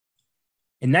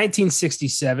In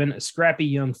 1967, a scrappy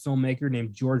young filmmaker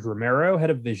named George Romero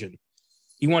had a vision.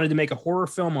 He wanted to make a horror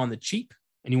film on the cheap,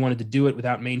 and he wanted to do it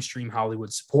without mainstream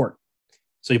Hollywood support.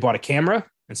 So he bought a camera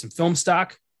and some film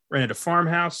stock, rented a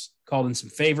farmhouse, called in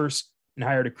some favors, and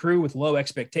hired a crew with low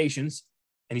expectations,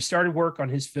 and he started work on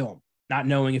his film, not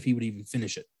knowing if he would even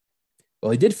finish it. Well,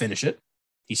 he did finish it.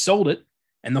 He sold it,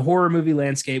 and the horror movie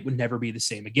landscape would never be the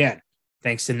same again,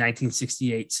 thanks to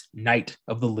 1968's Night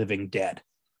of the Living Dead.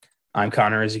 I'm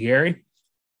Connor Ezagari.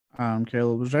 I'm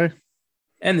Caleb J.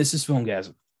 And this is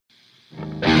FILMGAZM.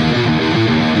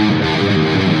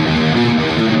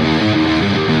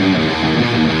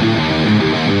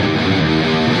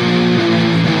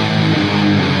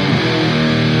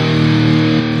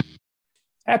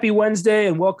 Happy Wednesday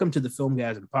and welcome to the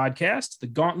FILMGAZM podcast. The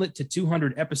gauntlet to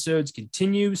 200 episodes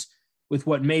continues with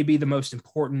what may be the most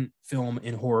important film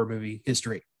in horror movie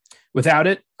history. Without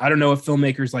it, I don't know if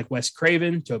filmmakers like Wes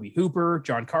Craven, Tobe Hooper,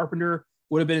 John Carpenter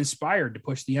would have been inspired to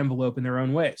push the envelope in their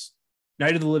own ways.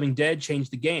 Night of the Living Dead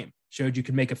changed the game, showed you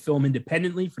could make a film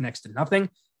independently for next to nothing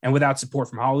and without support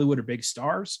from Hollywood or big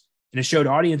stars. And it showed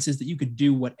audiences that you could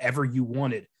do whatever you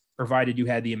wanted, provided you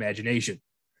had the imagination.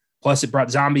 Plus, it brought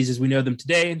zombies as we know them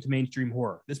today into mainstream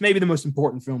horror. This may be the most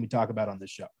important film we talk about on this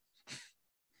show.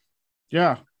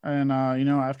 Yeah, and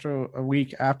after a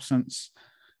week absence,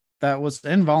 that was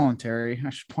involuntary,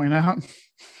 I should point out.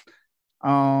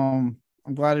 I'm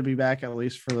glad to be back at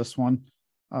least for this one.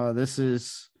 This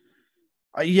is,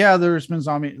 there's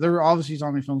been there were obviously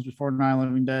zombie films before Night of the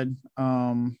Living Dead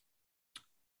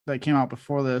that came out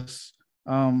before this.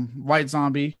 White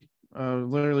Zombie,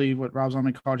 literally what Rob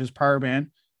Zombie called his power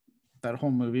band. That whole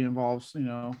movie involves,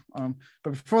 but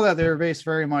before that, they were based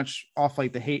very much off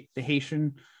like the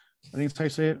Haitian, I think it's how you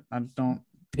say it.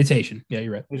 It's Haitian. Yeah,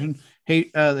 you're right.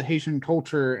 The Haitian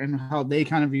culture and how they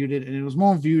kind of viewed it. And it was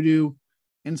more voodoo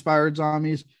inspired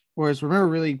zombies. Whereas Romero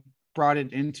really brought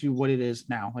it into what it is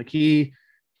now. Like he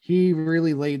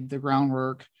really laid the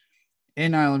groundwork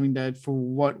in Night of the Living Dead for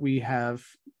what we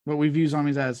view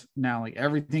zombies as now. Like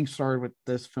everything started with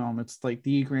this film. It's like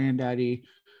the granddaddy.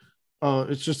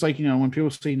 It's just like, when people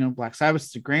say, Black Sabbath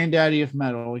is the granddaddy of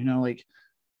metal, like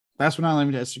that's what Night of the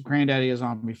Living Dead is, the granddaddy of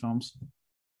zombie films.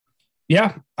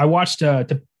 Yeah, I watched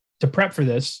to prep for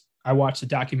this. I watched a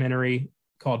documentary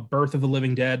called Birth of the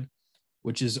Living Dead,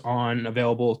 which is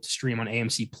available to stream on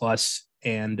AMC Plus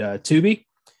and Tubi,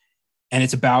 and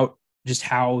it's about just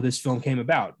how this film came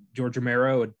about. George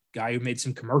Romero, a guy who made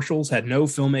some commercials, had no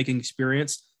filmmaking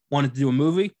experience, wanted to do a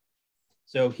movie,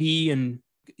 so he and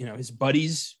his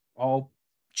buddies all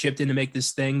chipped in to make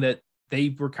this thing that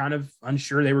they were kind of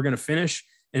unsure they were going to finish,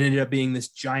 and ended up being this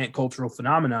giant cultural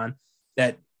phenomenon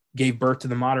that gave birth to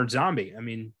the modern zombie. I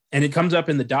mean, and it comes up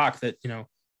in the doc that,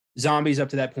 zombies up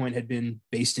to that point had been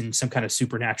based in some kind of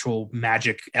supernatural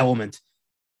magic element,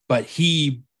 but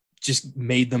he just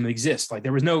made them exist. Like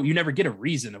you never get a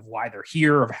reason of why they're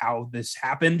here, of how this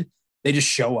happened. They just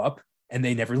show up and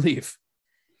they never leave.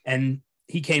 And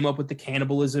he came up with the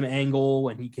cannibalism angle,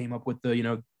 and he came up with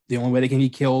the only way they can be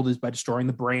killed is by destroying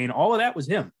the brain. All of that was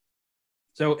him.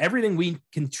 So everything we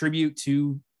contribute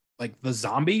to, like the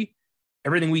zombie,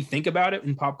 everything we think about it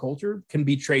in pop culture can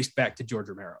be traced back to George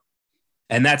Romero.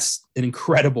 And that's an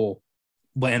incredible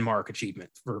landmark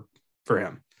achievement for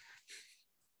him.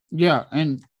 Yeah.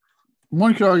 And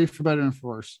one could argue for better and for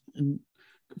worse. And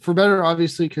for better,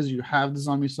 obviously, because you have the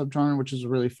zombie subgenre, which is a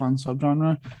really fun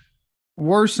subgenre.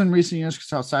 Worse in recent years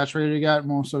because how saturated it got,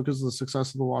 more so because of the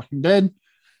success of The Walking Dead.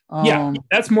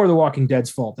 That's more The Walking Dead's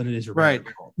fault than it is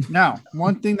Romero's fault. Now,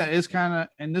 one thing that is kind of,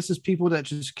 and this is people that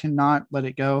just cannot let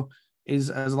it go, is,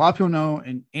 as a lot of people know,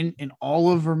 in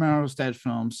all of Romero's Dead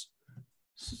films,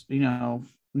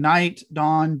 night,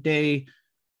 dawn, day,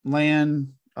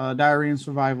 land, diary, and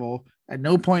survival, at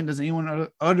no point does anyone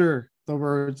utter the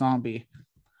word zombie.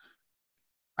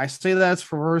 I say that's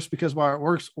for worse because while it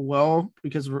works well,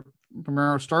 because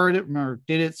Romero started it, Romero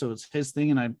did it, so it's his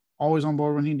thing, and I'm always on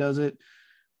board when he does it.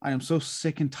 I am so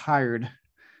sick and tired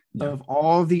of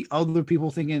all the other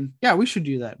people thinking, yeah, we should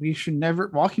do that. We should never.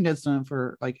 Walking Dead's done it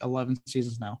for like 11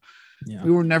 seasons now. Yeah.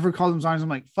 We will never call them zombies. I'm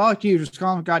like, fuck you, just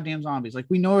call them goddamn zombies. Like,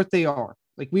 we know what they are.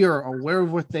 Like, we are aware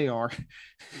of what they are.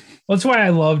 Well, that's why I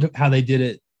loved how they did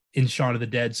it in Shaun of the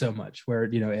Dead so much, where,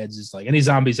 Ed's is like, any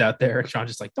zombies out there? And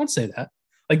Sean's just like, don't say that.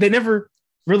 Like, they never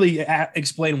really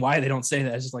explain why they don't say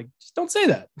that. It's just like, just don't say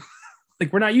that.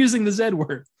 Like, we're not using the Z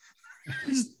word.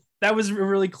 That was a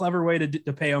really clever way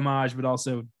to pay homage, but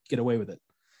also get away with it.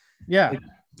 Yeah.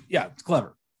 Yeah, it's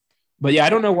clever. But yeah, I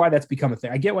don't know why that's become a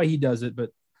thing. I get why he does it, but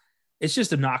it's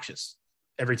just obnoxious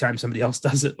every time somebody else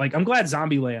does it. Like, I'm glad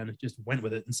Zombieland just went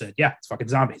with it and said, yeah, it's fucking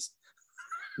zombies.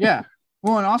 Yeah.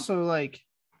 Well, and also like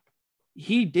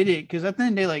he did it because at the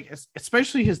end of the day, like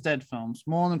especially his Dead films,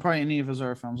 more than probably any of his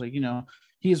other films, like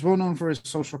he is well known for his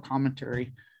social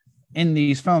commentary in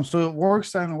these films. So it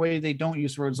works in a way they don't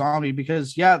use the word zombie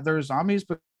because they're zombies,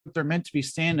 but they're meant to be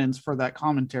stand-ins for that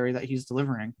commentary that he's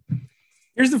delivering.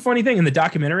 Here's the funny thing. In the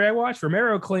documentary I watched,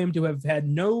 Romero claimed to have had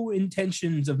no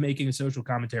intentions of making a social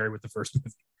commentary with the first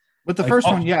movie. With the first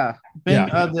one, yeah.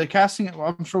 The casting,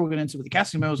 well, I'm sure we'll get into it, but the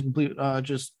casting was a complete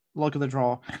just luck of the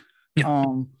draw.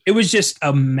 It was just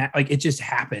it just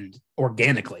happened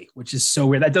organically, which is so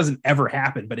weird. That doesn't ever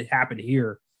happen, but it happened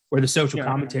here where the social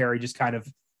commentary just kind of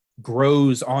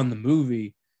grows on the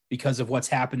movie because of what's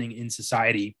happening in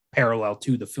society parallel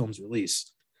to the film's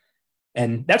release.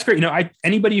 And that's great.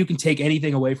 Anybody who can take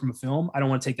anything away from a film, I don't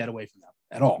want to take that away from them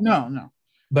at all. No.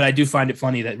 But I do find it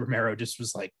funny that Romero just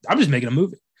was like, I'm just making a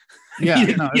movie. Yeah.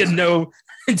 he had no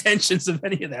intentions of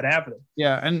any of that happening.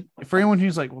 Yeah. And for anyone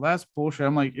who's like, well, that's bullshit.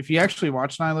 I'm like, if you actually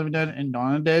watch Night of the Living Dead and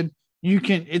Dawn of the Dead,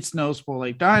 it's noticeable.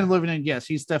 Like Dawn of the Living Dead, yes,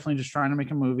 he's definitely just trying to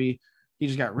make a movie. He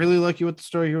just got really lucky with the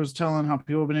story he was telling, how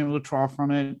people have been able to draw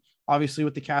from it. Obviously,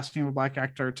 with the casting of a black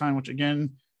actor at a time, which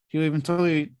again, he even told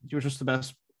you he was just the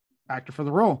best actor for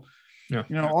the role. Yeah.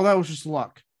 All that was just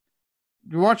luck.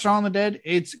 You watch Dawn of the Dead,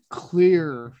 it's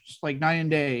clear, like night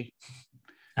and day,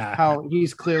 how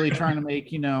he's clearly trying to make,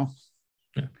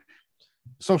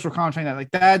 social commentary.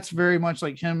 Like that's very much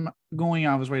like him going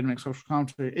out of his way to make social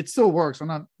commentary. It still works.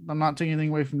 I'm not taking anything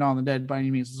away from Dawn of the Dead by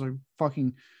any means. It's a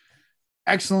fucking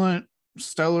excellent,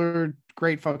 stellar,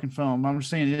 great fucking film. I'm just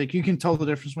saying, like, you can tell the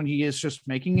difference when he is just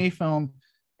making a film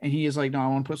and he is like, no, I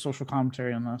want to put social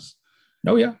commentary on this.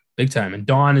 Oh yeah, big time. And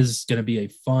Dawn is going to be a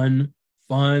fun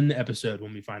episode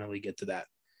when we finally get to that.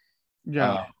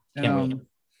 Yeah.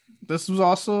 This was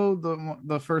also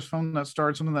the first film that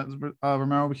started something that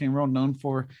Romero became real known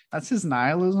for. That's his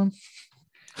nihilism.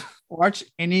 Watch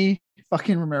any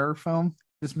fucking Romero film.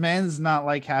 This man does not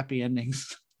like happy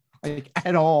endings, like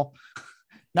at all.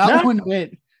 Not one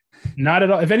bit. Not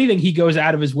at all. If anything, he goes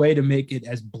out of his way to make it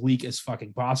as bleak as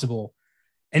fucking possible.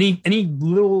 Any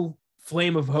little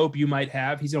flame of hope you might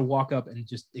have, he's gonna walk up and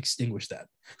just extinguish that.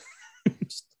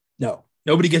 No,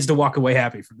 nobody gets to walk away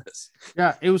happy from this.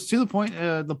 Yeah, it was to the point.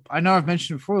 I know I've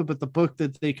mentioned before, but the book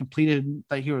that they completed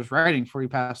that he was writing before he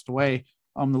passed away,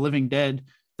 The Living Dead,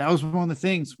 that was one of the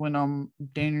things when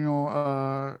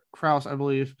Daniel Krauss, I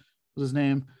believe was his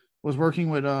name, was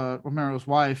working with Romero's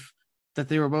wife, that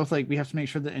they were both like, we have to make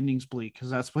sure the ending's bleak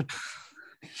because that's what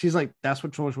she's like, that's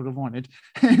what George would have wanted.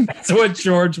 That's what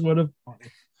George would have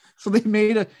wanted. So they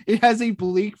made it has a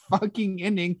bleak fucking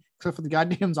ending, except for the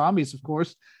goddamn zombies, of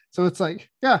course. So it's like,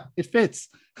 yeah, it fits.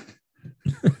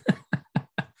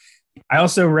 I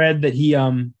also read that he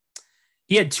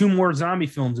had 2 more zombie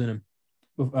films in him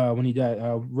when he died.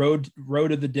 Road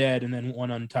of the Dead, and then one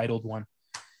untitled one.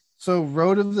 So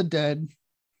Road of the Dead,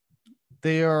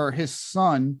 they are his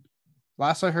son.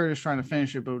 Last I heard is trying to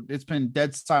finish it, but it's been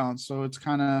dead silence. So it's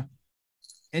kind of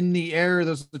in the air.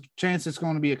 There's a chance it's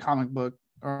going to be a comic book,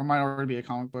 or it might already be a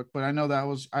comic book. But I know that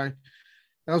was one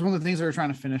of the things they were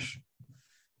trying to finish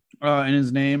in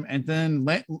his name. And then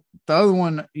the other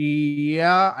one,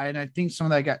 and I think some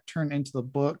of that got turned into the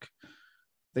book.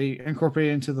 They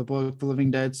incorporated into the book, The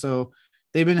Living Dead. So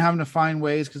they've been having to find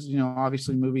ways because,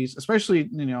 obviously movies, especially,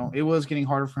 it was getting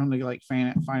harder for him to like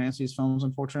finance these films,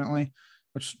 unfortunately,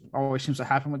 which always seems to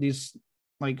happen with these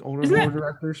like older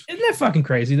directors. Isn't that fucking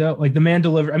crazy though? Like the man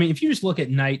delivered. I mean, if you just look at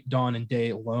Night, Dawn, and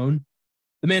Day alone,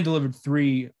 the man delivered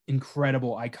 3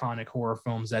 incredible, iconic horror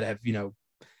films that have,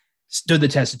 stood the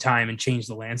test of time and changed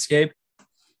the landscape.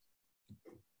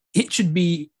 It should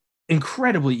be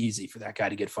incredibly easy for that guy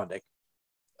to get funding.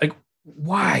 Like,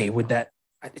 why would that?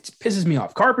 It pisses me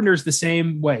off. Carpenter's the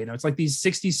same way. It's like these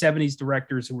 60s, 70s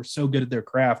directors who were so good at their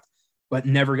craft, but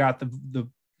never got the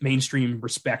mainstream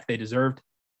respect they deserved.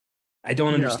 I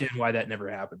don't understand why that never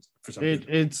happened for some reason.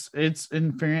 It's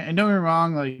inferior. And don't get me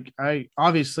wrong, like I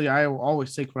will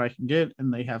always take what I can get,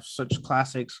 and they have such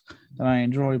classics that I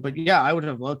enjoy. But yeah, I would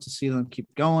have loved to see them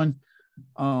keep going.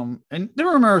 And the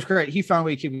Romero's great. He found a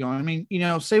way to keep going. I mean,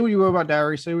 say what you will about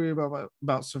Diary, say what you will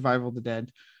about Survival of the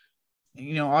Dead.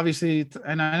 Obviously,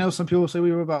 and I know some people say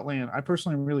we were about Land. I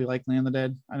personally really like Land of the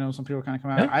Dead. I know some people kind of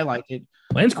come out. I like it.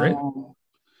 Land's great.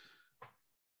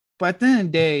 But at the end of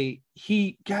the day,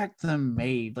 he got them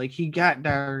made. Like, he got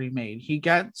Diary made. He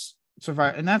got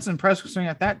Survival. And that's impressive considering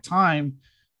at that time,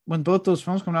 when both those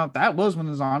films come out, that was when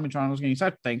the zombie genre was getting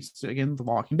saturated. Thanks to, again, The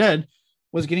Walking Dead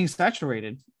was getting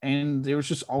saturated. And it was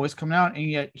just always coming out. And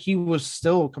yet he was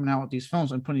still coming out with these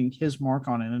films and putting his mark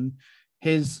on it and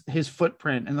his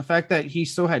footprint. And the fact that he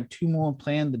still had 2 more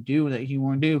planned to do that he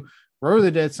wanted to do Road of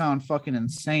the Dead sound fucking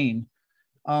insane.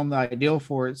 The ideal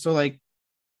for it. So like,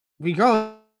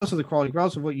 regardless of the quality,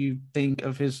 regardless of what you think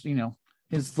of his,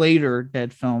 his later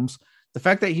Dead films, the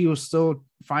fact that he was still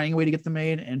finding a way to get them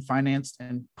made and financed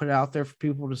and put it out there for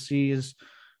people to see is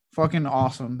fucking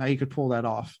awesome. That he could pull that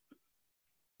off.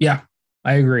 Yeah,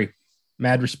 I agree.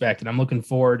 Mad respect. And I'm looking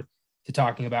forward to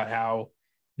talking about how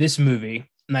this movie,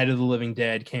 Night of the Living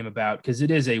Dead, came about, because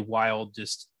it is a wild,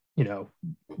 just,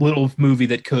 little movie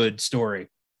that could story.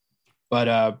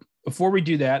 But before we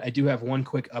do that, I do have one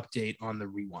quick update on the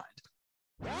Rewind.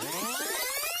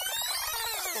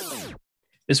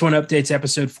 This one updates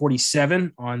episode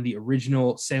 47 on the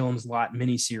original Salem's Lot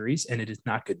miniseries, and it is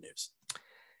not good news.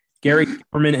 Gary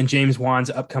Cooperman and James Wan's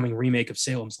upcoming remake of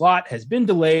Salem's Lot has been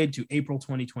delayed to April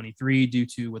 2023 due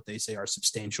to what they say are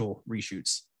substantial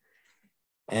reshoots.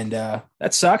 And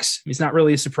that sucks. It's not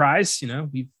really a surprise.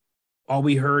 All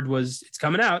we heard was it's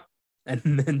coming out, and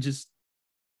then just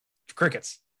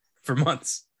crickets for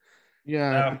months.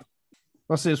 Yeah.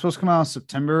 Let's see, it's supposed to come out in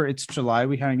September. It's July.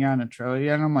 We haven't gotten a trailer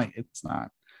yet. And I'm like, it's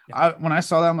not. Yeah. When I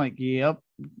saw that, I'm like, yep,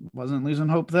 wasn't losing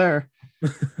hope there.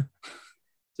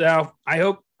 So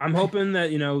I'm hoping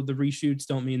that, the reshoots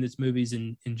don't mean this movie's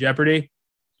in jeopardy.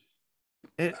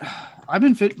 I've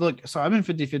been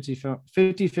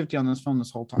 50-50 on this film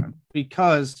this whole time,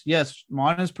 because yes,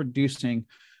 Juan is producing,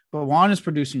 but Juan is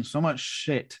producing so much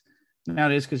shit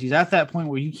nowadays, because he's at that point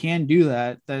where you can do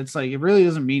that it's like, it really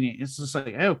doesn't mean it. It's just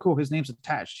like, oh cool, his name's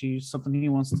attached to something he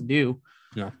wants to do.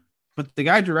 Yeah. But the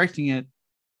guy directing it,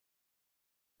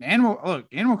 Animal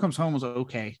Comes Home was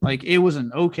okay. Like, it was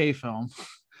an okay film.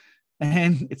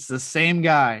 And it's the same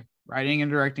guy writing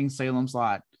and directing Salem's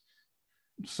Lot.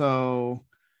 So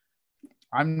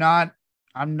I'm not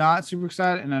super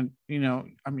excited. And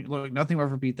look, nothing will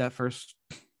ever beat that first,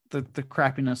 the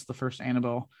crappiness, the first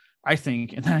Annabelle, I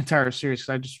think, in that entire series,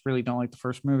 because I just really don't like the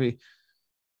first movie.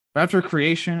 But after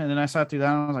Creation, and then I sat through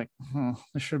that, and I was like,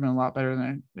 this should have been a lot better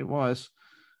than it was.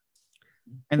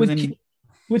 And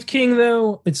with King,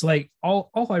 though, it's like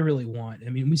all I really want. I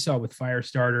mean, we saw with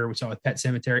Firestarter, we saw with Pet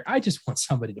Sematary. I just want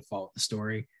somebody to follow the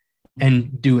story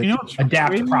and do it,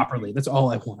 adapt properly. That's all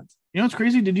I want. You know what's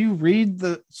crazy? Did you read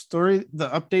the story, the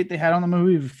update they had on the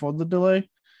movie before the delay?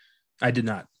 I did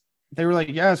not. They were like,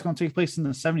 yeah, it's going to take place in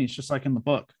the 70s, just like in the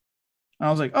book. And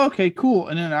I was like, okay, cool.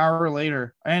 And then an hour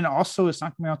later, and also it's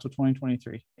not coming out till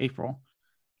 2023, April,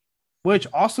 which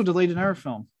also delayed another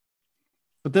film.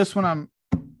 But this one,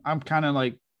 I'm kind of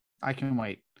like, I can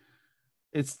wait.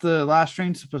 It's the Last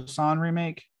Train to Busan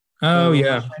remake. Oh,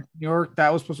 yeah. New York.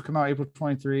 That was supposed to come out April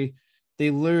 23.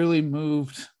 They literally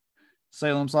moved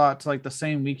Salem's Lot to like the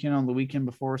same weekend on the weekend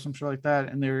before, or some shit like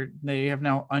that. And they have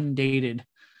now undated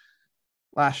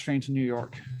Last Train to New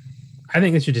York. I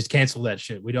think they should just cancel that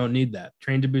shit. We don't need that.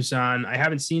 Train to Busan. I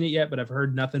haven't seen it yet, but I've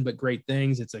heard nothing but great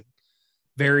things. It's a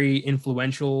very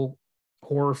influential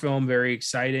horror film, very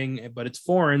exciting, but it's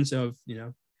foreign. So,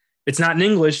 it's not in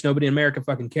English, nobody in America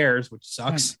fucking cares, which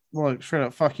sucks. Well, straight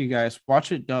up, fuck you guys.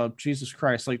 Watch it dubbed. Jesus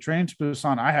Christ. Like, Train to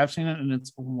Busan, I have seen it, and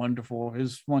it's wonderful.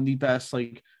 It's one of the best,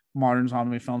 like, modern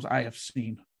zombie films I have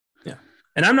seen. Yeah.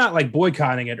 And I'm not like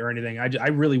boycotting it or anything. I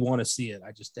really want to see it.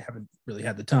 I just haven't really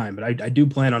had the time, but I do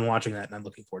plan on watching that, and I'm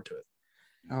looking forward to it.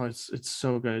 Oh, it's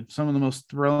so good. Some of the most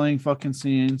thrilling fucking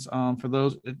scenes. For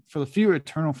the few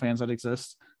Eternal fans that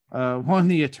exist, one of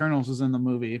the Eternals was in the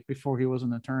movie before he was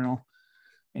an Eternal,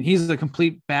 and he's a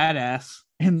complete badass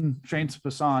in Train to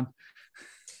Busan.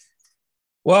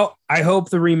 Well, I hope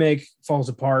the remake falls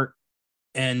apart,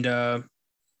 and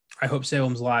I hope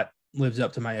Salem's Lot lives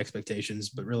up to my expectations,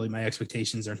 but really my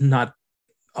expectations are not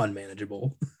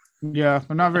unmanageable. Yeah,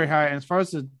 they're not very high. And as far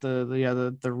as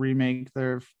the remake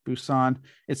there of Busan,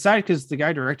 it's sad because the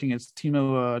guy directing it's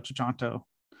Timo Tchachanto.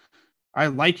 I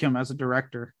like him as a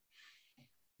director.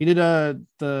 He did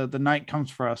the Night Comes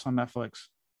for Us on Netflix.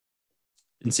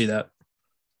 Didn't see that.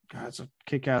 God, it's a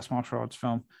kick-ass martial arts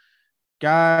film.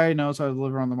 Guy knows how to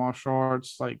deliver on the martial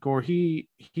arts, like gore.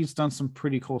 He's done some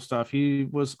pretty cool stuff. He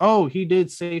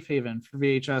did Safe Haven for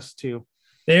VHS too.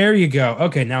 There you go.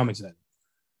 Okay, now I'm excited.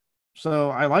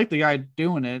 So I like the guy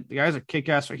doing it. The guy's a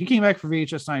kick-ass. He came back for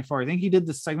VHS 94. I think he did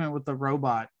the segment with the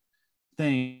robot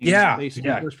thing. Yeah.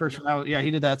 First person out. Yeah,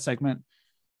 he did that segment.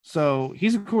 So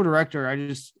he's a cool director.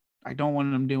 I don't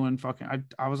want him doing fucking.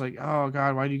 I was like, oh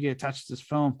God, why do you get attached to this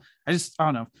film? I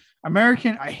don't know.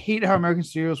 I hate how American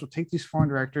studios will take these foreign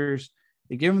directors,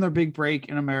 they give them their big break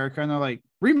in America, and they're like,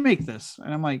 remake this.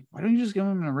 And I'm like, why don't you just give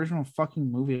them an original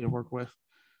fucking movie to work with?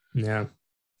 Yeah.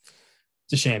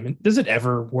 It's a shame. And does it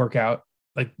ever work out?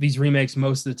 Like these remakes,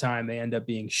 most of the time they end up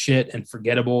being shit and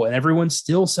forgettable, and everyone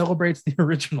still celebrates the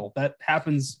original. That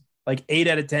happens like 8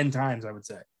 out of 10 times, I would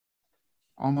say.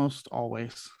 Almost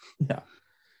always. Yeah.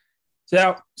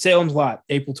 So Salem's Lot,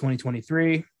 April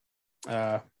 2023.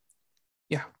 Yeah.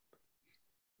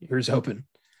 Here's hoping.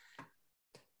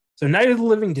 So Night of the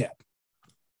Living Dead.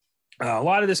 A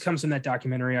lot of this comes from that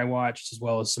documentary I watched, as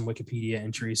well as some Wikipedia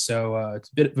entries. So it's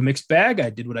a bit of a mixed bag. I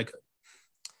did what I could.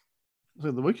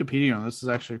 So the Wikipedia on this is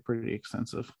actually pretty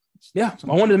extensive. Yeah,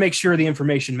 I wanted to make sure the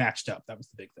information matched up. That was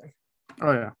the big thing.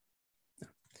 Oh, yeah.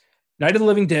 Night of the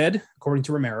Living Dead, according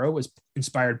to Romero, was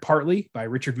inspired partly by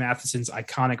Richard Matheson's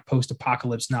iconic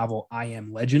post-apocalypse novel I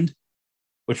Am Legend,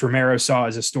 which Romero saw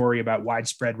as a story about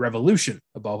widespread revolution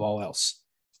above all else.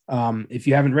 If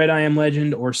you haven't read I Am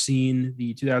Legend or seen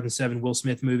the 2007 Will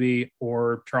Smith movie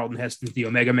or Charlton Heston's The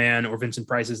Omega Man or Vincent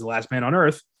Price's The Last Man on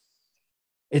Earth,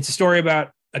 it's a story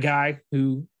about a guy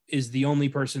who is the only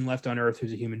person left on Earth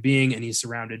who's a human being, and he's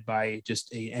surrounded by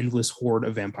just an endless horde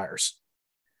of vampires.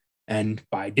 And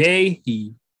by day,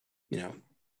 he,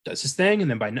 does his thing, and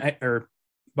then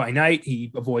by night,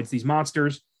 he avoids these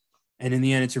monsters. And in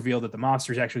the end, it's revealed that the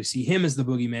monsters actually see him as the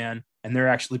boogeyman, and they're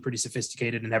actually pretty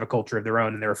sophisticated and have a culture of their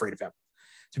own, and they're afraid of him.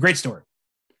 It's a great story.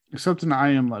 Except in I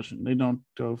Am Legend, they don't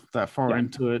go that far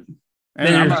into it. And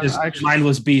then there's just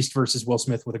mindless beast versus Will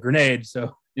Smith with a grenade.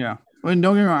 So yeah, well,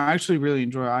 don't get me wrong, I actually really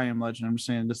enjoy I Am Legend. I'm just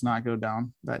saying it does not go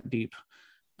down that deep.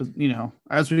 But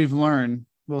as we've learned,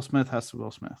 Will Smith has to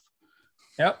Will Smith.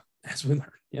 Yep, as we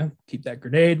learned. Yeah, keep that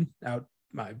grenade out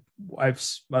my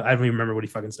wife's. I don't even remember what he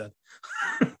fucking said.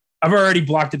 I've already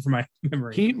blocked it from my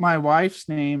memory. Keep my wife's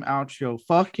name out your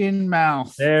fucking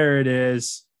mouth. There it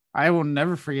is. I will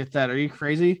never forget that. Are you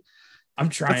crazy? I'm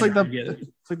trying to forget it.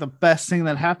 It's like the best thing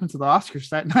that happened to the Oscars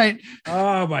that night.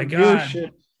 Oh my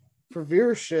God. For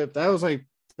viewership, that was like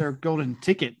their golden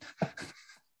ticket.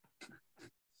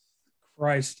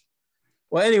 Christ.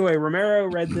 Well, anyway, Romero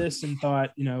read this and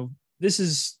thought, this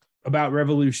is about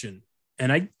revolution.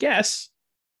 And I guess,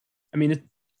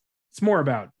 it's more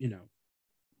about,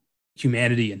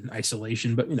 humanity and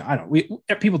isolation, but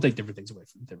people take different things away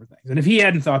from different things. And if he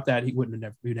hadn't thought that, he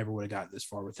never would have gotten this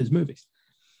far with his movies.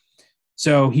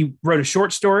 So he wrote a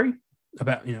short story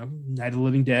about, Night of the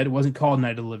Living Dead. It wasn't called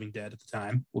Night of the Living Dead at the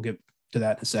time. We'll get to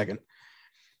that in a second.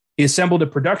 He assembled a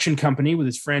production company with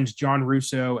his friends John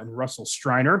Russo and Russell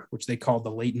Striner, which they called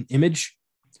The Latent Image.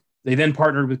 They then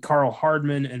partnered with Carl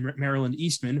Hardman and Marilyn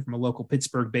Eastman from a local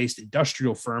Pittsburgh-based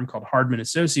industrial firm called Hardman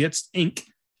Associates, Inc.,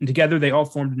 and together they all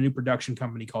formed a new production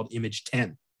company called Image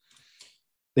 10.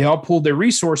 They all pooled their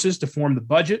resources to form the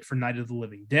budget for Night of the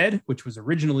Living Dead, which was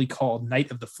originally called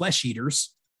Night of the Flesh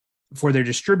Eaters, before their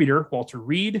distributor, Walter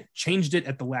Reed, changed it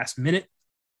at the last minute,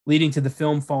 leading to the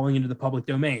film falling into the public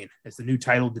domain, as the new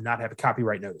title did not have a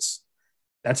copyright notice.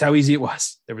 That's how easy it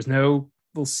was. There was no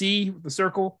little C with the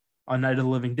circle on Night of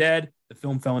the Living Dead. The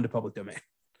film fell into public domain.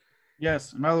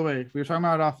 Yes. And by the way, we were talking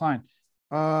about it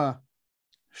offline.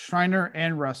 Schreiner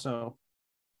and Russo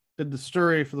did the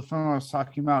story for the film I was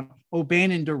talking about.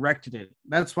 O'Bannon directed it.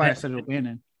 That's why I said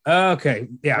O'Bannon. Okay.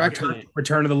 Yeah.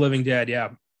 Return of the Living Dead.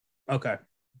 Yeah. Okay.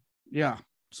 Yeah.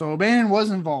 So O'Bannon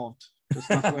was involved. That's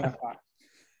not the way I thought.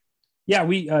 Yeah.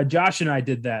 We, Josh and I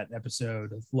did that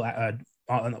episode.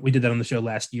 We did that on the show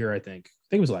last year, I think. I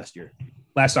think it was last year.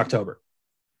 Last October.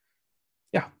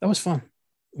 Yeah. That was fun.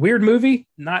 Weird movie.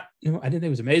 I didn't think it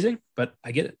was amazing, but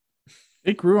I get it.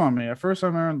 It grew on me. At first, I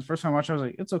remember the first time I watched it, I was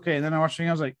like, it's okay. And then I watched it,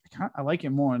 I was like, I like it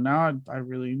more. And now I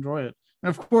really enjoy it. And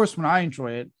of course, when I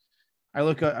enjoy it, I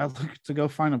look to go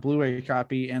find a Blu-ray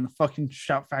copy, and the fucking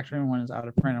Shout Factory one is out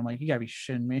of print. I'm like, you gotta be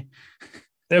shitting me.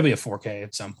 There'll be a 4K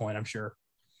at some point, I'm sure.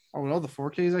 Oh, with all the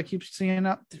 4Ks I keep seeing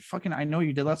up, fucking, I know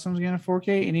You Did Last Summer again in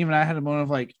 4K. And even I had a moment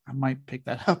of like, I might pick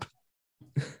that up.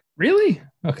 Really?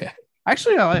 Okay.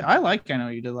 Actually, I like I Know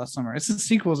You Did Last Summer. It's the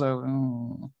sequels.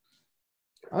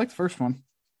 I like the first one.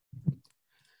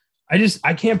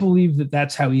 I can't believe that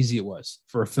that's how easy it was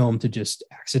for a film to just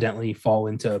accidentally fall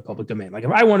into public domain. Like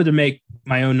if I wanted to make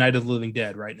my own Night of the Living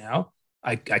Dead right now,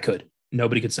 I could.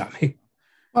 Nobody could stop me.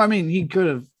 Well, I mean, he could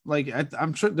have. Like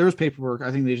I'm sure there was paperwork.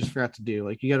 I think they just forgot to do.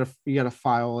 Like you gotta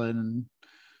file it and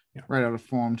write out a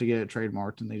form to get it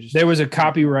trademarked, and there was a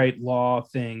copyright law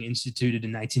thing instituted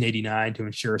in 1989 to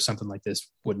ensure something like this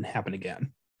wouldn't happen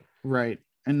again. Right.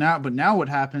 And now what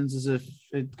happens is if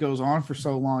it goes on for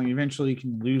so long, eventually you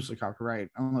can lose the copyright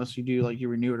unless you do like you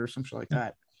renew it or something like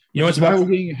that. You know what's about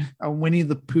getting a Winnie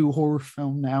the Pooh horror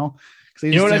film now because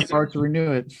they just start to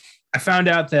renew it. I found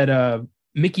out that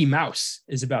Mickey Mouse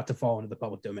is about to fall into the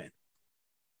public domain.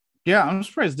 Yeah, I'm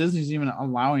surprised Disney's even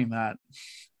allowing that.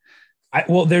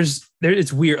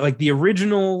 It's weird. Like the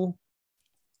original,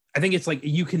 I think it's like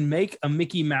you can make a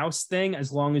Mickey Mouse thing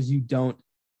as long as you don't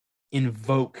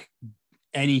invoke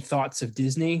any thoughts of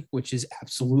Disney, which is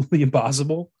absolutely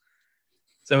impossible.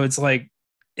 So it's like,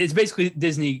 it's basically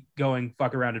Disney going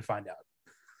fuck around and find out.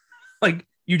 Like,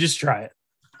 you just try it.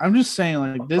 I'm just saying,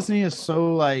 like, Disney is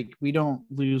so like, we don't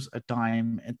lose a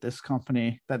dime at this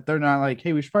company that they're not like,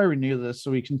 hey, we should probably renew this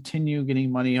so we continue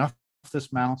getting money off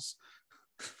this mouse.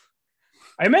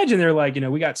 I imagine they're like,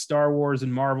 we got Star Wars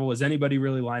and Marvel. Is anybody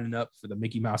really lining up for the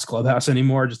Mickey Mouse Clubhouse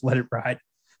anymore? Just let it ride.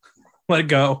 Let it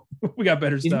go. We got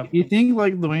better stuff. You think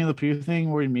like the Winnie the Pooh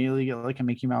thing will immediately get like a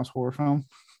Mickey Mouse horror film?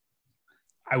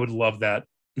 I would love that.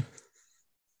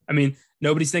 I mean,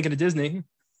 nobody's thinking of Disney.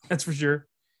 That's for sure.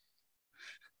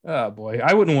 Oh boy,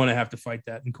 I wouldn't want to have to fight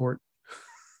that in court.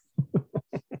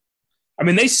 I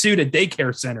mean, they sued a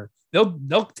daycare center.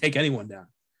 They'll take anyone down.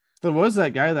 There was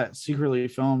that guy that secretly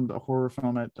filmed a horror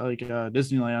film at like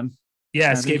Disneyland.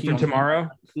 Yeah, Escape from Tomorrow.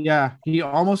 Yeah, he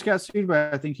almost got sued,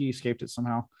 but I think he escaped it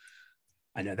somehow.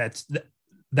 I know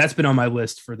that's been on my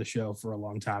list for the show for a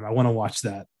long time. I want to watch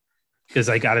that because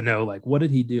I got to know, like, what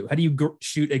did he do? How do you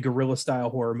shoot a guerrilla style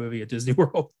horror movie at Disney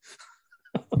World?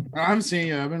 I'm seeing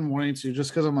it. I've been wanting to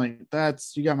just because I'm like,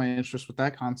 you got my interest with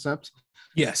that concept.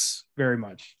 Yes, very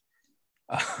much.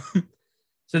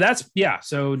 So that's, yeah.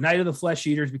 So Night of the Flesh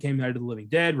Eaters became Night of the Living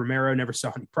Dead. Romero never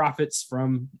saw any profits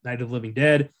from Night of the Living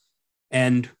Dead.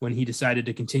 And when he decided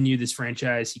to continue this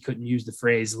franchise, he couldn't use the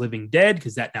phrase living dead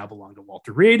because that now belonged to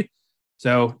Walter Reed.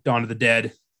 So Dawn of the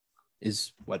Dead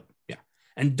is what, yeah.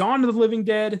 And Dawn of the Living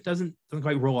Dead doesn't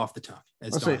quite roll off the tongue.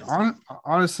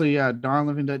 Honestly, yeah, Dawn of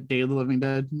the Living Dead, Day of the Living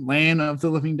Dead, Land of the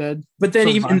Living Dead. But then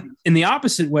even in the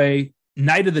opposite way,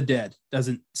 Night of the Dead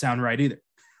doesn't sound right either.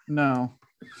 No.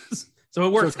 So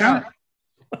it works out.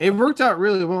 It worked out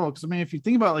really well because, I mean, if you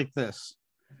think about it like this,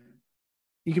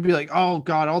 you could be like, oh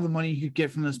God, all the money you could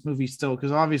get from this movie still,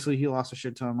 because obviously he lost a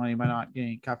shit ton of money by not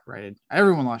getting it copyrighted.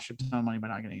 Everyone lost a shit ton of money by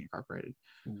not getting it copyrighted.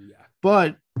 Yeah.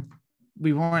 But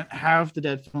we won't have the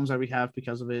Dead films that we have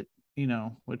because of it,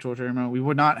 with George Romero. We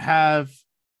would not have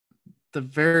the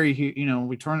very,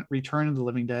 Return of the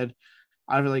Living Dead.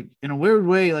 I was like, in a weird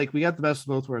way, like, we got the best of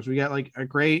both worlds. We got like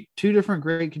two different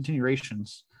great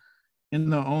continuations in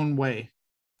their own way.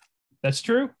 That's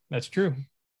true.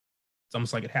 It's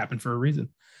almost like it happened for a reason.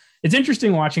 It's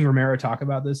interesting watching Romero talk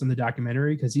about this in the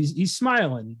documentary because he's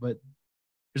smiling, but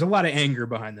there's a lot of anger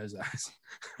behind those eyes.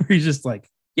 He's just like,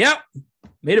 yep,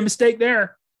 made a mistake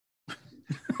there.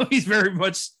 He's very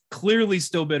much clearly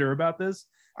still bitter about this.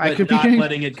 I could not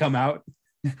letting it come out.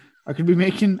 I could be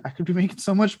making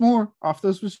so much more off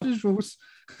those visuals.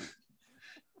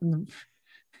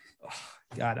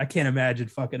 God, I can't imagine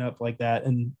fucking up like that.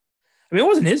 And I mean, it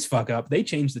wasn't his fuck up. They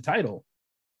changed the title.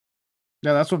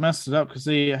 Yeah, that's what messed it up because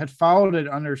they had followed it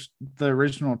under the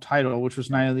original title, which was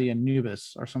Night of the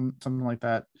Anubis or something like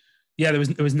that. Yeah,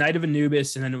 it was Night of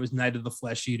Anubis, and then it was Night of the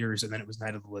Flesh Eaters, and then it was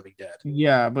Night of the Living Dead.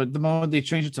 Yeah, but the moment they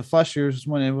changed it to Flesh Eaters is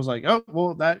when it was like, oh,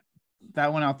 well, that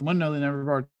went out the window. They never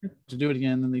bothered to do it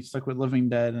again. Then they stuck with Living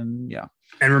Dead, and yeah.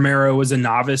 And Romero was a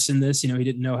novice in this. He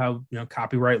didn't know how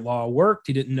copyright law worked.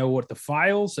 He didn't know what to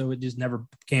file, so it just never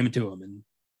came into him,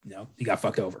 and he got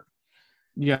fucked over.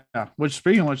 Yeah, which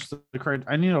speaking of which,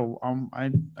 I need to I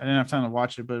didn't have time to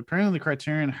watch it, but apparently the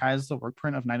Criterion has the work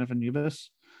print of Night of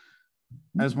Anubis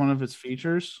as one of its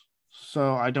features.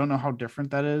 So I don't know how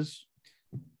different that is.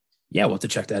 Yeah, we'll have to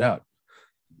check that out.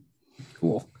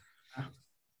 Cool.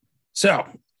 So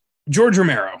George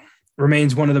Romero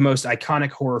remains one of the most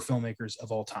iconic horror filmmakers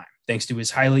of all time, thanks to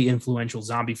his highly influential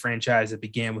zombie franchise that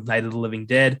began with Night of the Living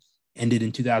Dead, ended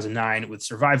in 2009 with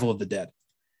Survival of the Dead.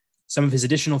 Some of his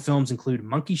additional films include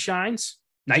Monkey Shines,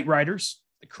 Night Riders,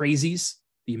 The Crazies,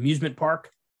 The Amusement Park,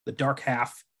 The Dark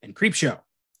Half, and Creepshow.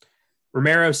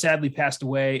 Romero sadly passed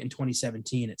away in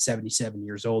 2017 at 77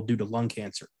 years old due to lung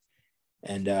cancer.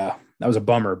 And that was a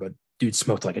bummer, but dude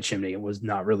smoked like a chimney. It was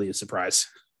not really a surprise.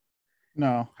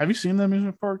 No. Have you seen The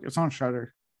Amusement Park? It's on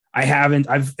Shudder. I haven't.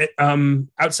 I've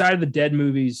outside of the Dead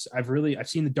movies, I've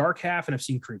seen The Dark Half and I've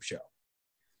seen Creepshow.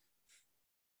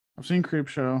 I've seen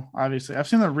Creepshow, obviously. I've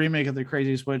seen the remake of The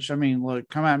Crazies, which, I mean, look,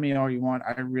 come at me all you want.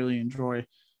 I really enjoy.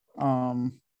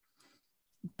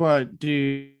 But,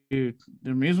 dude, the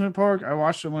Amusement Park, I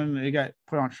watched it when it got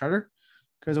put on Shudder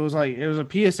because it was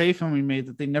a PSA film we made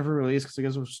that they never released because I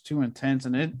guess it was too intense.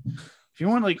 And if you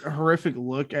want like a horrific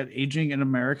look at aging in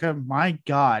America, my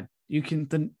God, you can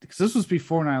then because this was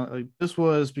before now, like this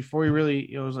was before he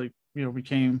really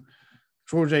became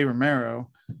George A.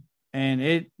 Romero. And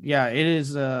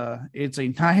it's a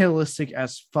nihilistic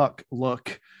as fuck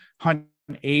look on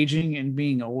aging and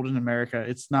being old in America.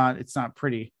 It's not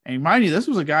pretty. And mind you, this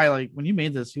was a guy like when he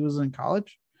made this, he was in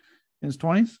college in his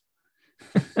 20s.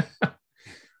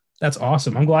 That's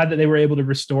awesome. I'm glad that they were able to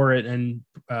restore it and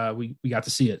we got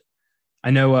to see it. I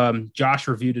know Josh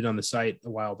reviewed it on the site a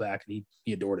while back and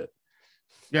he adored it.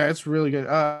 Yeah, it's really good.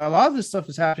 A lot of this stuff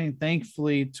is happening,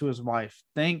 thankfully, to his wife.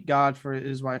 Thank God for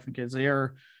his wife and kids. They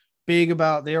are big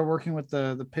about. They are working with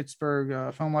the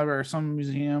Pittsburgh Film Library or some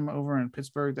museum over in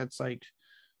Pittsburgh. That's like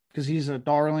because he's a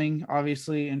darling,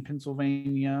 obviously, in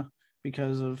Pennsylvania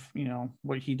because of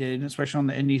what he did, especially on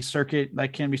the indie circuit.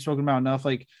 That can't be spoken about enough.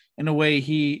 Like in a way,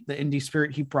 the indie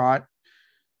spirit he brought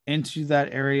into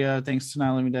that area, thanks to Night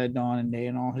of the Living Dead, Dawn and Day,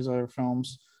 and all his other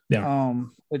films. Yeah.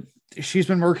 But she's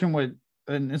been working with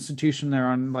an institution there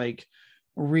on like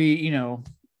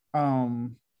remastering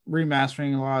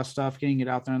a lot of stuff, getting it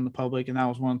out there in the public, and that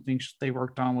was one of the things they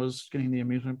worked on was getting the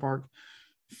amusement park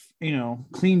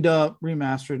cleaned up,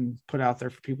 remastered, and put out there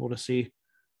for people to see.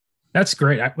 That's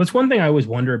great. That's one thing I always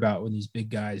wonder about when these big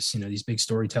guys, these big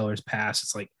storytellers pass.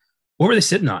 It's like, what were they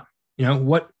sitting on?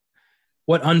 What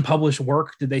unpublished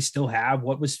work did they still have?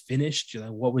 What was finished?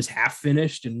 What was half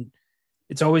finished? And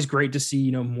it's always great to see,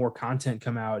 more content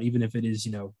come out, even if it is,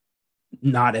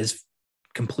 not as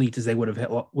complete as they would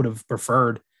have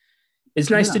preferred. It's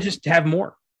nice to just have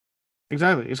more.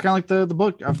 Exactly. It's kind of like the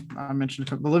book I mentioned,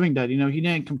 The Living Dead. He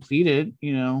didn't complete it.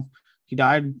 He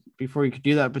died before he could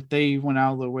do that, but they went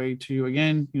out of the way to,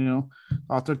 again,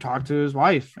 author talk to his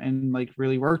wife and like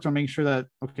really worked on making sure that,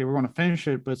 okay, we're going to finish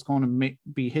it, but it's going to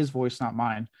be his voice, not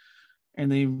mine.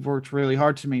 And they worked really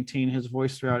hard to maintain his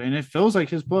voice throughout. And it feels like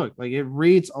his book. Like it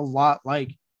reads a lot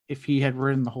like if he had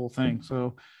written the whole thing.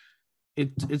 So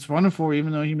it's wonderful,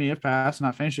 even though he may have passed and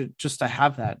not finished it, just to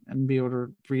have that and be able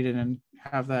to read it and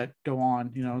have that go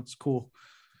on. It's cool.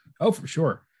 Oh, for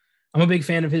sure. I'm a big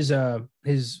fan of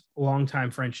his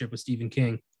longtime friendship with Stephen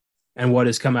King and what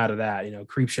has come out of that.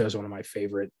 Creepshow is one of my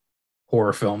favorite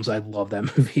horror films. I love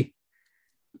that movie.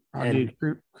 Dude,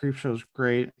 Creepshow's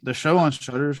great. The show on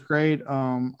Shudder is great.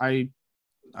 I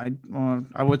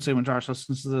would say when Josh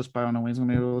listens to this, but I don't know when he's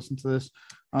gonna be able to listen to this.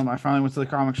 I finally went to the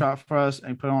comic shop for us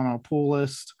and put on our pull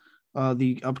list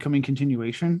the upcoming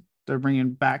continuation. They're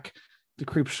bringing back the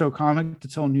Creepshow comic to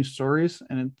tell new stories,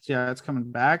 and it's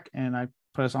coming back. And I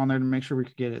put us on there to make sure we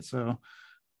could get it. So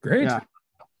great, yeah,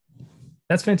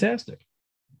 that's fantastic.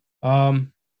 I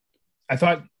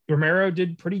thought Romero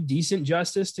did pretty decent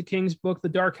justice to King's book, The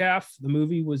Dark Half. The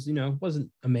movie was,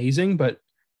 wasn't amazing, but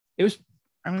it was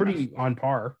pretty on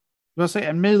par. I'll say,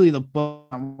 admittedly, the book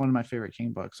is one of my favorite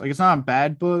King books. Like, it's not a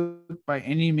bad book by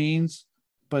any means,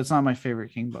 but it's not my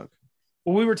favorite King book.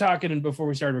 Well, we were talking, and before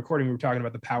we started recording, we were talking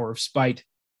about the power of spite.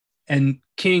 And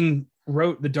King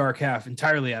wrote The Dark Half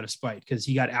entirely out of spite because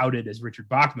he got outed as Richard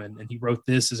Bachman, and he wrote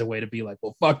this as a way to be like,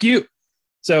 well, fuck you.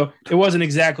 So it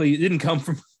didn't come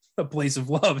from a place of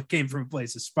love. It came from a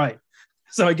place of spite.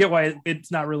 So I get why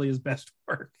it's not really his best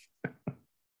work.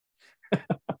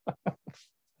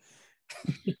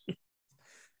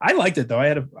 I liked it though.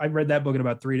 I read that book in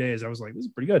about 3 days. I was like, this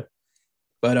is pretty good.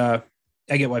 But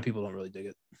I get why people don't really dig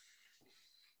it.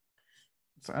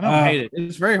 So I don't hate it.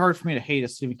 It's very hard for me to hate a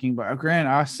Stephen King book. Granted,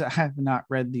 I have not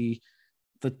read the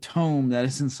tome that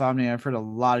is Insomnia. I've heard a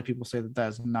lot of people say that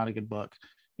is not a good book.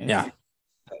 Yeah.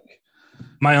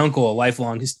 My uncle, a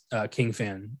lifelong King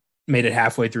fan, made it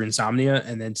halfway through Insomnia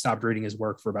and then stopped reading his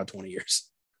work for about 20 years.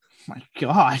 Oh my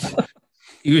God.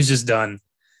 He was just done.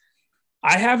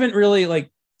 I haven't really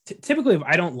typically if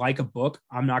I don't like a book,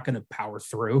 I'm not going to power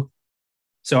through.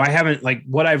 So I haven't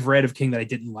what I've read of King that I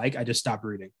didn't like. I just stopped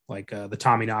reading the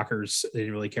Tommy Knockers. I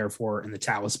didn't really care for, and the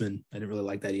Talisman. I didn't really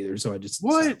like that either. So I just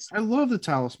stopped. I love the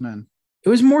Talisman. It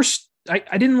was more.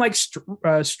 I didn't like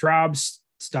Straub's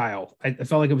style. I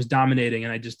felt like it was dominating,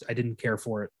 and I didn't care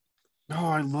for it. Oh,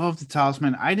 I love the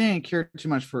Talisman. I didn't care too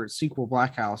much for its sequel,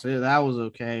 Black House. That was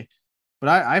okay, but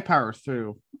I power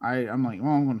through. I'm like,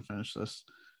 well, I'm going to finish this.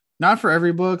 Not for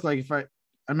every book. Like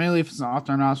mainly if it's an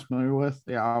author I'm not familiar with,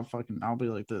 yeah, I'll be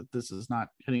like, this is not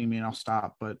hitting me, and I'll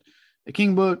stop. But the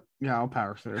King book, yeah, I'll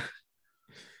power through.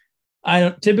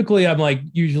 I'm like,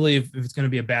 usually if it's going to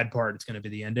be a bad part, it's going to be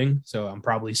the ending. So I'm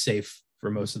probably safe for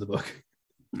most of the book.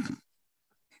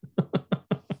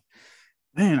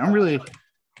 Man, I'm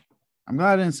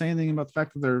glad I didn't say anything about the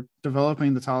fact that they're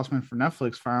developing the Talisman for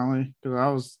Netflix finally, because I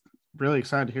was really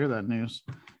excited to hear that news.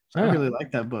 So I really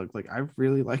like that book. I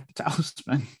really like the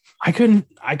Talisman. I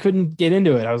couldn't get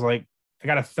into it. I was like, I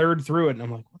got a third through it, and I'm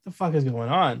like, what the fuck is going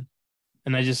on?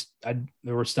 And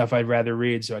there were stuff I'd rather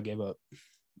read, so I gave up.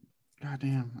 God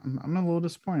damn, I'm a little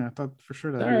disappointed. I thought for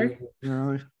sure that.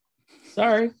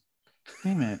 Sorry.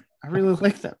 Damn it, I really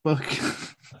like that book.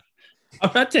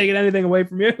 I'm not taking anything away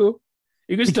from you.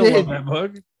 You can still love that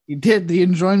book. You did. The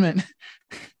enjoyment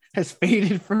has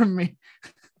faded from me.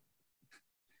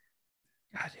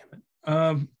 God damn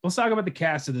it. Let's talk about the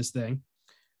cast of this thing.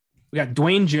 We got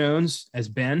Dwayne Jones as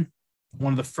Ben,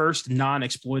 one of the first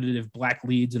non-exploitative black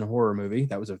leads in a horror movie.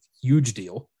 That was a huge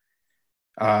deal.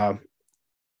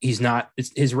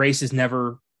 His race is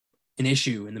never an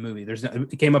issue in the movie.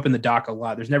 It came up in the doc a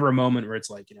lot. There's never a moment where it's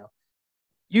like,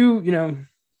 you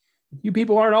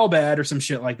people aren't all bad or some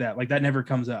shit like that. Like that never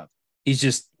comes up. He's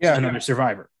just another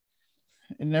survivor.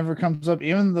 It never comes up.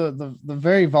 Even the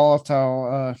very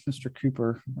volatile Mr.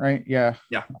 Cooper, right? Yeah.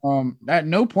 Yeah. At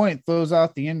no point throws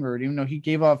out the N-word, even though he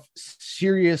gave off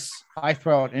serious high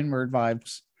throat N-word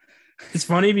vibes. It's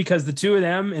funny because the two of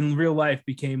them in real life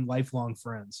became lifelong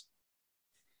friends.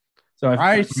 So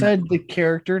I said the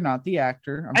character, not the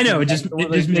actor. I know it just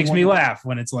makes me laugh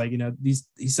when it's like, he's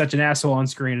such an asshole on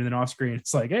screen, and then off screen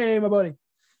it's like, hey, my buddy.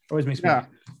 Always makes me laugh.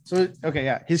 So okay,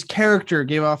 yeah, his character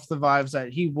gave off the vibes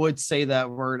that he would say that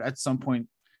word at some point.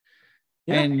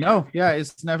 Yeah. And no,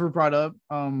 it's never brought up.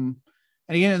 And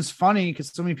again, it's funny because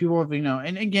so many people have,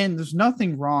 and again, there's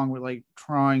nothing wrong with like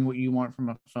trying what you want from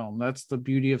a film. That's the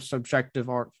beauty of subjective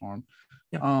art form.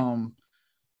 Yeah.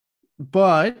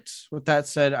 But with that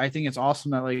said, I think it's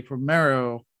awesome that like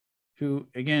Romero, who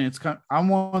again, I'm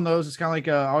one of those. It's kind of like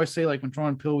I always say, like when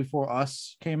Jordan Peele Before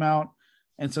Us came out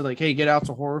and said like, hey, get out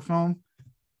to horror film.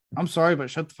 I'm sorry,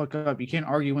 but shut the fuck up. You can't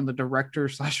argue when the director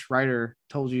 / writer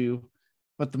told you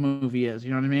what the movie is. You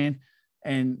know what I mean?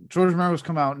 And George Romero's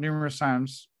come out numerous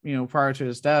times, prior to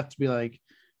his death to be like,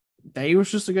 that he was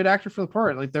just a good actor for the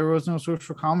part. Like there was no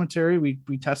social commentary.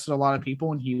 We tested a lot of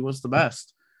people and he was the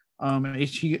best. And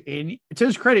to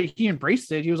his credit, he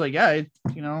embraced it. He was like, yeah,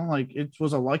 it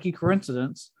was a lucky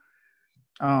coincidence.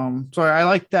 So I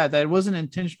like that it wasn't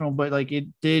intentional, but like it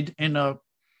did end up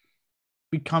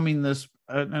becoming this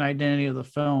an identity of the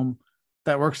film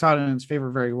that works out in its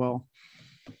favor very well.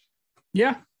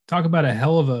 Yeah, talk about a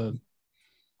hell of a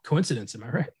coincidence. Am I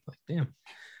right? Like, damn.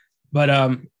 But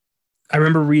I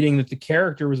remember reading that the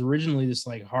character was originally this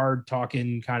like hard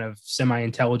talking kind of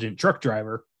semi-intelligent truck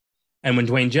driver. And when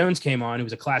Dwayne Jones came on, who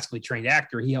was a classically trained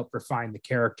actor, he helped refine the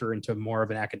character into more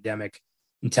of an academic,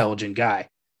 intelligent guy.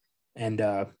 And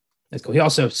that's cool. He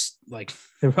also like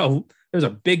there was a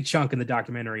big chunk in the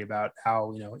documentary about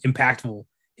how impactful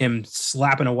him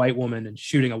slapping a white woman and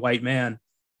shooting a white man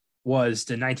was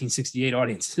to 1968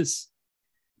 audiences.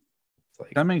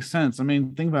 Like, that makes sense. I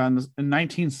mean, think about it. In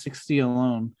 1960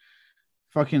 alone,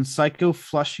 fucking Psycho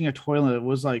flushing a toilet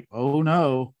was like, oh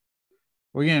no,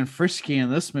 we're getting frisky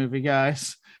in this movie,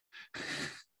 guys.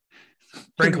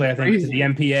 Frankly, I think to the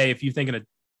MPA, if you think a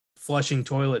flushing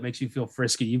toilet makes you feel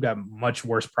frisky, you've got much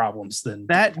worse problems than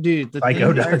that dude.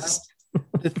 Psycho does.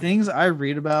 The things I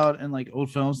read about in like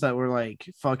old films that were like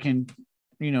fucking,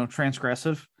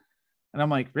 transgressive. And I'm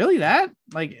like, really that?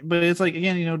 Like, but it's like,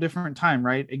 again, different time,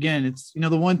 right? Again, it's,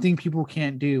 the one thing people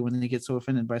can't do when they get so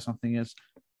offended by something is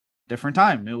different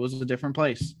time. It was a different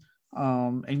place.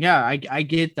 And yeah, I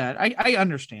get that. I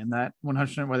understand that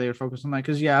 100% why they would focus on that.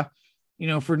 Cause yeah,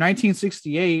 for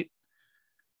 1968,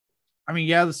 I mean,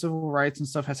 yeah, the civil rights and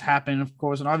stuff has happened, of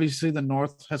course. And obviously the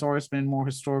North has always been more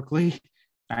historically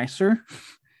nicer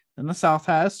than the South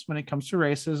has when it comes to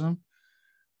racism.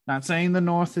 Not saying the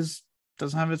North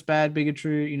doesn't have its bad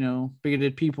bigotry,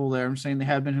 bigoted people there. I'm saying they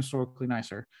have been historically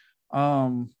nicer.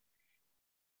 Yeah,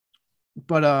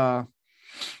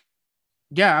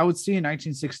 I would see in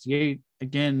 1968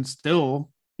 again, still,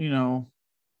 a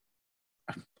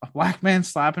black man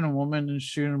slapping a woman and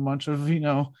shooting a bunch of,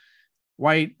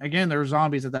 white. Again, there were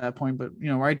zombies at that point, but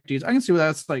white dudes. I can see where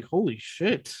that's like, holy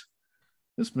shit,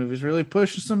 this movie's really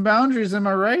pushing some boundaries. Am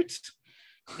I right?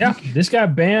 Yeah, this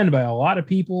got banned by a lot of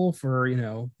people for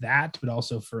that, but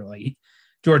also for like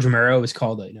George Romero was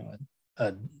called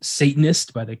a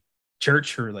Satanist by the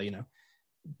church, or like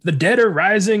the dead are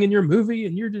rising in your movie,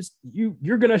 and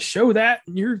you're gonna show that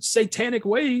in your satanic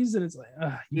ways, and it's like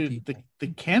dude, the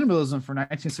cannibalism for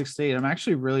 1968. I'm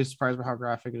actually really surprised by how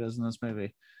graphic it is in this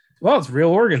movie. Well, it's real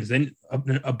organs. Then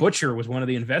a butcher was one of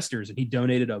the investors, and he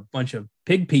donated a bunch of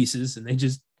pig pieces, and they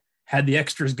just had the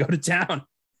extras go to town.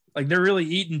 Like they're really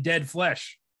eating dead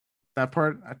flesh. That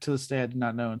part to this day I did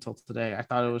not know until today. I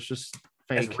thought it was just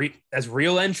fake. As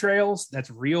real entrails.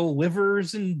 That's real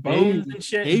livers and bones and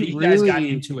shit. These guys got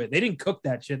into it. They didn't cook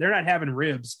that shit. They're not having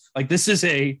ribs. Like this is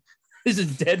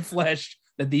dead flesh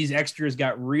that these extras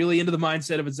got really into the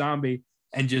mindset of a zombie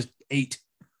and just ate.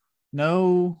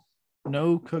 No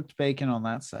cooked bacon on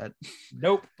that set.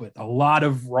 Nope, but a lot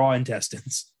of raw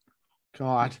intestines.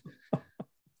 God.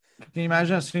 Can you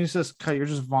imagine as soon as this cut, you're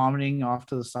just vomiting off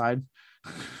to the side?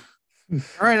 All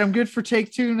right, I'm good for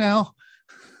take two now.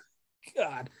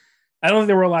 God, I don't think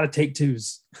there were a lot of take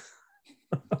twos.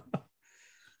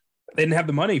 They didn't have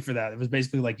the money for that. It was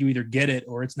basically like you either get it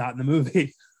or it's not in the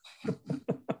movie.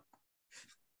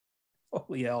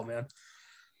 Holy hell, man.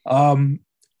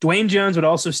 Dwayne Jones would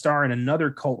also star in another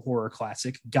cult horror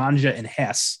classic, Ganja and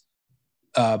Hess,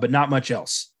 but not much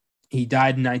else. He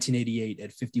died in 1988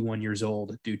 at 51 years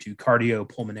old due to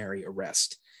cardiopulmonary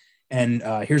arrest. And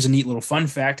here's a neat little fun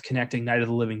fact connecting Night of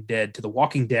the Living Dead to The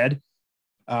Walking Dead.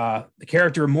 The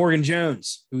character of Morgan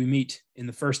Jones, who we meet in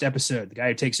the first episode, the guy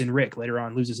who takes in Rick, later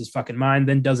on loses his fucking mind,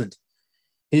 then doesn't.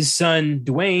 His son,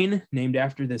 Dwayne, named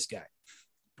after this guy,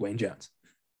 Dwayne Jones.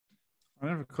 I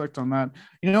never clicked on that.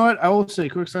 You know what? I will say,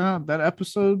 quick sign out, that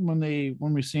episode when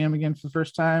we see him again for the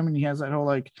first time and he has that whole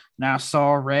like, now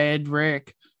saw red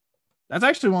Rick. That's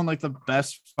actually one of like the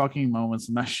best fucking moments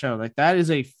in that show. Like that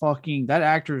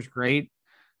actor is great.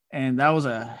 And that was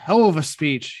a hell of a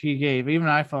speech he gave. Even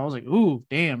I was like, ooh,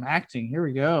 damn, acting. Here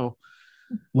we go.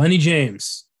 Lenny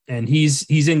James. And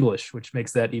he's English, which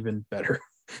makes that even better.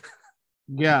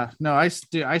 Yeah, no, I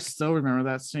still remember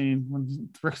that scene when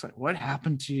Rick's like, what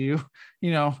happened to you?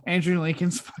 You know, Andrew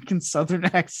Lincoln's fucking Southern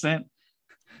accent.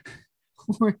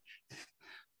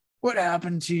 What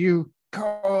happened to you,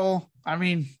 Carl? I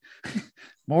mean,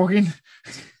 Morgan.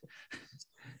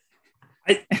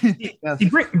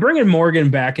 Bringing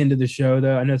Morgan back into the show,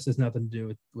 though, I know this has nothing to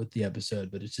do with the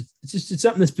episode, but it's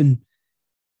something that's been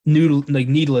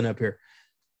needling up here.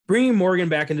 Bringing Morgan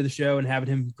back into the show and having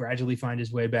him gradually find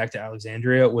his way back to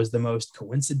Alexandria was the most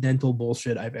coincidental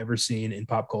bullshit I've ever seen in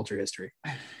pop culture history.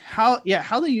 How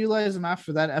they utilize him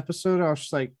after that episode, I was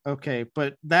just like, okay,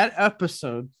 but that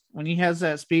episode when he has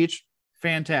that speech,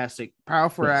 fantastic,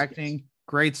 powerful acting,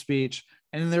 great speech.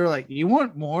 And then they were like, you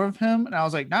want more of him? And I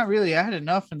was like, not really. I had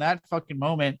enough in that fucking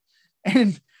moment.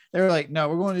 And they were like, no,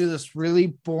 we're going to do this really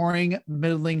boring,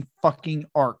 middling fucking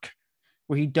arc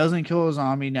where he doesn't kill a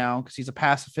zombie now because he's a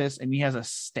pacifist and he has a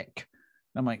stick.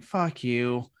 And I'm like, fuck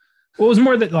you. Well, it was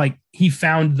more that like he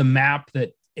found the map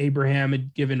that Abraham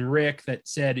had given Rick that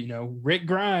said, you know, Rick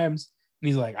Grimes. And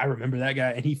he's like, I remember that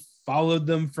guy. And he followed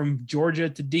them from Georgia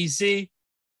to DC.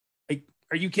 Like,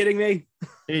 are you kidding me?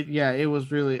 It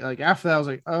was really like after that, I was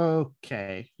like,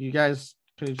 okay, you guys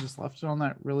could have just left it on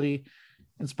that really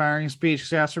inspiring speech.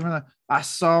 Because I remember that I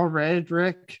saw Red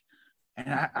Rick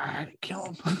and I had to kill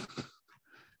him.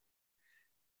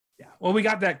 Yeah. Well, we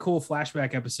got that cool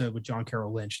flashback episode with John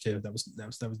Carroll Lynch too. That was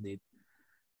neat.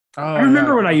 Oh, I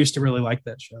remember when I used to really like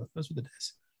that show. Those were the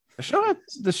days.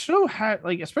 The show had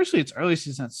like, especially its early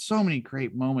season, had so many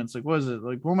great moments. Like, what is it?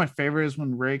 Like one of my favorites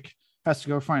when Rick has to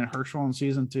go find Herschel in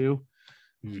season 2,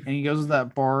 and he goes to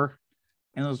that bar,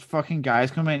 and those fucking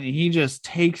guys come in, and he just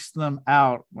takes them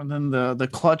out. And then the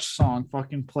clutch song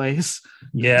fucking plays.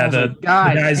 Yeah,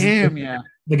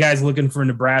 the guys looking for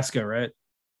Nebraska, right?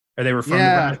 Or they were from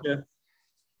Nebraska.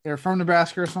 They're from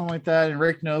Nebraska or something like that, and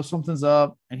Rick knows something's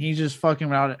up, and he just fucking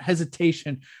without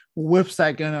hesitation whips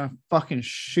that gun and fucking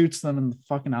shoots them in the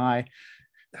fucking eye.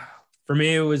 For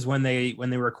me, it was when they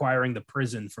were acquiring the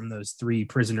prison from those 3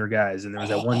 prisoner guys, and there was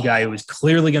that one guy who was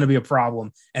clearly going to be a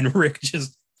problem, and Rick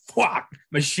just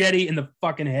machete in the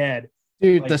fucking head.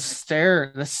 Dude, like, the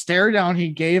stare down he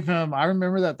gave him. I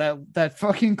remember that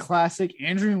fucking classic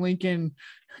Andrew Lincoln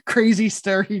crazy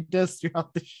stare he does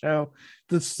throughout the show.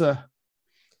 This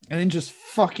and then just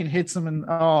fucking hits him, and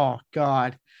oh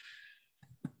god,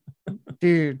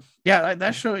 dude, yeah,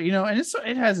 that show, you know, and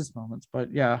it has its moments,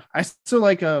 but yeah, I still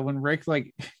like when Rick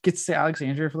like gets to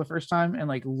Alexandria for the first time and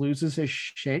like loses his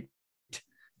shit.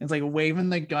 It's like waving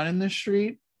the gun in the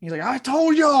street. He's like, I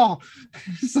told y'all.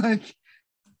 It's like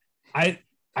I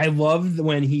loved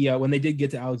when when they did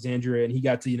get to Alexandria and he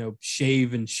got to, you know,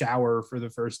 shave and shower for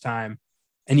the first time.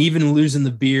 And even losing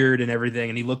the beard and everything,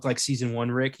 and he looked like season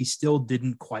 1 Rick, he still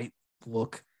didn't quite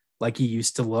look like he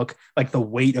used to look. Like the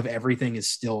weight of everything is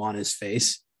still on his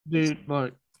face. Dude,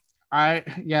 look, I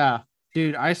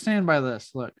stand by this.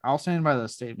 Look, I'll stand by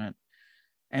this statement.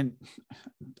 And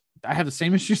I have the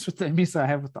same issues with the Emmys that I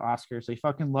have with the Oscars. They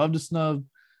fucking love to snub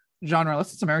genre,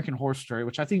 unless it's American Horror Story,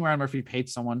 which I think Ryan Murphy paid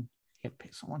someone. He had to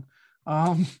pay someone.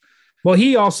 Well,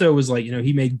 he also was like, you know,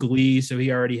 he made Glee, so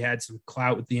he already had some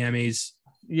clout with the Emmys.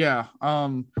 Yeah.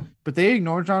 But they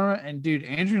ignored genre, and dude,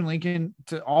 Andrew Lincoln,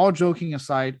 to all joking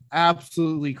aside,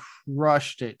 absolutely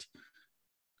crushed it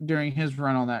during his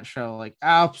run on that show. Like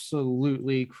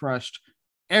absolutely crushed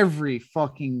every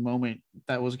fucking moment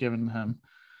that was given to him.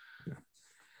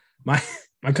 My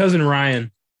cousin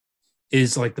Ryan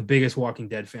is like the biggest Walking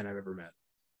Dead fan I've ever met.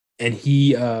 And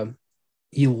he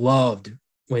loved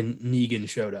when Negan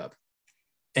showed up.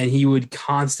 And he would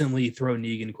constantly throw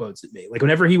Negan quotes at me. Like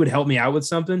whenever he would help me out with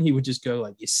something, he would just go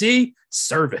like, you see,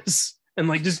 service. And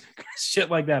like just shit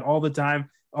like that all the time.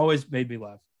 Always made me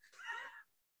laugh.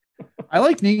 I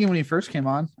like Negan when he first came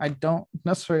on. I don't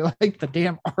necessarily like the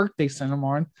damn arc they sent him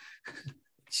on.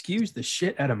 Excuse the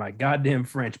shit out of my goddamn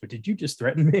French, but did you just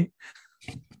threaten me?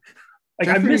 Like,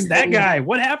 Jeffrey I missed Dean that Morgan. guy.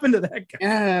 What happened to that guy?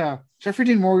 Yeah, Jeffrey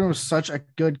Dean Morgan was such a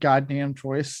good goddamn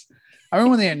choice. I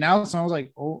remember when they announced, I was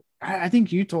like, "Oh, I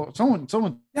think you told someone."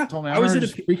 Yeah, Told me. I was at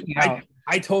freaking out.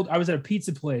 I was at a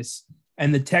pizza place,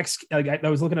 and the text, like, I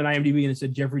was looking at IMDb and it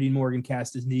said Jeffrey Dean Morgan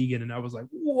cast as Negan, and I was like,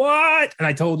 "What?" And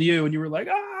I told you, and you were like,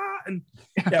 "Ah!" And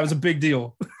yeah, it was a big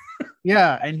deal.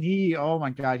 Yeah, and oh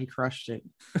my god, he crushed it.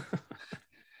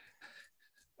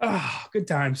 Oh, good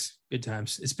times. Good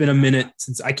times. It's been a minute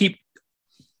since I keep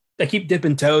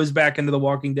dipping toes back into The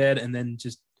Walking Dead and then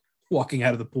just walking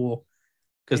out of the pool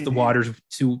because the water's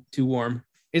too warm.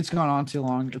 It's gone on too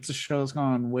long. It's a show that's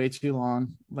gone on way too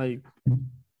long. Like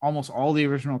almost all the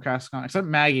original cast gone except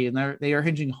Maggie, and they are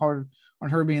hinging hard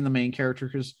on her being the main character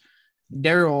because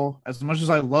Daryl, as much as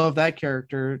I love that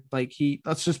character, like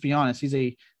let's just be honest, he's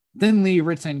a thinly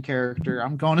written character.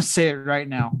 I'm going to say it right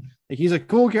now. Like he's a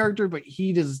cool character, but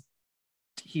he's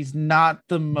not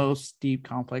the most deep,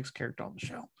 complex character on the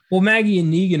show. Well, Maggie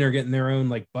and Negan are getting their own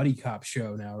like buddy cop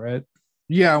show now, right?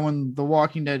 Yeah, when The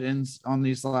Walking Dead ends on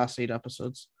these last 8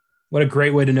 episodes. What a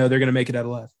great way to know they're going to make it out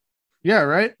alive. Yeah,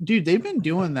 right? Dude, they've been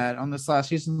doing that on this last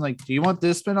season. Like, do you want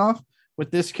this spinoff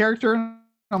with this character?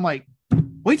 I'm like,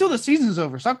 wait till the season's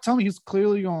over. Stop telling me he's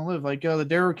clearly going to live. Like, the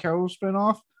Daryl Carroll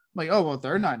spinoff. I'm like, oh, well,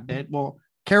 they're not dead. Well,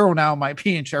 Carol now might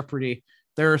be in jeopardy.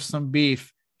 There's some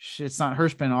beef. It's not her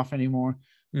spinoff anymore.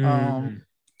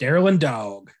 Daryl and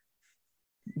Dog.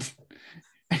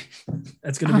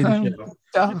 That's going to be the show.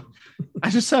 Dog. I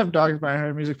just have Dog in my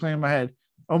head, music playing in my head.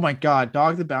 Oh my God,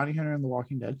 Dog the Bounty Hunter in The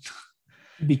Walking Dead.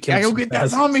 He'd be killed. I go get that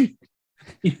zombie.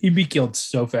 He'd be killed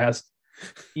so fast.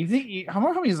 You think how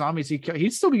many zombies he killed?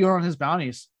 He'd still be going on his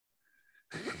bounties.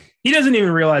 He doesn't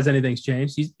even realize anything's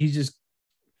changed. He's just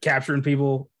capturing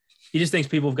people. He just thinks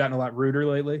people have gotten a lot ruder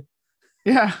lately.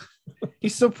 Yeah.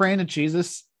 He's still praying to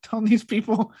Jesus, telling these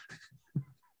people,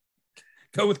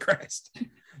 go with Christ.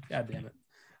 God damn it.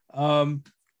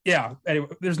 Yeah. Anyway,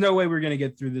 there's no way we're going to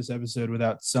get through this episode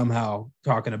without somehow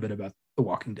talking a bit about The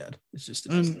Walking Dead. It's just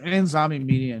and zombie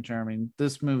media in general. I mean,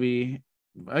 this movie,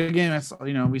 again, that's,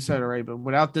 we said it already, but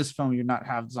without this film, you'd not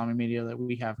have zombie media that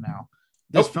we have now.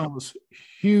 This film was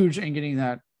huge in getting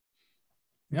that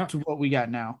to what we got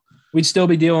now. We'd still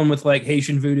be dealing with like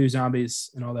Haitian voodoo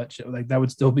zombies and all that shit. Like that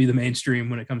would still be the mainstream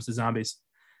when it comes to zombies.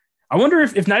 I wonder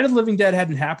if Night of the Living Dead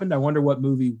hadn't happened, I wonder what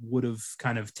movie would have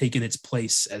kind of taken its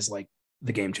place as like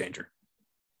the game changer.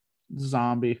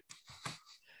 Zombie.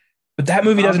 But that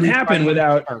movie doesn't happen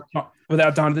without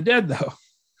Dawn of the Dead, though.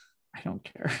 I don't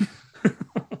care.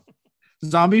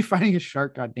 Zombie fighting a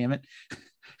shark, God damn it.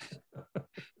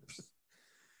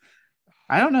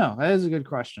 I don't know. That is a good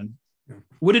question.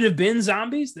 Would it have been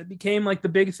zombies that became like the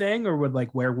big thing, or would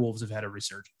like werewolves have had a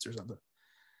resurgence or something?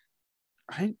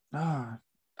 I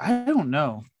don't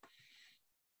know.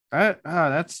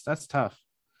 That's tough.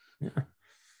 Yeah.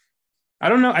 I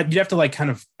don't know. You'd have to like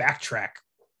kind of backtrack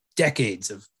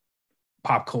decades of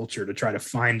pop culture to try to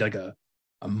find like a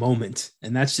moment,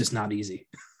 and that's just not easy.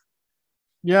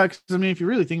 Yeah, because I mean, if you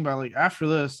really think about it, like after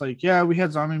this, like we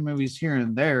had zombie movies here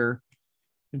and there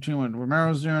between what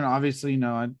Romero's doing. Obviously,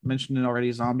 I mentioned it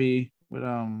already, zombie with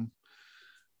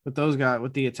those guys,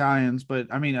 with the Italians. But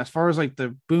I mean, as far as like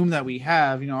the boom that we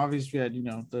have, obviously we had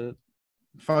the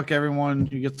fuck everyone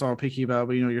who gets all picky about,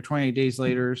 but your 28 Days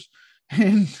Laters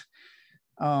and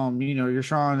your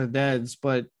Shaun of the Deads.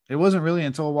 But it wasn't really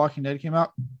until Walking Dead came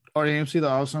out on AMC that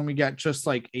all of a sudden we got just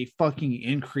like a fucking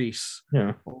increase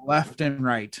left and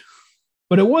right.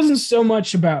 But it wasn't so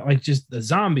much about like just the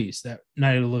zombies that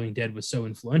Night of the Living Dead was so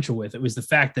influential with. It was the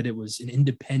fact that it was an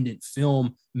independent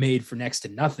film made for next to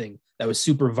nothing that was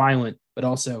super violent, but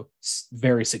also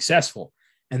very successful.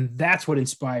 And that's what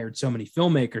inspired so many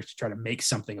filmmakers to try to make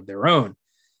something of their own.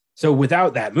 So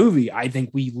without that movie, I think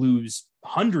we lose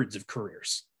hundreds of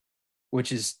careers,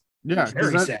 which is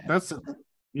very sad. Because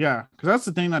that's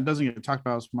the thing that doesn't get talked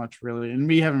about as much, really. And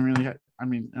we haven't really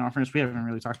in our friends, we haven't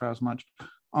really talked about as much.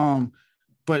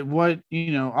 But what,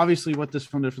 obviously what this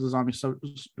film did for the zombie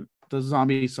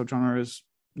subgenre is,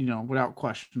 without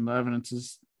question, the evidence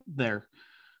is there.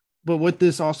 But what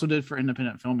this also did for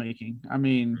independent filmmaking, I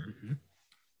mean,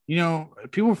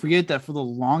 people forget that for the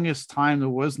longest time, there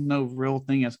was no real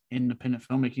thing as independent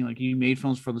filmmaking. Like you made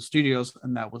films for the studios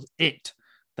and that was it.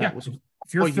 If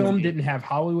your film didn't have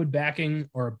Hollywood backing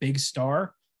or a big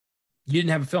star, you didn't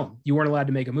have a film. You weren't allowed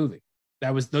to make a movie.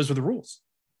 Those were the rules.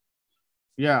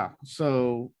 Yeah.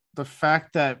 So the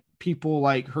fact that people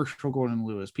like Herschel Gordon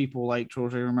Lewis, people like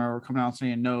George A. Romero were coming out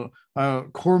saying no,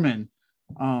 Corman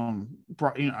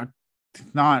I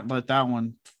did not let that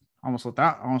one. Almost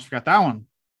forgot that one.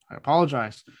 I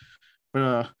apologize,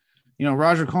 but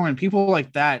Roger Corman, people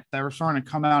like that were starting to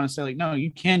come out and say like, no,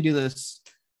 you can do this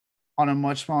on a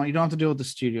much smaller. You don't have to deal with the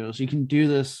studios. You can do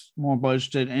this more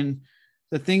budgeted, and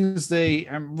the things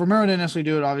Romero didn't necessarily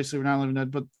do it. Obviously, we're not living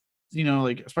dead, but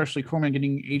like especially Corman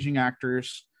getting aging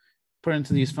actors put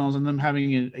into these films and them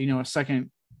having a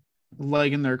second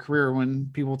leg in their career when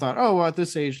people thought, oh, well, at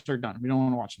this age they're done. We don't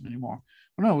want to watch them anymore.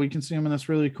 Well, no, we can see them in this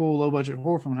really cool low budget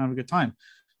horror film and have a good time.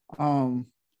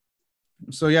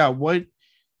 So yeah, what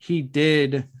he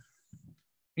did,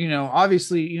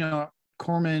 obviously,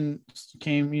 Corman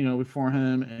came, before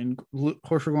him, and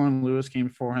Horford Gordon Lewis came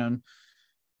before him.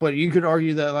 But you could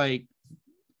argue that, like,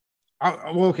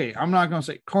 okay, I'm not going to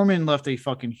say Corman left a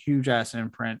fucking huge ass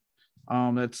imprint.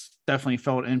 That's definitely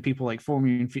felt in people like Full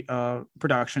Moon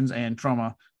Productions and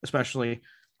Troma, especially.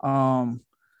 But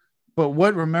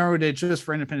what Romero did just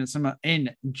for independent cinema in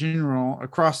general,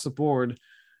 across the board,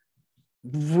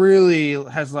 really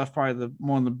has left probably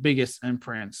one of the biggest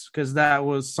imprints, because that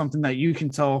was something that you can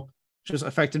tell just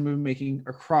affected movie making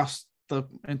across the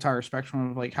entire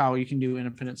spectrum of like how you can do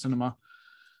independent cinema.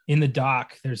 In the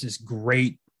doc, there's this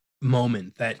great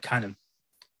moment that kind of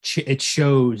it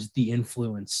shows the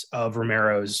influence of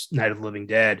Romero's Night of the Living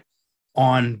Dead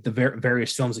on the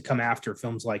various films that come after,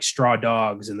 films like Straw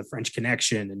Dogs and The French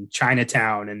Connection and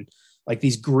Chinatown, and like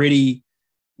these gritty,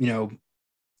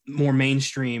 more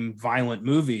mainstream violent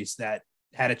movies that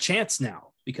had a chance now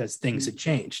because things had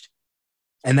changed.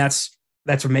 And that's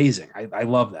amazing. I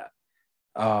love that.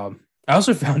 I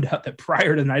also found out that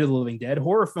prior to Night of the Living Dead,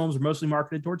 horror films were mostly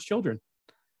marketed towards children.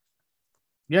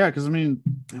 Yeah, because it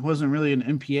wasn't really an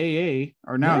MPAA,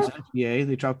 or now it's MPA.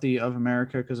 They dropped the of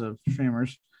America because of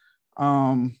streamers.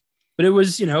 But it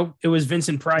was, it was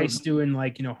Vincent Price doing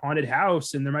like, Haunted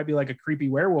House, and there might be like a creepy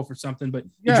werewolf or something, but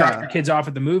you drop your kids off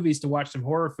at the movies to watch some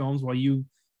horror films while you,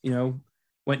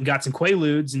 went and got some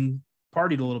Quaaludes and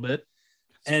partied a little bit.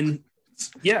 And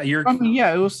yeah,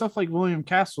 it was stuff like William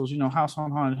Castle's, House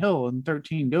on Haunted Hill and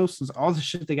 13 Ghosts and all the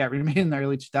shit they got remade in the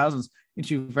early 2000s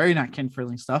into very not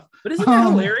kid-friendly stuff. But isn't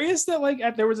that hilarious that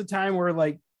like there was a time where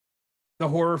like the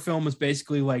horror film was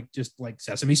basically like just like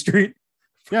Sesame Street?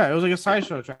 Yeah, it was like a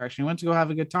sideshow attraction. You went to go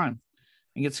have a good time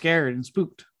and get scared and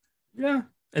spooked. Yeah.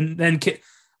 And then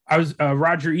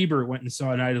Roger Ebert went and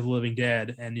saw Night of the Living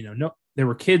Dead, and there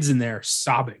were kids in there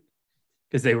sobbing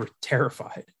because they were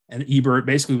terrified. And Ebert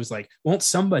basically was like, won't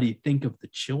somebody think of the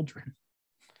children?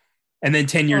 And then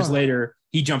 10 years later,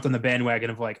 he jumped on the bandwagon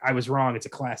of like, I was wrong. It's a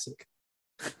classic.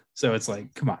 So it's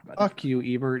like, come on, buddy. Fuck you,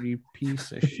 Ebert, you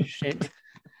piece of shit.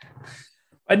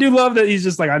 I do love that he's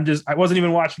just like, I wasn't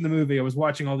even watching the movie. I was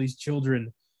watching all these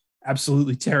children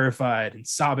absolutely terrified and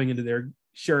sobbing into their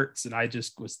shirts. And I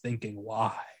just was thinking,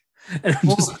 why? And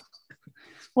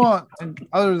and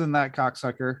other than that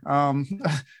cocksucker,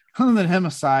 other than him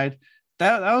aside,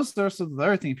 that was the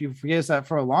other thing people forget, is that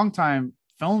for a long time,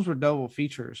 films were double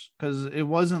features, because it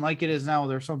wasn't like it is now.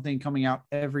 There's something coming out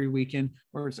every weekend,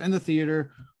 where it's in the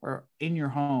theater or in your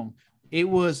home. It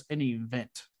was an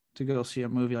event to go see a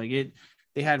movie. Like it,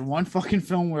 they had one fucking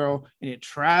film reel, and it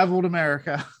traveled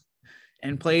America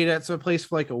and played at some place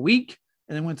for like a week,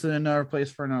 and then went to another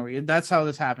place for another week. That's how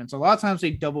this happened. So a lot of times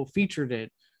they double featured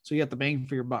it, so you got the bang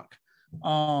for your buck.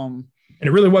 And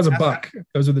it really was a buck.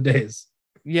 Those are the days.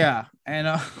 Yeah, and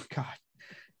God,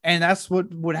 and that's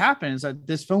what would happen, is that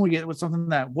this film would get with something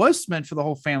that was meant for the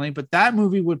whole family, but that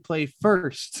movie would play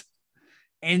first,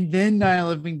 and then Night of the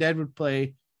Living Dead would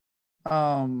play.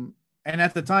 And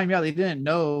at the time, they didn't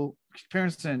know.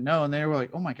 Parents didn't know, and they were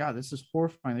like, "Oh my God, this is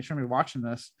horrifying! They shouldn't be watching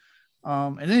this."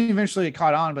 And then eventually it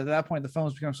caught on, but at that point, the film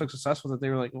has become so successful that they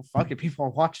were like, "Well, fuck it, people are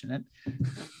watching it."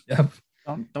 Yep.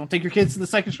 Don't take your kids to the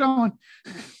second showing.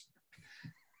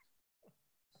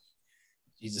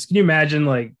 Jesus, can you imagine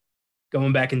like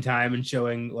going back in time and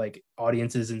showing like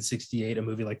audiences in '68 a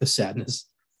movie like The Sadness?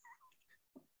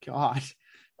 God,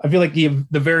 I feel like the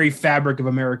very fabric of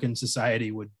American society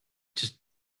would just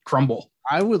crumble.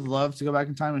 I would love to go back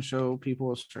in time and show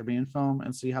people a Serbian film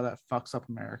and see how that fucks up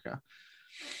America.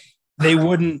 They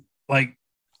wouldn't like.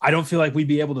 I don't feel like we'd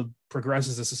be able to progress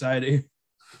as a society.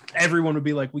 Everyone would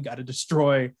be like, we got to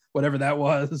destroy whatever that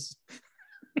was.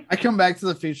 I come back to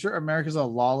the future. America's a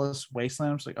lawless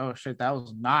wasteland. I'm just like, oh shit, that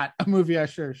was not a movie I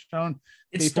should have shown.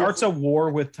 It starts a war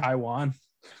with Taiwan.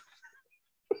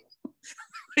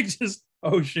 Like just,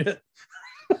 oh shit.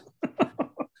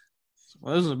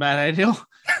 Well, this is a bad idea.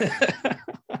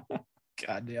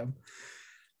 Goddamn.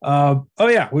 Oh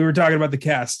yeah, we were talking about the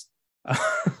cast.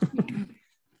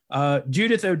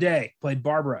 Judith O'Dea played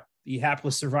Barbara, the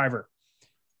hapless survivor.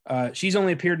 She's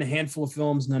only appeared in a handful of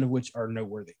films, none of which are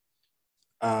noteworthy.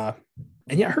 And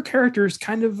yeah, her character is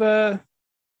kind of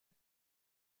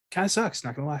sucks,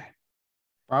 not gonna lie.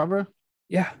 Barbara?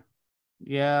 Yeah.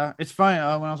 Yeah, it's funny.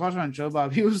 When I was watching on Joe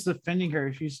Bob, he was defending her.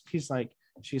 He's like,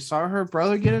 she saw her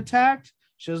brother get attacked.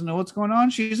 She doesn't know what's going on.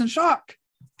 She's in shock.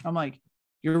 I'm like,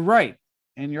 you're right.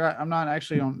 And I'm not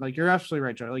actually on, like, you're absolutely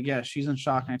right, Joe. Like, yeah, she's in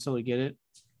shock, and I totally get it.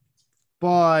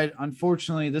 But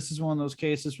unfortunately, this is one of those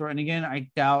cases where, and again, I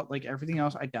doubt, like everything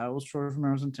else, I doubt it was Troy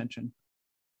Romero's intention.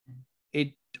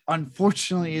 It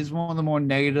unfortunately is one of the more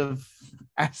negative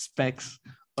aspects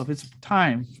of its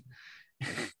time.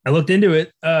 I looked into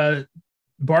it.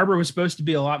 Barbara was supposed to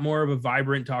be a lot more of a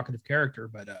vibrant, talkative character,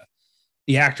 but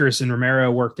the actress and Romero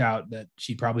worked out that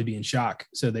she'd probably be in shock.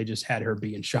 So they just had her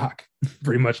be in shock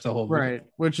pretty much the whole movie. Right.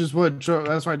 Which is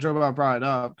that's why Joe Bob brought it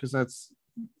up, because that's,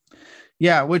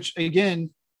 yeah, which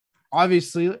again,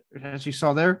 obviously, as you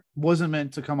saw there, wasn't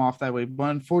meant to come off that way.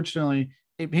 But unfortunately,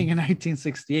 it being a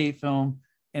 1968 film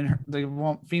and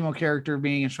the female character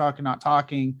being in shock and not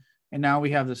talking, and now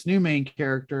we have this new main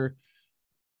character,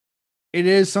 it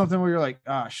is something where you're like,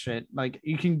 ah, shit. Like,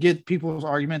 you can get people's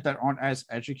argument that aren't as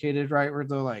educated, right? Where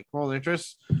they're like, well, they're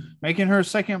just making her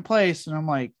second place. And I'm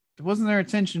like, it wasn't their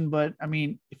intention. But I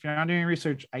mean, if you're not doing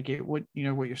research, I get what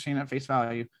you're saying at face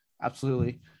value.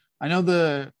 Absolutely. I know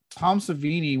the Tom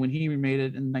Savini, when he remade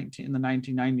it in the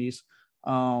 1990s,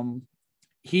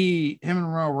 him and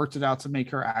Romero worked it out to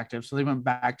make her active. So they went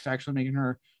back to actually making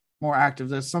her more active.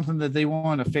 That's something that they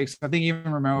wanted to fix. I think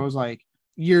even Romero was like,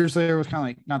 years later, was kind of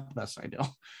like not the best idea.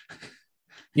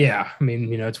 Yeah. I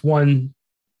mean, it's one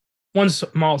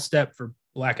small step for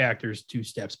Black actors, 2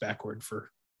 steps backward for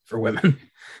women.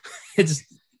 It's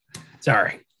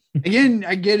sorry. Again,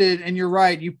 I get it. And you're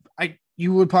right.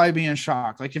 You would probably be in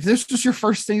shock. Like, if this was your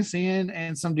first thing seeing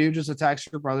and some dude just attacks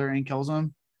your brother and kills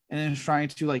him and then is trying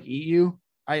to like eat you,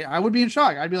 I would be in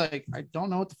shock. I'd be like, I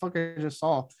don't know what the fuck I just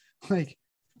saw. Like,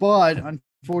 but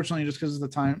unfortunately, just because of the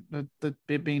time, the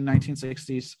it being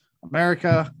 1960s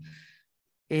America,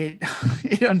 it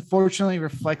unfortunately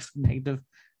reflects the negative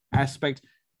aspect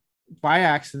by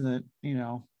accident,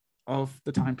 of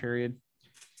the time period.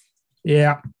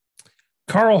 Yeah.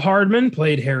 Carl Hardman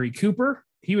played Harry Cooper.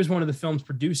 He was one of the film's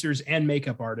producers and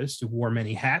makeup artists who wore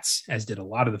many hats, as did a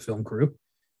lot of the film crew.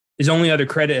 His only other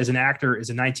credit as an actor is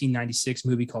a 1996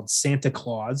 movie called Santa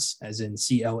Claus, as in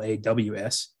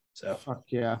CLAWS. So, fuck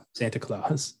yeah, Santa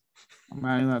Claus. I'm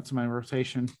adding that to my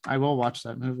rotation. I will watch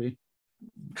that movie.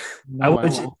 No,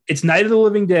 it's Night of the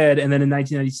Living Dead, and then in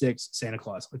 1996, Santa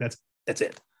Claus. Like that's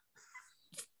it.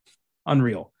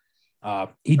 Unreal.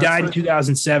 He died in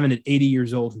 2007 at 80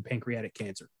 years old from pancreatic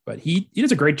cancer, but he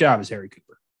does a great job as Harry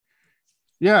Cooper.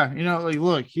 Yeah,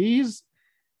 look, he's,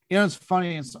 it's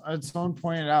funny. And someone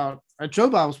pointed out, Joe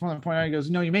Bob was one that pointed out, he goes,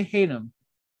 you may hate him,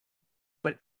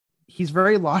 but he's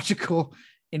very logical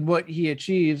in what he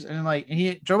achieves. And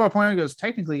Joe Bob pointed out, he goes,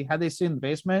 technically, had they stayed in the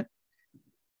basement,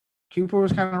 Cooper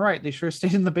was kind of right. They sure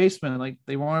stayed in the basement. Like,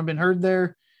 they wouldn't have been heard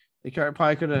there. They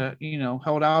probably could have,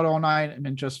 held out all night and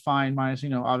been just fine, minus,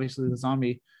 obviously the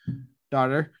zombie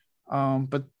daughter.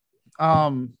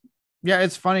 Yeah,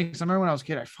 it's funny because I remember when I was a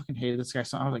kid, I fucking hated this guy.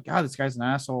 So I was like, God, this guy's an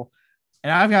asshole.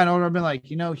 And I've gotten older, I've been like,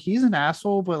 he's an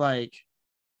asshole, but like,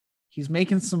 he's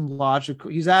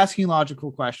asking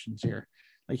logical questions here.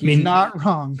 Like, he's not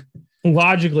wrong.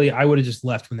 Logically, I would have just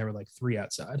left when there were like 3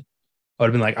 outside. I would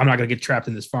have been like, I'm not gonna get trapped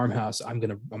in this farmhouse. I'm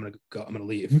gonna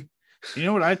leave. You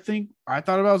know what I think? I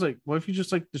thought about, I was like, what if you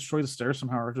just like destroy the stairs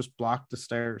somehow, or just block the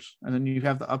stairs, and then you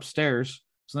have the upstairs.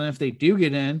 So then if they do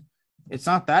get in, it's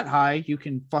not that high. You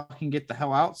can fucking get the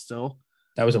hell out still.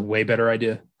 That was a way better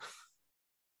idea.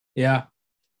 Yeah.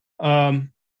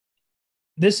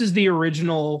 This is the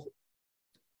original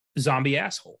zombie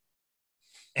asshole.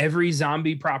 Every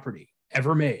zombie property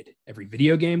ever made, every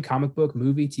video game, comic book,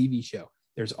 movie, TV show,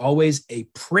 there's always a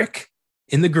prick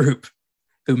in the group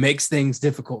who makes things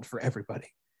difficult for everybody.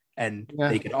 And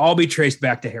they can all be traced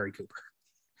back to Harry Cooper.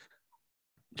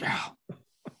 Oh,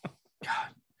 God.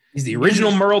 He's the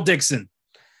original Merle Dixon.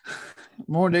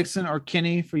 Merle Dixon, or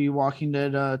Kenny for you Walking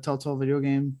Dead Telltale video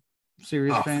game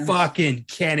series fans. Fucking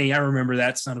Kenny. I remember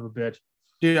that son of a bitch.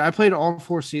 Dude, I played all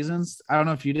 4 seasons. I don't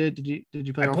know if you did. Did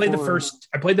you play all 4?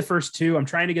 I played the first 2. I'm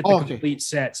trying to get the complete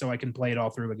set so I can play it all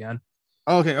through again.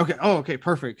 Okay. Oh, okay.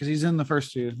 Perfect. Because he's in the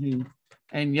first 2.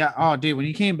 And yeah, oh, dude, when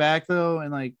he came back though,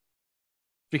 and like,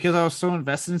 because I was so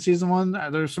invested in season 1,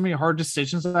 there were so many hard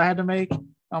decisions that I had to make.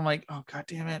 I'm like, oh, God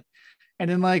damn it. And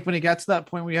then like, when it got to that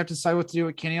point where you have to decide what to do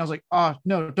with Kenny, I was like, oh,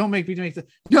 no, don't make me make this.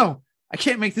 No, I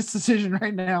can't make this decision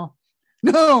right now.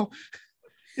 No,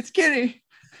 it's Kenny.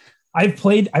 I've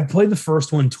played the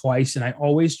first one twice, and I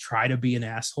always try to be an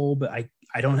asshole, but I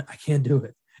can't do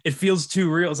it. It feels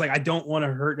too real. It's like I don't want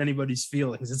to hurt anybody's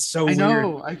feelings. It's so I weird.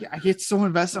 know. I get so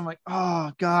invested. I'm like,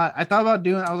 oh God. I thought about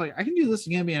doing it. I was like, I can do this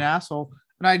again, be an asshole.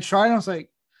 And I tried, and I was like,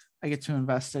 I get too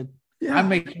invested. Yeah. I'm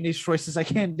making these choices. I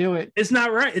can't do it. It's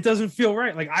not right. It doesn't feel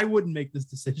right. Like I wouldn't make this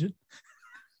decision.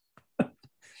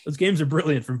 Those games are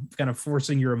brilliant for kind of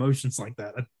forcing your emotions like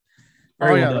that.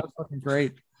 That's fucking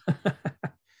great.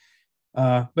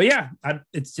 But yeah,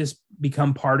 it's just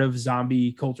become part of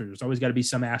zombie culture. There's always got to be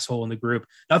some asshole in the group.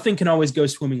 Nothing can always go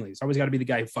swimmingly. It's always got to be the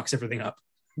guy who fucks everything up.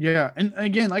 Yeah, and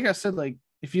again, like I said, like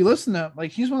if you listen to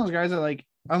like he's one of those guys that like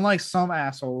unlike some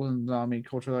assholes in zombie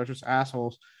culture that are just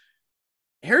assholes.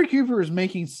 Harry Cooper is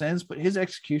making sense, but his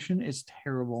execution is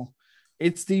terrible.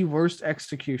 It's the worst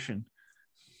execution.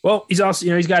 Well, he's also,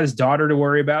 he's got his daughter to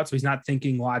worry about, so he's not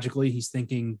thinking logically. He's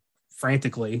thinking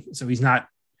frantically. So he's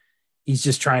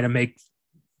just trying to make,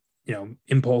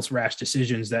 impulse rash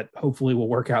decisions that hopefully will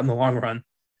work out in the long run.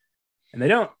 And they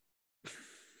don't.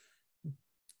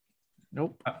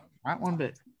 Nope. Not one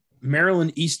bit.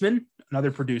 Marilyn Eastman, another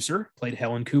producer, played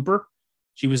Helen Cooper.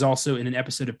 She was also in an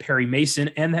episode of Perry Mason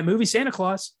and that movie Santa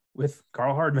Claus with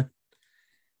Carl Hardman.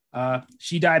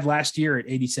 She died last year at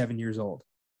 87 years old.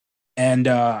 And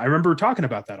I remember talking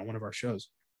about that on one of our shows.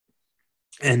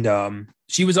 And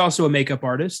she was also a makeup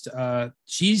artist.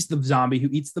 She's the zombie who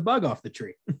eats the bug off the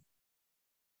tree.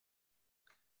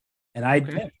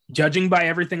 And judging by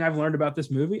everything I've learned about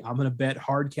this movie, I'm going to bet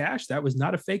hard cash that was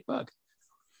not a fake bug.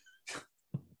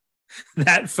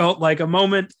 That felt like a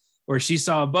moment where she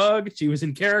saw a bug, she was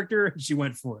in character, and she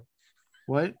went for it.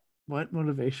 What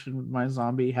motivation would my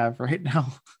zombie have right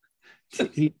now to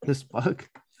eat this bug?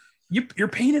 You're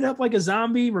painted up like a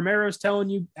zombie. Romero's telling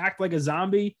you act like a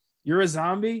zombie. You're a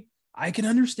zombie. I can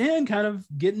understand kind of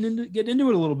getting into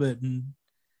it a little bit. And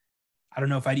I don't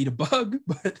know if I'd eat a bug,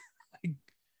 but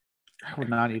I would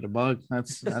not eat a bug.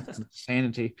 That's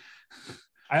insanity.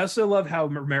 I also love how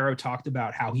Romero talked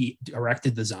about how he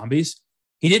directed the zombies.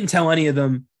 He didn't tell any of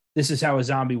them, this is how a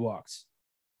zombie walks.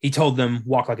 He told them,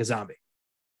 walk like a zombie.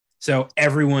 So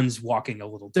everyone's walking a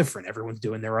little different. Everyone's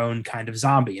doing their own kind of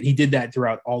zombie. And he did that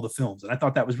throughout all the films. And I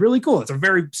thought that was really cool. It's a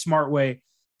very smart way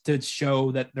to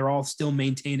show that they're all still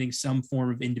maintaining some form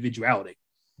of individuality.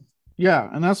 Yeah.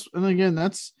 And that's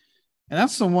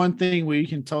the one thing where you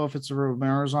can tell if it's a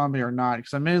Romero zombie or not.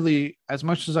 Because admittedly, as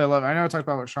much as I know I talked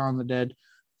about Shaun of the Dead.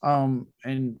 And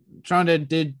Shaun of the Dead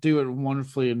did do it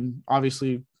wonderfully and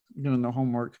obviously doing the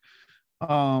homework.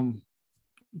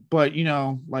 But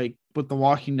like with The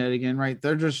Walking Dead again, right?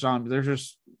 They're just zombies. They're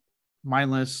just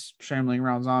mindless, shambling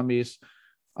around zombies.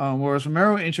 Whereas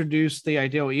Romero introduced the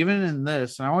idea, even in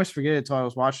this, and I always forget it until I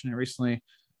was watching it recently.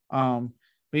 But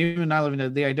even Not Living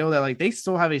Dead, the idea that like they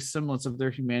still have a semblance of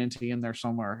their humanity in there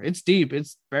somewhere. It's deep.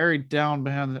 It's buried down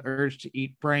behind the urge to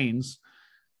eat brains.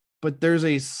 But there's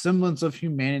a semblance of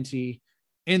humanity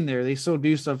in there. They still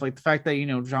do stuff like the fact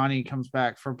that, Johnny comes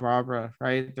back for Barbara,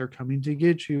 right? They're coming to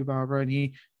get you, Barbara.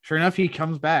 And sure enough, he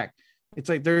comes back. It's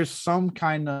like there's some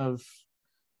kind of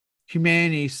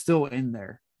humanity still in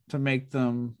there to make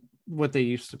them what they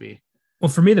used to be. Well,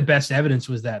 for me, the best evidence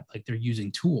was that like they're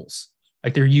using tools,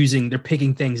 like they're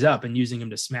picking things up and using them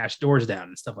to smash doors down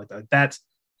and stuff like that.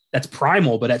 That's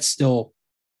primal, but that's still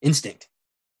instinct.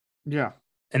 Yeah.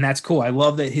 And that's cool. I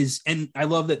love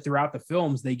that throughout the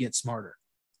films, they get smarter,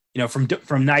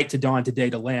 from night to dawn to day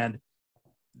to land,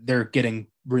 they're getting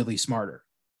really smarter.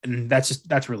 And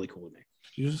that's really cool to me.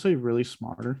 Did you just say really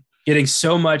smarter? Getting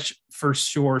so much for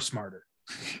sure smarter.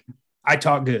 I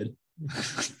talk good.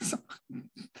 It's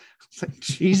like,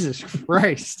 Jesus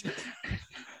Christ.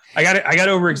 I got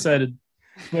overexcited,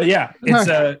 but yeah,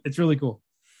 it's really cool.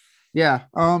 Yeah.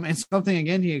 And something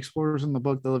again, he explores in the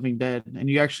book, The Living Dead, and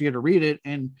you actually get to read it.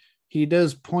 And he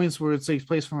does points where it takes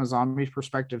place from a zombie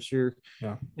perspective. So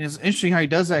and it's interesting how he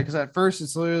does that. Because at first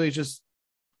it's literally just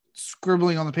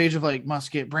scribbling on the page of like,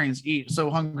 must get brains, eat, so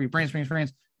hungry, brains.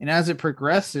 And as it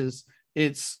progresses,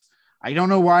 I don't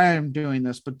know why I'm doing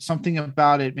this, but something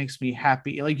about it makes me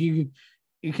happy. Like you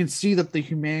can see that the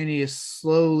humanity is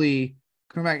slowly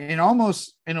coming back, and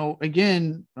almost,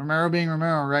 again, Romero being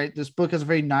Romero, right? This book has a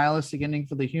very nihilistic ending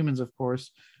for the humans, of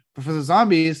course, but for the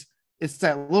zombies, it's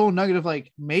that little nugget of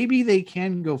like, maybe they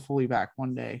can go fully back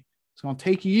one day. It's going to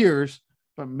take years,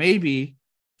 but maybe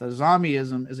the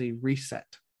zombieism is a reset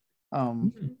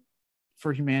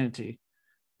for humanity.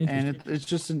 And it's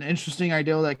just an interesting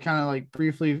idea that kind of like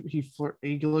briefly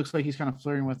he looks like he's kind of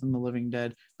flirting with in The Living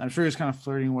Dead. I'm sure he's kind of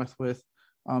flirting with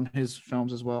his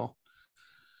films as well.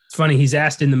 It's funny. He's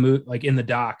asked in the movie, like in the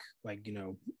doc, like,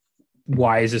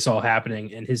 why is this all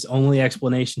happening? And his only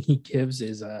explanation he gives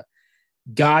is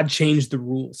God changed the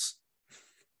rules.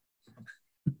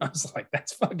 I was like,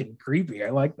 that's fucking creepy.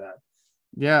 I like that.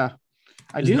 Yeah.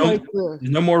 There's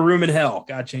no more room in hell.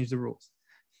 God changed the rules.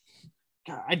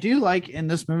 I do like in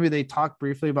this movie, they talk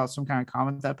briefly about some kind of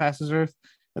comet that passes Earth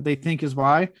that they think is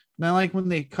why. And then, like, when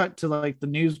they cut to like the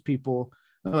news people,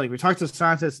 they're like, we talked to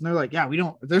scientists, and they're like, yeah, we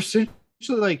don't, they're essentially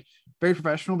like very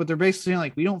professional, but they're basically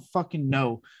like, we don't fucking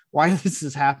know why this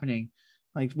is happening.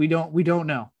 Like, we don't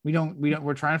know.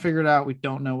 We're trying to figure it out. We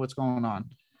don't know what's going on.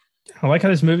 I like how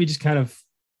this movie just kind of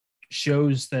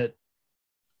shows that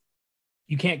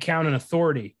you can't count on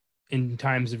authority in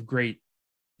times of great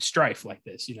strife like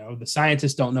this. You know, the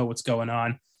scientists don't know what's going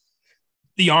on.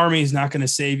 The army is not going to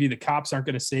save you. The cops aren't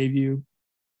going to save you.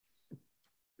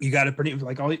 You got to pretty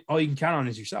like all you can count on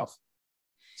is yourself.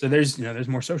 So there's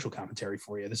more social commentary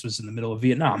for you. This was in the middle of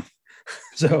Vietnam.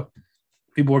 So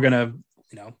people were going to,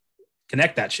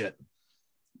 connect that shit.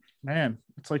 Man,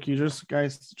 it's like you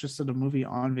guys just did a movie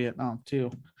on Vietnam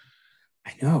too.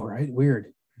 I know, right?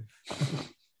 Weird.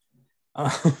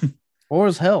 Or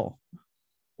as hell.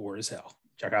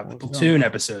 Check out the Platoon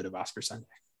episode of Oscar Sunday.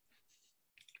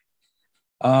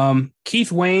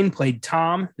 Keith Wayne played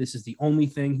Tom. This is the only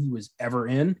thing he was ever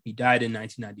in. He died in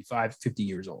 1995, 50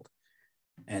 years old.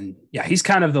 And yeah, he's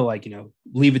kind of the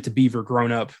Leave It to Beaver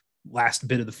grown up last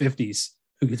bit of the 50s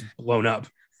who gets blown up.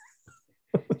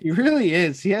 He really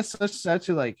is. He has such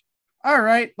a like, all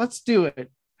right, let's do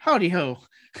it. Howdy ho.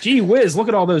 Gee whiz, look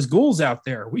at all those ghouls out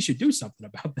there. We should do something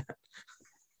about that.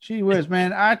 Gee whiz,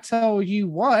 man. I tell you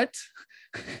what,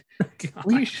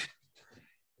 we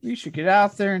should get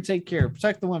out there and take care,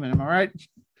 protect the women. Am I right?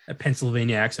 A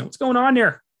Pennsylvania accent. What's going on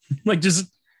there?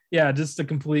 Just a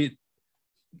complete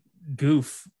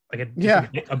goof, like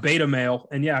a beta male.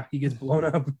 And yeah, he gets blown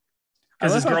up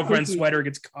because his girlfriend's sweater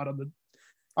gets caught on the.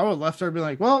 I would have left her and be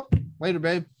like, well, later,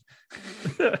 babe.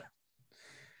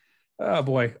 Oh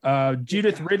boy.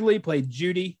 Judith Ridley played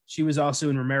Judy. She was also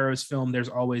in Romero's film There's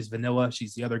Always Vanilla.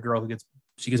 She's the other girl who gets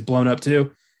blown up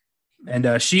too.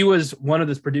 And she was one of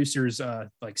the producers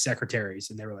secretaries,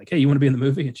 and they were like, hey, you want to be in the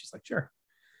movie? And she's like, sure.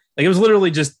 Like, it was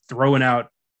literally just throwing out,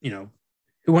 who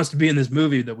wants to be in this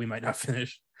movie that we might not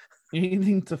finish.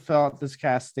 Anything to fill out this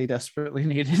cast they desperately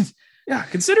needed. Yeah,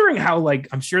 considering how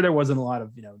I'm sure there wasn't a lot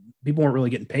of, people weren't really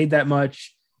getting paid that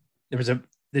much.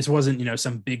 This wasn't,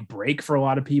 some big break for a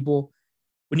lot of people.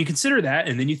 When you consider that,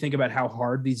 and then you think about how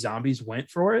hard these zombies went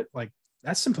for it,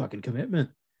 that's some fucking commitment.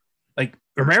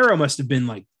 Romero must have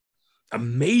been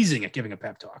amazing at giving a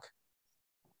pep talk.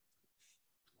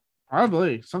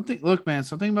 Probably something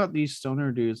about these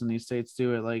stoner dudes in these states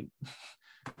do it. Like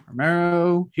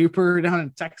Romero, Hooper down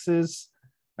in Texas,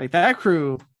 that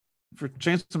crew for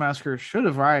Chainsaw Massacre should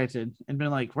have rioted and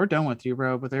been like, we're done with you,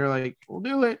 bro. But they were like, we'll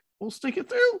do it. We'll stick it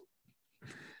through.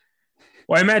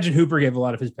 Well, I imagine Hooper gave a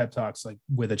lot of his pep talks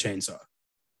with a chainsaw,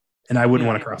 and I wouldn't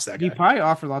want to cross that guy. He probably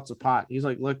offered lots of pot. He's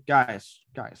like, look, guys,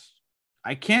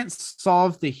 I can't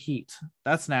solve the heat.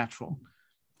 That's natural.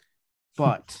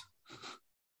 But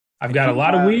I've got a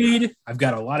lot of weed. I've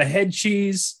got a lot of head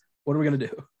cheese. What are we going to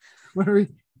do? What are we?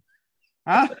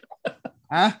 Huh?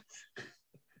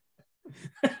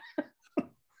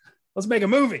 Let's make a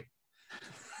movie.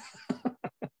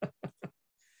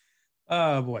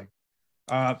 Oh boy.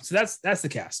 So that's the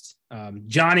cast.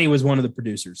 Johnny was one of the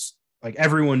producers.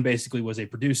 Everyone basically was a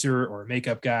producer or a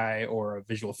makeup guy or a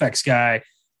visual effects guy.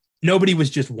 Nobody was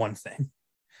just one thing.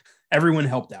 Everyone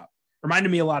helped out.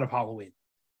 Reminded me a lot of Halloween,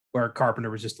 where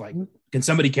Carpenter was just like, can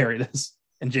somebody carry this?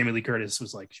 And Jamie Lee Curtis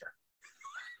was like, sure.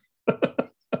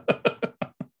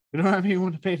 We don't have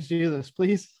anyone to pay to do this,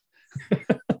 please.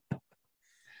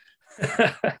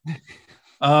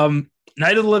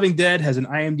 Night of the Living Dead has an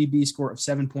IMDb score of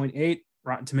 7.8,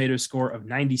 Rotten Tomatoes score of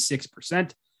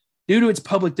 96%. Due to its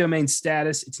public domain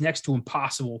status, it's next to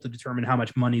impossible to determine how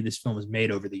much money this film has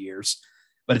made over the years.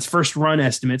 But its first run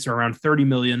estimates are around $30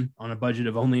 million on a budget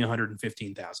of only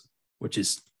 $115,000, which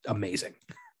is amazing.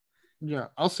 Yeah,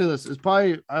 I'll say this. It's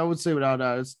probably, I would say without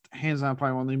doubt, it's hands down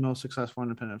probably one of the most successful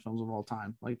independent films of all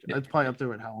time. It's probably up there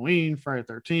with Halloween, Friday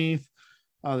the 13th,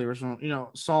 the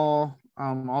original, Saw,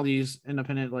 all these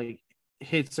independent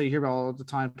hits that you hear about all the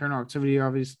time. Paranormal Activity,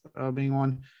 obviously, being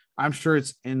one. I'm sure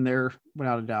it's in there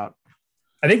without a doubt.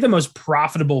 I think the most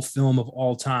profitable film of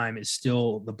all time is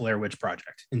still The Blair Witch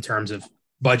Project in terms of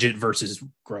budget versus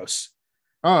gross.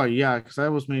 Oh yeah, because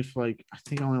that was made for I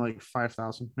think only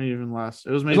 5,000, maybe even less.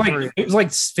 It was made for it was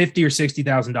 $50,000 or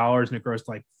 $60,000, and it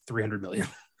grossed $300 million.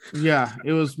 Yeah,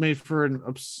 it was made for an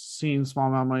obscene small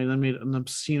amount of money. Then made an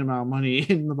obscene amount of money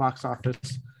in the box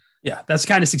office. Yeah, that's the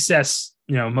kind of success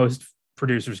most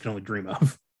producers can only dream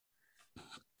of.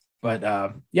 But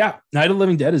yeah, Night of the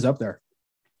Living Dead is up there.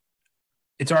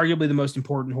 It's arguably the most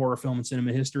important horror film in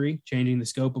cinema history, changing the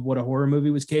scope of what a horror movie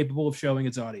was capable of showing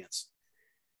its audience.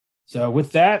 So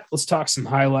with that, let's talk some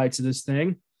highlights of this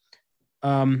thing.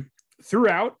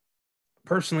 Throughout,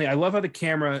 personally, I love how the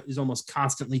camera is almost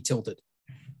constantly tilted.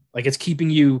 Like it's keeping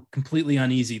you completely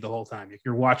uneasy the whole time.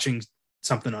 You're watching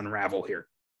something unravel here.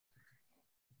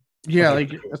 Yeah,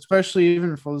 like especially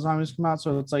even before the zombies come out.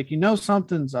 So it's like,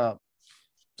 something's up.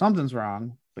 Something's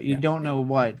wrong, but you don't know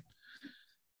what.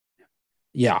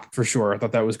 Yeah, for sure. I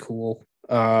thought that was cool.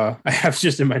 I have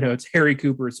just in my notes, Harry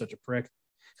Cooper is such a prick.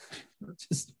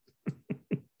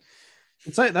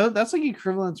 It's like that's like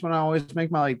equivalence when I always make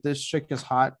my like this chick is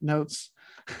hot notes.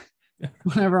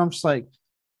 Whenever I'm just like,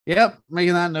 yep,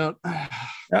 making that note.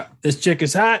 Yeah, this chick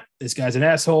is hot. This guy's an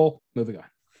asshole. Moving on.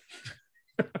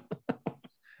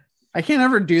 I can't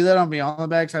ever do that on Beyond the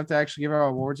Bags. I have to actually give out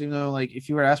awards, even though like if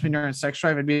you were to ask me during Sex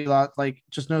Drive, it'd be a lot like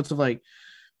just notes of like,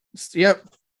 yep,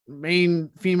 main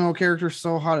female character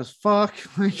so hot as fuck.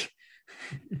 Like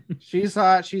she's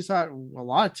hot. She's hot. A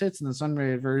lot of tits in the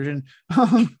unrated version.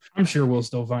 I'm sure we'll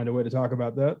still find a way to talk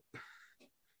about that.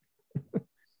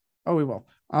 Oh, we will.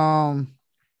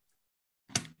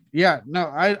 Yeah, no,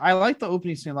 I like the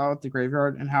opening scene a lot with the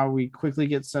graveyard and how we quickly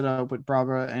get set up with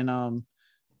Barbara and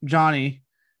Johnny.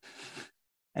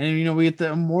 And we get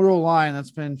the immortal line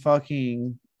that's been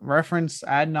fucking referenced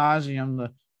ad nauseum.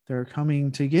 They're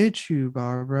coming to get you,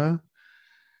 Barbara.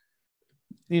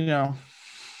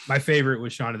 My favorite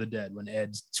was Shaun of the Dead when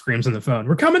Ed screams on the phone,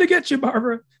 "We're coming to get you,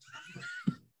 Barbara."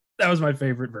 That was my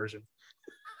favorite version.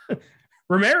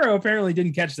 Romero apparently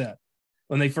didn't catch that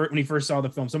when he first saw the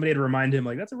film. Somebody had to remind him,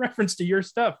 like, that's a reference to your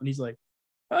stuff. And he's like,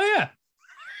 oh,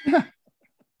 yeah.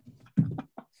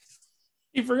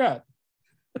 He forgot.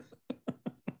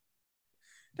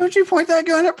 Don't you point that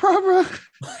gun at Barbara?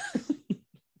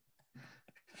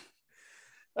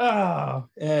 Oh,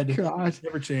 Ed. God.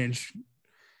 Never change.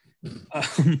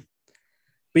 But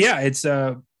yeah, it's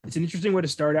an interesting way to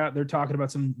start out. They're talking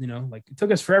about some, like it took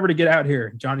us forever to get out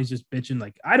here. Johnny's just bitching,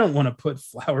 like, I don't want to put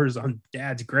flowers on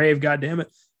Dad's grave. God damn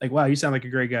it. Like, wow, you sound like a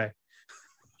great guy.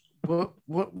 Well,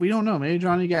 what we don't know. Maybe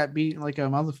Johnny got beaten like a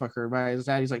motherfucker by his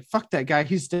dad. He's like, fuck that guy.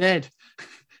 He's dead.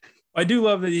 I do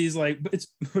love that he's like,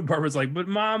 Barbara's like, but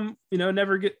mom,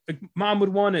 mom would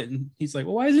want it. And he's like,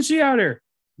 well, why isn't she out here?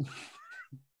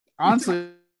 Honestly,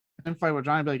 in fight with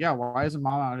Johnny, I'd be like, yeah, why isn't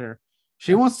mom out here?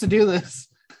 She wants to do this.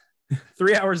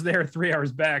 3 hours there, 3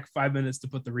 hours back, 5 minutes to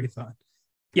put the wreath on.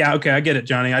 Yeah, okay, I get it,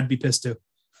 Johnny. I'd be pissed too.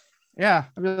 Yeah,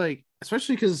 I'd be like,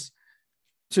 especially because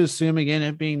to assume again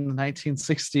it being the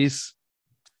 1960s,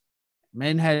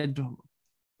 men had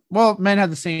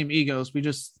the same egos.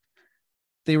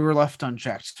 They were left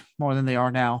unchecked more than they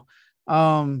are now.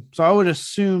 So I would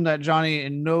assume that Johnny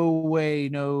in no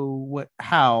way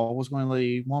how was going to let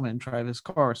a woman drive his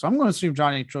car. So I'm going to assume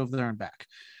Johnny drove there and back,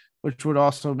 which would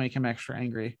also make him extra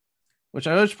angry. Which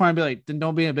I would just probably be like, then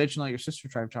don't be a bitch and let your sister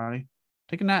drive, Johnny.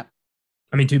 Take a nap.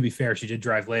 I mean, to be fair, she did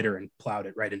drive later and plowed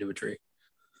it right into a tree.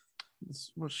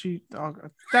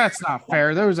 That's not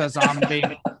fair. There was a zombie.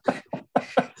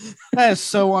 That is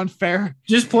so unfair.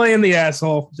 Just playing the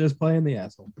asshole.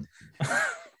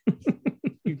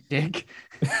 You dick.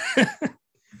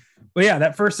 But yeah,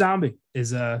 that first zombie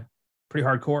is pretty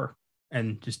hardcore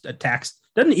and just attacks.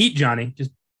 Doesn't eat Johnny,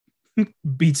 just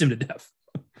beats him to death.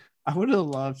 I would have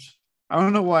loved. I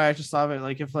don't know why I just thought of it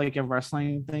like if like a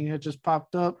wrestling thing had just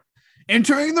popped up.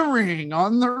 Entering the ring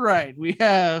on the right, we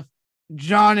have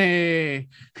Johnny.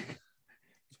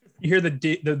 You hear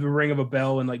the ring of a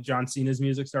bell and like John Cena's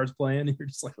music starts playing, and you're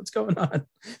just like, what's going on?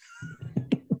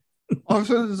 All of a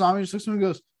sudden, the zombie just looks at him and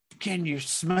goes, "Can you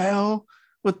smell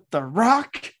what the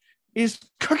Rock is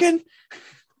cooking?"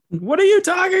 What are you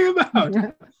talking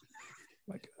about?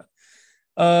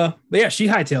 But yeah, she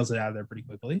hightails it out of there pretty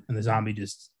quickly, and the zombie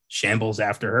just shambles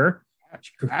after her.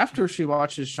 After she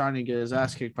watches Johnny get his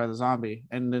ass kicked by the zombie,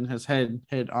 and then his head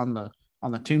hit on the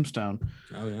tombstone.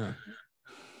 Oh yeah.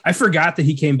 I forgot that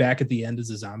he came back at the end as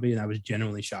a zombie, and that was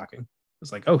genuinely shocking. I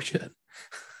was like, oh shit.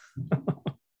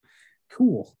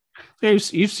 Cool. Yeah,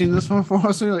 you've seen this one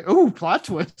before, so you're like, oh, plot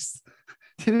twist.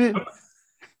 Didn't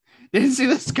see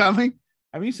this coming.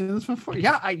 Have you seen this one before?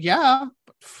 Yeah.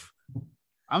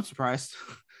 I'm surprised.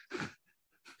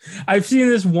 I've seen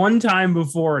this one time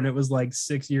before, and it was like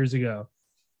 6 years ago.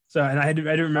 So, and I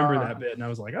didn't remember that bit, and I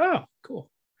was like, oh, cool.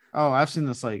 Oh, I've seen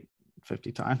this like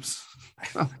 50 times.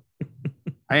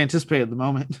 I anticipated the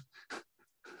moment.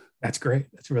 That's great.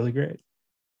 That's really great.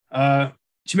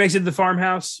 She makes it to the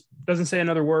farmhouse, doesn't say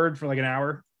another word for like an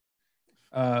hour.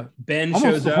 Ben Almost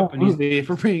shows the whole up and movie, if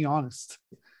we're being honest.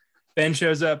 Ben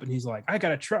shows up and he's like, I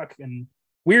got a truck. And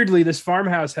weirdly, this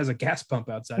farmhouse has a gas pump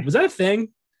outside. Was that a thing?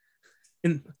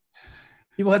 And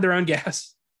people had their own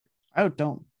gas. I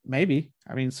don't. Maybe.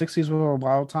 I mean, 60s were a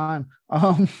wild time.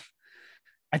 I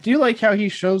do like how he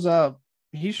shows up.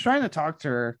 He's trying to talk to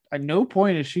her. At no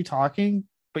point is she talking,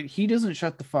 but he doesn't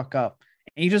shut the fuck up.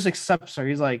 And he just accepts her.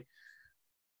 He's like,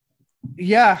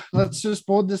 yeah, let's just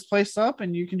build this place up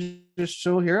and you can just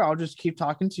chill here. I'll just keep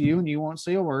talking to you and you won't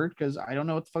say a word because I don't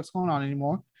know what the fuck's going on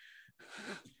anymore.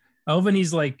 Elvin,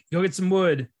 he's like, go get some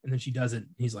wood. And then she doesn't.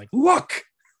 He's like, look,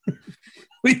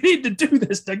 we need to do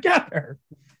this together.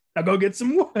 Now go get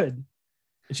some wood.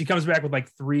 And she comes back with like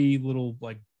 3 little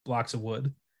like blocks of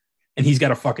wood. And he's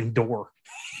got a fucking door.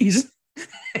 He's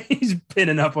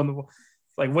pinning up on the wall.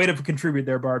 It's like, way to contribute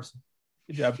there, Barbs.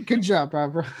 Good job. Good job,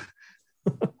 Barbara.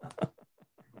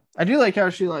 I do like how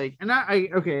she like, and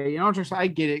okay, you know, I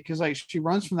get it because like she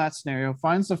runs from that scenario,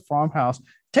 finds the farmhouse,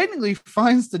 technically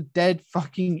finds the dead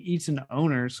fucking Eaton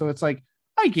owner. So it's like,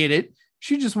 I get it.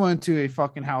 She just went to a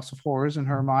fucking house of horrors in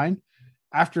her mind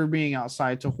after being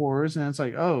outside to horrors, and it's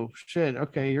like, oh shit,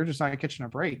 okay, you're just not catching a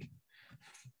break.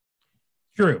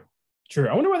 True.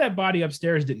 I wonder why that body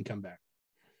upstairs didn't come back.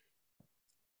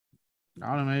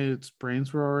 I don't know, maybe its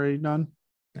brains were already done.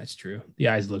 That's true. The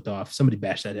eyes looked off. Somebody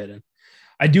bashed that head in.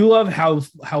 I do love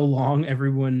how long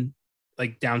everyone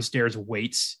like downstairs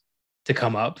waits to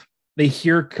come up. They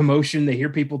hear commotion, they hear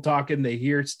people talking, they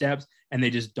hear steps, and they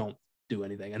just don't do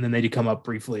anything. And then they do come up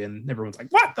briefly, and everyone's like,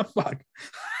 "What the fuck?"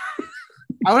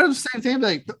 I would have the same thing.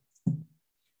 Like,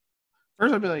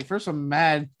 first, I'd be like, first, I'm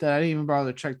mad that I didn't even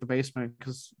bother to check the basement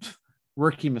because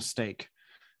rookie mistake.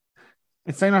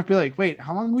 And second, I'd be like, wait,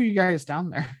 how long were you guys down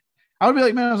there? I would be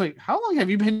like, man, I was like, how long have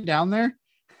you been down there?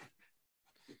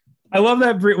 I love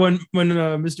that when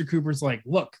Mr. Cooper's like,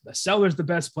 look, the cellar's the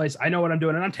best place. I know what I'm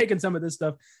doing, and I'm taking some of this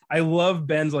stuff. I love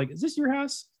Ben's like, is this your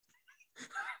house?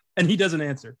 And he doesn't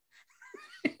answer.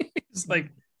 It's like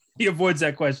he avoids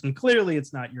that question. Clearly,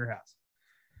 it's not your house.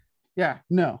 Yeah,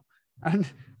 no. And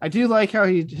I do like how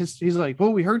he's like,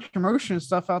 well, we heard commotion and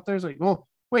stuff out there. It's like, well,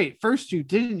 wait, first you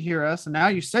didn't hear us, and now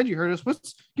you said you heard us.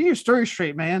 Get your story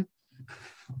straight, man.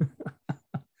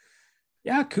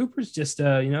 Yeah, Cooper's just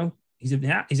he's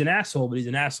an asshole, but he's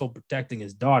an asshole protecting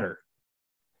his daughter.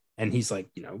 And he's like,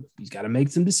 he's got to make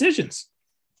some decisions.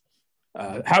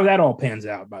 How that all pans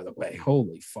out, by the way.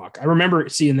 Holy fuck. I remember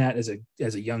seeing that as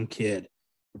a young kid,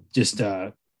 just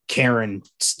Karen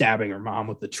stabbing her mom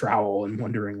with the trowel and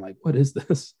wondering like, what is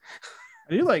this?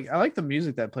 I like the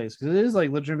music that plays because it is like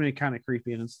legitimately kind of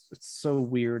creepy and it's so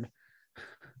weird.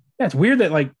 Yeah, it's weird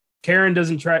that like Karen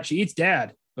she eats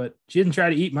dad, but she didn't try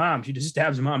to eat mom. She just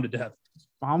stabs mom to death.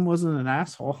 Mom wasn't an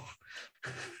asshole.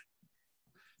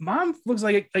 Mom looks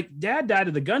like dad died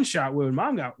of the gunshot wound.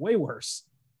 Mom got way worse.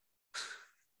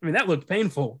 I mean, that looked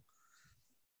painful.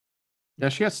 Yeah,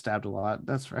 she got stabbed a lot.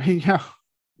 That's right. Yeah.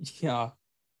 Yeah.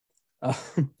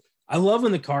 I love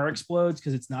when the car explodes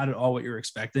because it's not at all what you're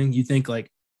expecting. You think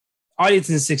like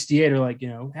audiences in 68 are like,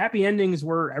 happy endings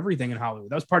were everything in Hollywood.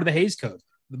 That was part of the Hays Code.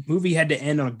 The movie had to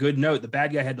end on a good note. The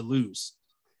bad guy had to lose.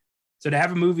 So to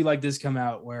have a movie like this come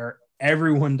out where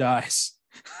everyone dies.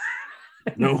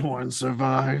 No one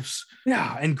survives.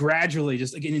 Yeah. And gradually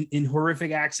just like in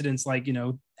horrific accidents, like,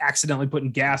 accidentally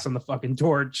putting gas on the fucking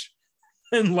torch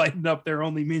and lighting up their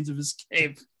only means of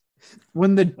escape.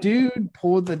 When the dude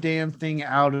pulled the damn thing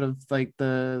out of like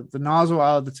the nozzle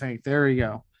out of the tank, there we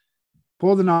go.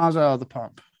 Pull the nozzle out of the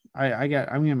pump. I'm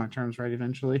getting my terms right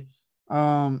eventually.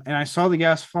 And I saw the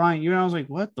gas flying. I was like,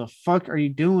 what the fuck are you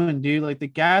doing, dude? Like the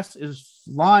gas is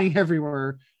flying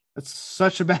everywhere. That's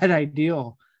such a bad idea.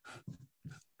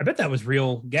 I bet that was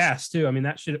real gas too. I mean,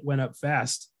 that shit went up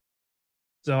fast.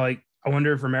 So like, I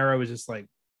wonder if Romero was just like,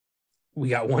 we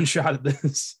got one shot at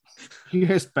this. You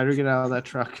guys better get out of that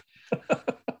truck.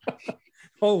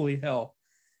 Holy hell.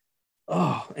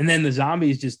 Oh, and then the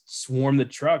zombies just swarm the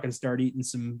truck and start eating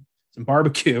some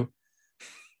barbecue,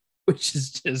 which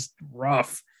is just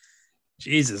rough.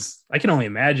 Jesus. I can only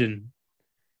imagine.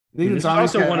 This is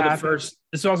also one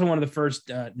of the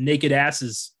first naked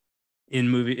asses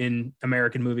in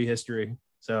American movie history.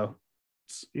 So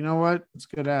you know what? It's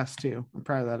good ass too. I'm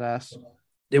proud of that ass.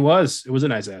 It was a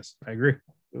nice ass. I agree.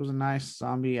 It was a nice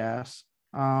zombie ass.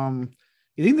 You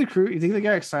think they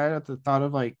got excited at the thought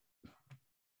of like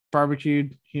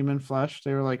barbecued human flesh?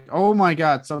 They were like, oh my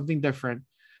God, something different.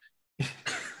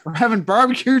 We're having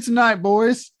barbecue tonight,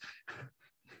 boys.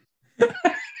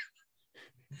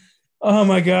 Oh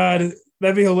my God.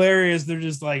 That'd be hilarious. They're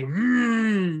just like,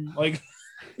 like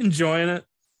enjoying it.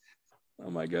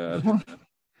 Oh my God.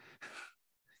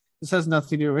 This has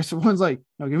nothing to do with it. So one's like,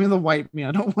 no, give me the white meat.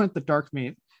 I don't want the dark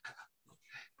meat.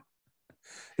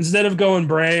 Instead of going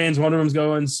brains, one of them's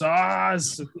going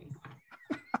sauce.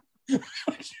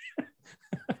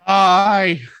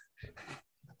 I.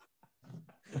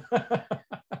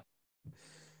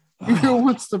 Who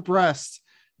wants the breast?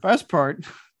 Best part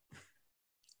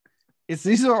is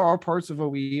these are all parts of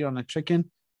what we eat on a chicken.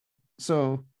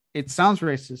 So it sounds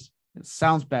racist. It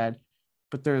sounds bad.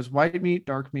 But there's white meat,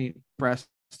 dark meat, breast,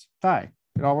 thigh.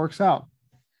 It all works out.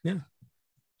 Yeah.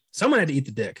 Someone had to eat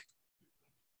the dick.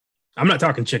 I'm not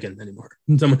talking chicken anymore.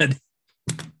 Someone had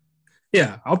to...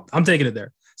 Yeah, I'm taking it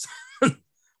there.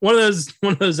 one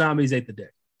of those zombies ate the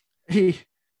dick.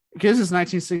 Because it's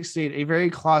 1968, a very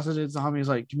closeted zombie is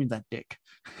like, give me that dick.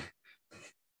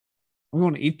 I'm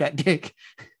going to eat that dick.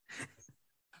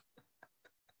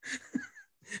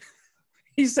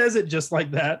 He says it just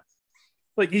like that.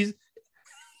 Like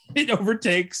it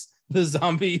overtakes the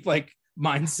zombie like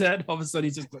mindset. All of a sudden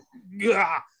he's just like,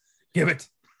 give it.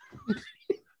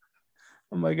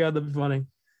 Oh my God, that'd be funny.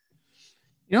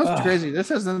 You know what's crazy? This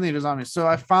has nothing to do with zombies. So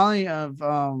I finally have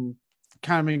kind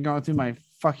of been going through my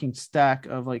fucking stack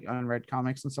of like unread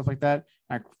comics and stuff like that.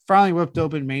 I finally whipped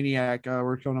open Maniac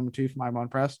Word Kill #2 from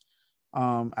Ibon Press.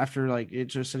 After like it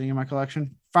just sitting in my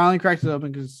collection. Finally cracked it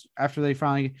open because after they're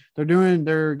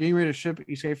getting ready to ship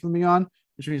Escape from the Beyond,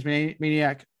 which means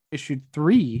Maniac issue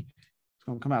 3 is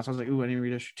gonna come out. So I was like, ooh, I need to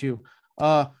read issue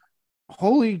 2.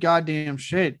 Holy goddamn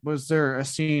shit, was there a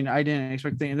scene I didn't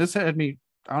expect. And this had me,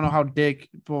 I don't know how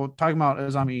talking about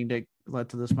a zombie eating dick led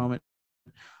to this moment.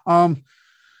 But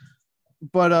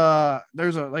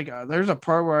there's a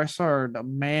part where I saw a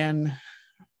man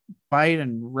bite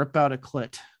and rip out a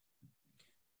clit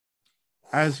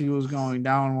as he was going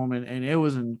down a woman, and it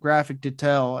was in graphic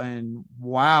detail. And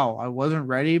wow, I wasn't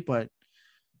ready, but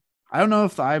I don't know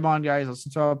if the Ibon guys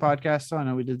listen to our podcast. So I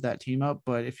know we did that team up,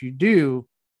 but if you do,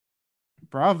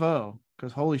 bravo,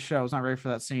 because holy shit, I was not ready for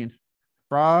that scene.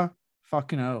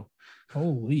 Fucking oh.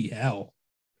 Holy hell.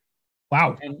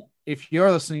 Wow. And if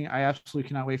you're listening, I absolutely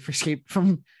cannot wait for Escape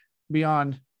from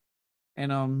Beyond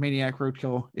and Maniac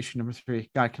Roadkill issue #3.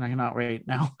 God, I cannot wait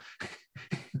now.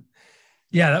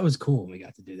 Yeah, that was cool. We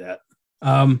got to do that.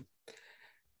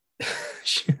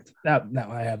 Shit, now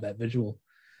I have that visual.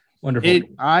 Wonderful.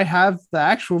 I have the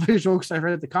actual visual because I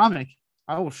read the comic.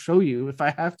 I will show you if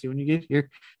I have to when you get here.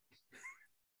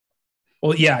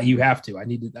 Well, yeah, you have to. I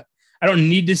need to. I don't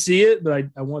need to see it, but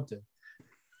I want to.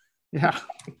 Yeah.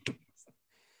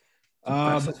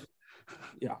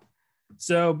 Yeah.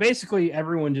 So basically,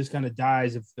 everyone just kind of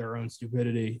dies of their own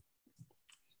stupidity.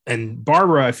 And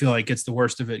Barbara, I feel like, gets the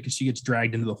worst of it because she gets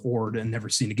dragged into the horde and never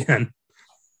seen again.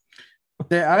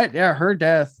 Yeah, her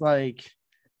death, like,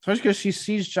 especially because she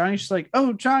sees Johnny, she's like,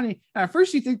 "Oh, Johnny!" And at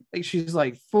first, you think like she's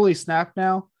like fully snapped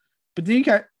now, but then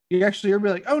you actually hear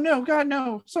be like, "Oh no, God,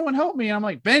 no! Someone help me!" And I'm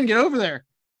like, "Ben, get over there!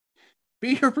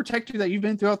 Be your protector that you've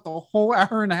been throughout the whole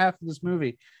hour and a half of this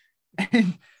movie."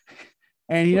 And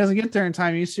he doesn't get there in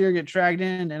time. You see her get dragged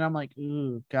in, and I'm like,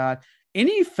 "Ooh, God!"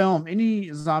 Any film,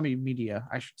 any zombie media,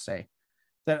 I should say,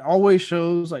 that always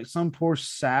shows like some poor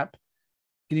sap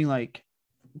getting like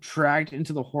dragged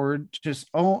into the horde, just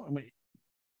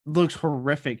looks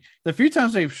horrific. The few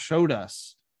times they've showed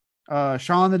us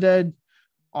Shaun the Dead,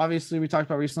 obviously we talked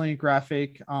about recently,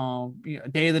 graphic,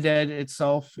 Day of the Dead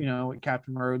itself, with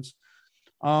Captain Rhodes.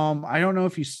 I don't know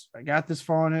if you got this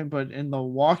far on it, but in The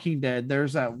Walking Dead,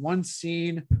 there's that one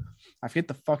scene, I forget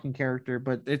the fucking character,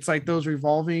 but it's like those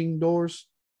revolving doors.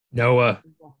 Noah,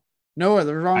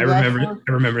 the revolving I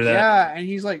remember that. Yeah, and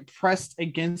he's like pressed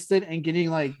against it and getting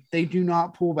like, they do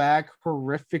not pull back,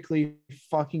 horrifically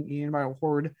fucking eaten by a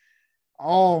horde.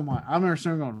 Oh my, I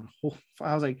remember going,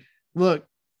 I was like, look,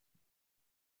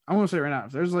 I'm gonna say right now,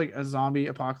 if there's like a zombie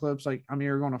apocalypse, like I'm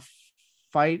either going to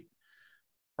fight,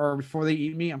 or before they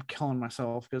eat me, I'm killing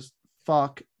myself, because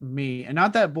fuck me. And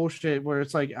not that bullshit where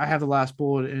it's like I have the last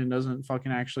bullet and it doesn't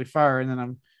fucking actually fire, and then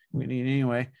I'm gonna eat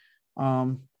anyway.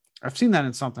 I've seen that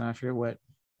in something, I forget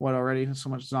what already, so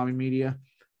much zombie media.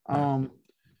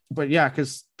 But yeah,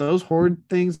 because those horde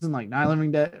things and like Night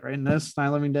Living Dead, right? In this Night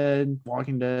Living Dead,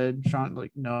 Walking Dead, Shaun,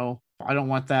 like, no, I don't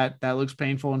want that. That looks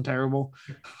painful and terrible.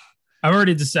 I've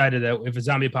already decided that if a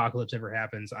zombie apocalypse ever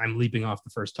happens, I'm leaping off the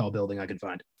first tall building I can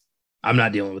find. I'm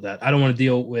not dealing with that. I don't want to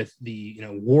deal with the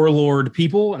warlord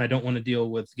people, and I don't want to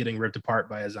deal with getting ripped apart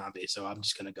by a zombie. So I'm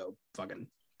just gonna go fucking.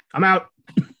 I'm out.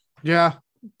 Yeah,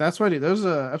 that's what there was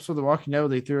a episode of The Walking Dead where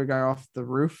they threw a guy off the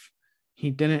roof. He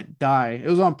didn't die. It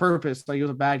was on purpose. Like, he was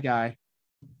a bad guy.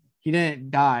 He didn't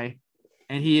die,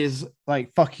 and he is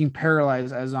like fucking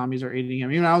paralyzed as zombies are eating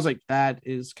him. Even I was like, that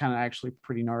is kind of actually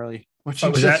pretty gnarly. Was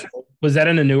that Was that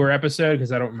in a newer episode?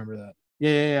 Because I don't remember that.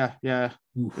 Yeah.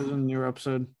 Oof. It was a newer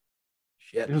episode.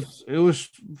 Shit. It was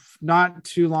not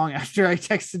too long after I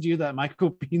texted you that Michael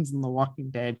Bean's in The Walking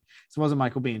Dead. It wasn't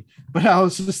Michael Bean, but I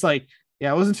was just like,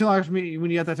 yeah, it wasn't too long after me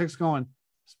when you got that text going.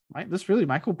 This really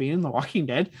Michael Bean in The Walking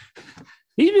Dead?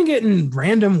 He's been getting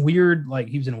random weird, like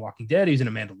he was in Walking Dead, he was in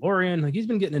a Mandalorian. Like he's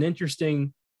been getting an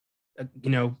interesting,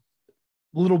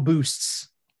 little boosts.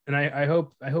 And I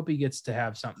hope he gets to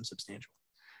have something substantial.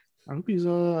 I hope he's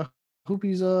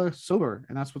sober,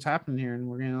 and that's what's happening here, and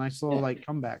we're getting a nice little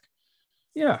comeback.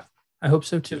 Yeah, I hope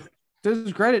so too. To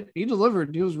his credit, he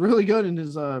delivered. He was really good in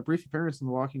his brief appearance in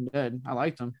The Walking Dead. I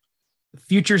liked him. The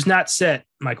future's not set,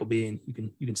 Michael Bean.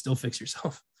 You can still fix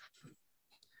yourself.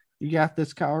 You got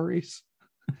this, Kyle Reese.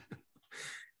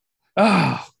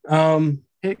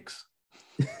 Hicks.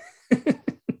 I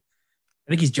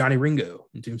think he's Johnny Ringo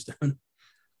in Tombstone.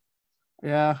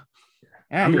 Yeah.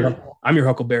 I'm your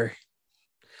Huckleberry.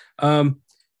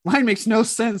 Line makes no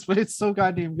sense, but it's so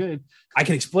goddamn good. I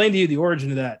can explain to you the origin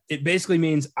of that. It basically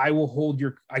means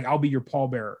I'll be your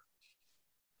pallbearer.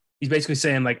 He's basically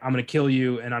saying like, I'm going to kill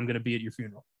you and I'm going to be at your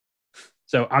funeral.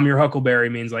 So I'm your Huckleberry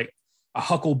means like a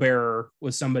hucklebearer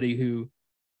was somebody who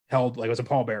held like was a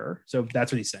pallbearer. So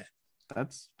that's what he's saying.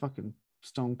 That's fucking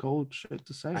stone cold shit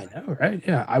to say. I know, right?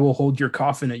 Yeah. I will hold your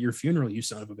coffin at your funeral, you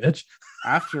son of a bitch.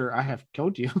 After I have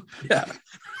killed you. Yeah.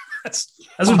 That's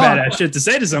some badass shit to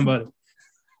say to somebody.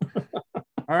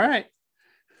 All right.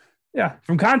 Yeah.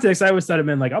 From context, I always thought it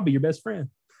meant like, I'll be your best friend.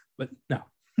 But no,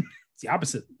 it's the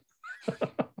opposite.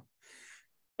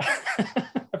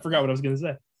 I forgot what I was going to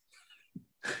say.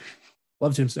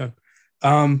 Love Tombstone.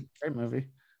 Great movie.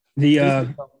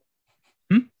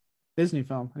 Disney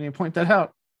film. I need to point that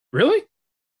out. Really?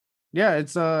 Yeah,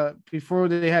 it's before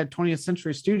they had 20th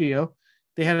Century Studio,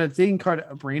 they had a thing called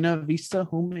Buena Vista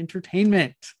Home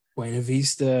Entertainment. Buena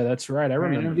Vista, that's right. I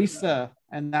remember. Buena Vista,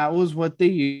 and that was what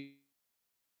they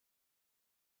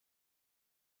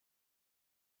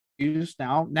used.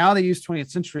 Now they use 20th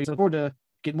Century to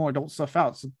get more adult stuff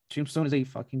out. So Tombstone is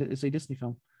a Disney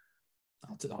film.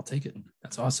 I'll take it.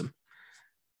 That's awesome.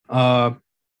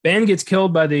 Ben gets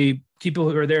killed by the people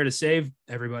who are there to save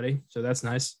everybody, so that's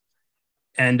nice.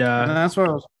 And that's what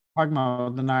I was talking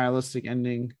about, the nihilistic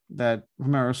ending that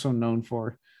Romero's so known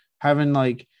for. Having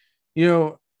like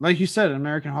you said,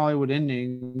 American Hollywood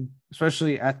ending,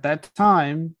 especially at that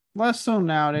time, less so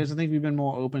nowadays. I think we've been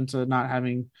more open to not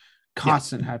having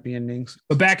constant happy endings.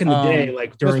 But back in the day,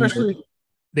 like during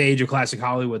the age of classic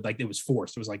Hollywood, like it was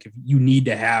forced. It was like, if you need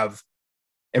to have,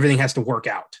 everything has to work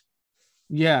out.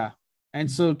 Yeah. And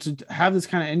so to have this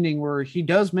kind of ending where he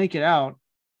does make it out,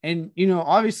 and,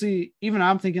 obviously, even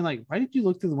I'm thinking, like, why did you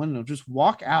look through the window? Just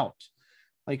walk out.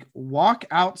 Like, walk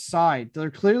outside.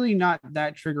 They're clearly not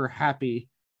that trigger happy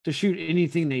to shoot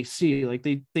anything they see. Like,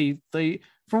 they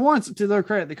for once, to their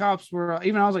credit, the cops were,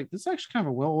 even I was like, this is actually kind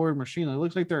of a well-ordered machine. It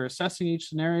looks like they're assessing each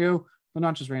scenario, but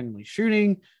not just randomly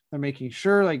shooting. They're making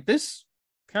sure, like, this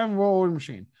kind of well-ordered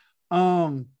machine.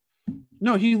 No,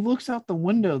 he looks out the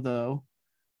window, though.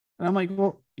 And I'm like,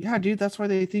 well, yeah, dude, that's why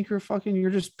they think you're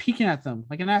just peeking at them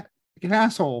like an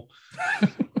asshole.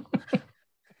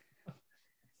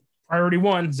 Priority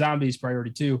 1, zombies.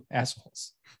 Priority 2,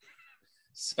 assholes.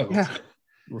 So yeah,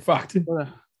 we're fucked. But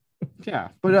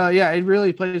it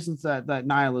really plays into that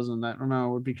nihilism that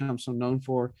Romero would become so known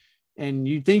for. And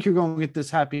you think you're going to get this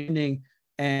happy ending,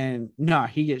 and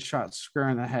he gets shot square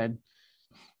in the head.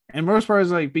 And most part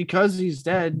is like, because he's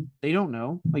dead, they don't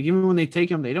know. Like, even when they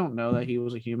take him, they don't know that he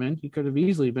was a human. He could have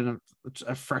easily been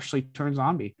a freshly turned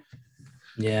zombie.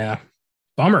 Yeah.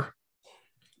 Bummer.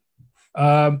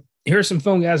 Here's some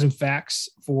FILMGAZM facts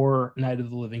for Night of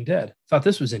the Living Dead. Thought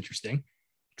this was interesting.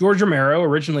 George Romero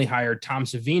originally hired Tom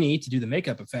Savini to do the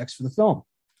makeup effects for the film.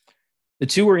 The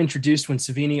two were introduced when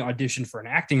Savini auditioned for an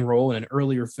acting role in an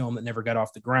earlier film that never got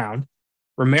off the ground.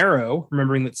 Romero,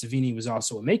 remembering that Savini was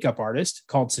also a makeup artist,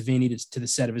 called Savini to the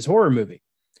set of his horror movie.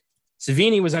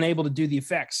 Savini was unable to do the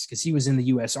effects because he was in the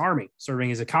U.S. Army, serving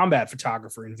as a combat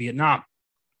photographer in Vietnam.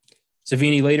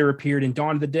 Savini later appeared in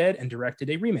Dawn of the Dead and directed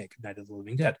a remake of Night of the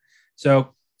Living Dead.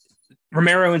 So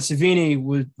Romero and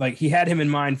Savini he had him in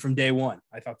mind from day one.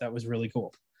 I thought that was really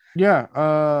cool. Yeah.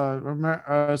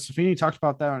 Savini talked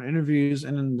about that on interviews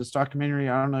and in this documentary.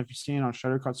 I don't know if you've seen it on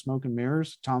Shudder called Smoke and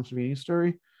Mirrors, Tom Savini's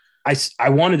story. I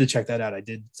wanted to check that out.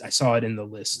 I saw it in the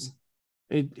list.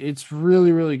 It's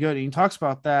really, really good. He talks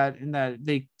about that in that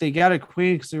they got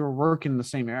acquainted because they were working in the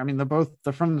same area. I mean,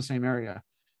 they're from the same area,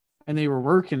 and they were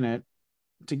working it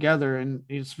together. And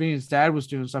Savini's dad was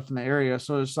doing stuff in the area,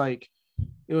 so it's like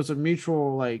it was a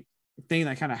mutual thing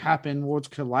that kind of happened. Worlds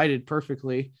collided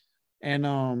perfectly, and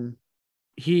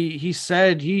he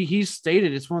said he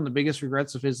stated it's one of the biggest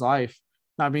regrets of his life,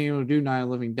 not being able to do Night of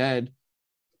the Living Dead,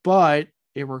 but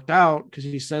it worked out because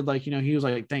he said, like, he was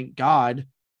like, thank God,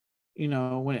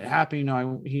 when it happened,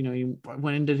 he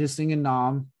went and did his thing in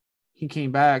Nam. He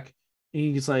came back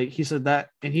and he said that,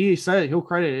 and he said he'll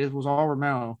credit it was all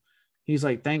Romero. He's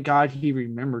like, thank God he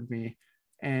remembered me.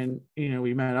 And,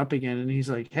 we met up again, and he's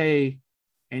like, hey,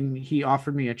 and he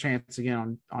offered me a chance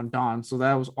again on Dawn. So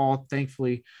that was all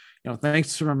thankfully,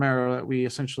 thanks to Romero that we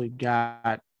essentially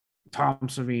got Tom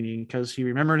Savini, because he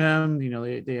remembered him.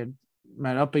 They had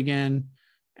met up again,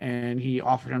 and he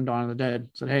offered him Dawn of the Dead.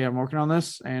 Said, hey, I'm working on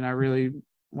this, and I really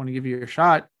want to give you a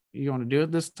shot. You want to do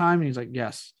it this time? And he's like,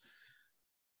 yes.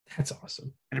 That's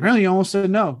awesome. And apparently he almost said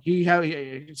no. He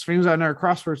screams out another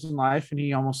crosswords in life, and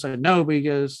he almost said no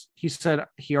because he said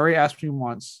he already asked me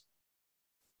once.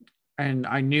 And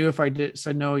I knew if I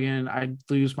said no again, I'd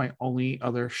lose my only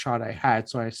other shot I had.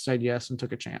 So I said yes and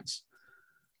took a chance.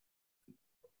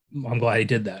 I'm glad he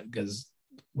did that because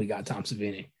we got Tom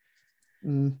Savini.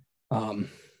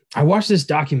 I watched this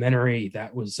documentary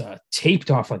that was taped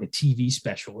off like a TV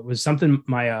special. It was something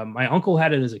my uncle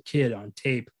had it as a kid on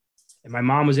tape, and my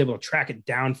mom was able to track it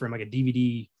down from like a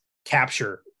DVD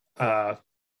capture that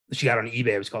she got on eBay.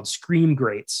 It was called Scream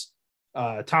Greats.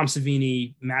 Tom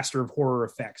Savini, master of horror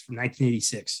effects from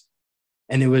 1986.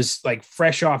 And it was like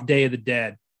fresh off Day of the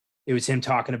Dead. It was him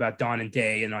talking about Dawn and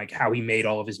Day and like how he made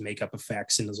all of his makeup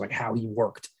effects, and it was like how he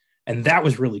worked. And that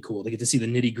was really cool to get to see the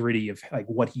nitty gritty of like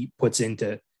what he puts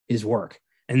into his work.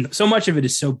 And so much of it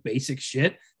is so basic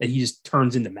shit that he just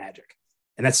turns into magic.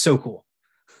 And that's so cool.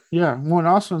 Yeah. Well, and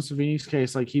also in Savini's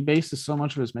case, like he bases so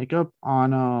much of his makeup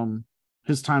on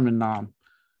his time in Nam.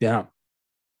 Yeah.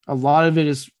 A lot of it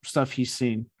is stuff he's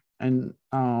seen and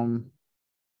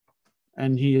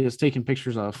he has taken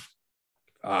pictures of.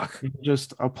 He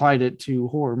just applied it to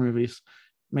horror movies,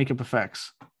 makeup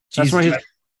effects. That's why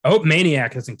I hope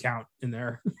Maniac doesn't count in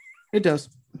there. It does.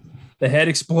 The head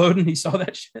exploding. He saw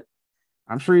that shit.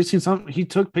 I'm sure he's seen some. He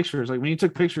took pictures. Like when he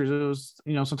took pictures, it was,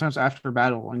 sometimes after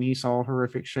battle, and he saw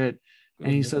horrific shit.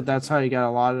 And he said that's how he got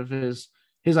a lot of his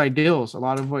ideals. A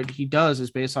lot of what he does is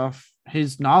based off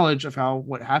his knowledge of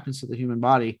what happens to the human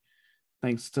body,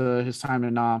 thanks to his time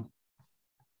in Nam.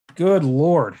 Good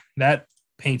Lord. That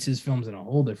paints his films in a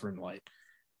whole different light.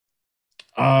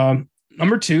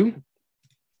 Number 2,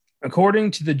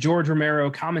 according to the George Romero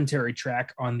commentary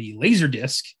track on the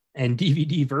Laserdisc and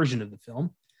DVD version of the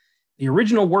film, the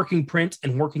original working print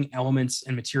and working elements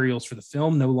and materials for the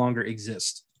film no longer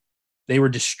exist. They were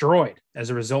destroyed as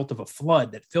a result of a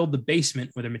flood that filled the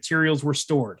basement where the materials were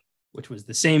stored, which was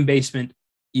the same basement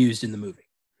used in the movie.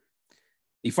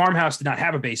 The farmhouse did not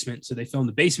have a basement, so they filmed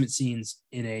the basement scenes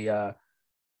in a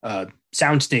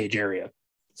soundstage area.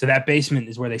 So that basement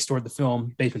is where they stored the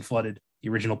film. Basement flooded. The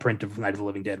original print of Night of the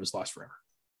Living Dead was lost forever.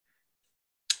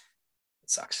 It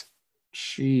sucks.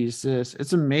 Jesus.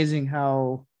 It's amazing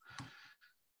how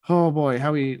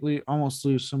we almost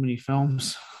lose so many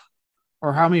films,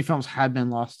 or how many films had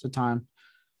been lost to time.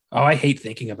 Oh, I hate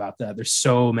thinking about that. There's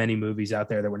so many movies out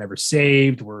there that were never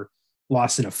saved, were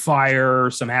lost in a fire,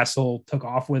 some asshole took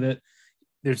off with it.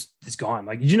 It's gone.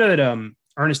 Like, did you know that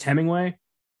Ernest Hemingway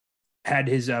had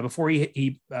his before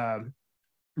he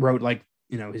wrote like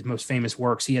his most famous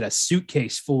works, he had a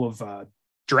suitcase full of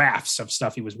drafts of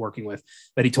stuff he was working with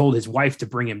that he told his wife to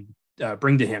bring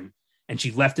to him, and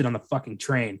she left it on the fucking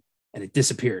train and it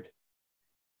disappeared.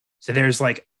 So there's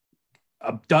like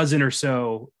a dozen or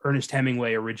so Ernest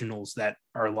Hemingway originals that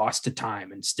are lost to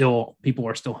time, and still people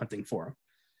are still hunting for them.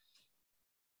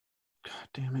 God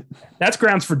damn it. That's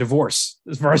grounds for divorce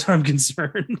as far as I'm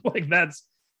concerned. Like that's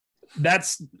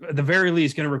at the very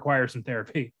least going to require some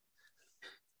therapy.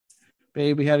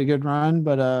 Babe, we had a good run,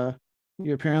 but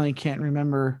you apparently can't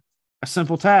remember a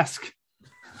simple task.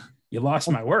 You lost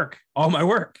my work, all my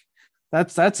work.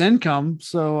 That's income.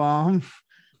 So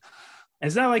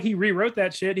it's not like he rewrote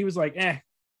that shit. He was like,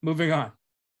 moving on.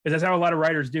 Because that's how a lot of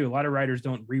writers do. A lot of writers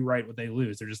don't rewrite what they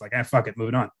lose. They're just like, fuck it,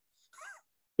 moving on.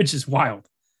 Which is wild.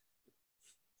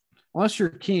 Unless you're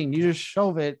king, you just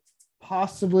shelve it,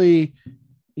 possibly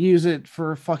use it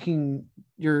for fucking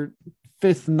your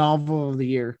 5th novel of the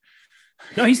year.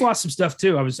 No, he's lost some stuff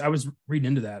too. I was reading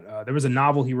into that. There was a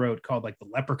novel he wrote called like The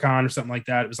Leprechaun or something like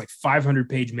that. It was like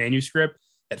 500-page manuscript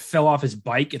that fell off his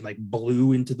bike and like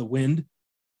blew into the wind,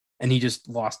 and he just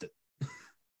lost it.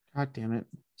 God damn it.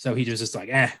 So he was just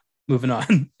like, moving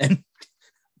on. And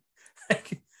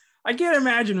I can't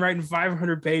imagine writing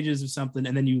 500 pages of something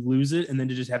and then you lose it, and then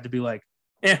to just have to be like,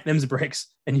 them's the breaks,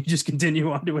 and you just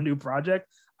continue on to a new project.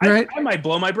 Right. I might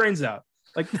blow my brains out.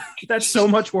 Like, that's so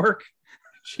much work.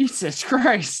 Jesus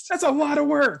Christ. That's a lot of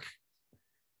work.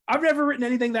 I've never written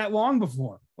anything that long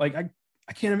before. Like I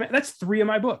can't imagine. That's 3 of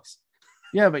my books.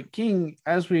 Yeah, but King,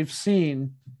 as we've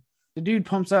seen, the dude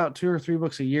pumps out 2 or 3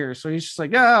 books a year. So he's just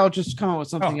like, yeah, I'll just come up with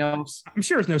something else. I'm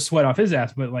sure it's no sweat off his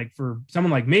ass, but like for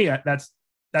someone like me, that's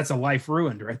a life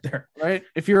ruined right there. Right?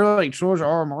 If you're like George R.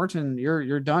 R. Martin,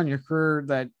 you're done. Your career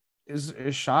that is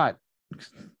shot.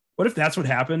 What if that's what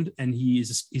happened and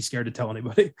he's scared to tell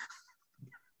anybody?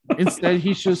 Instead,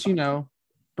 he's just,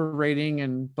 berating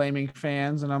and blaming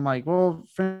fans. And I'm like, well,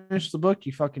 finish the book,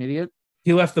 you fucking idiot.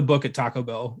 He left the book at Taco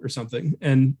Bell or something.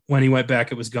 And when he went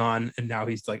back, it was gone. And now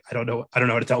he's like, I don't know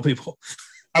how to tell people.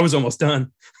 I was almost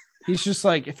done. He's just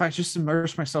like, if I just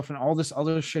immerse myself in all this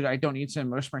other shit, I don't need to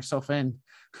immerse myself in.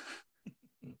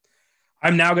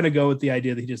 I'm now going to go with the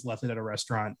idea that he just left it at a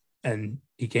restaurant and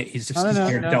he's just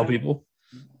scared to tell people.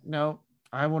 No,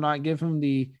 I will not give him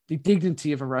the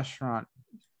dignity of a restaurant.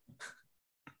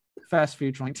 Fast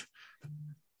food joint.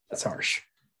 That's harsh.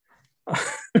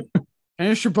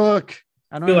 Finish your book.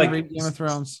 I don't like read Game of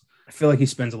Thrones. I feel like he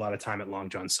spends a lot of time at Long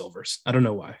John Silver's. I don't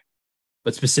know why,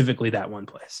 but specifically that one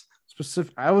place.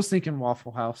 I was thinking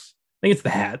Waffle House. I think it's the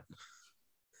hat.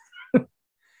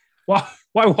 Why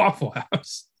Waffle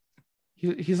House?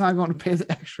 He's not going to pay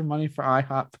the extra money for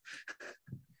IHOP.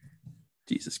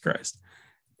 Jesus Christ.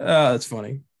 That's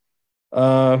funny.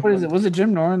 What is it? Was it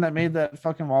Jim Norton that made that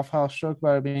fucking Waffle House joke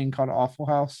about it being called Awful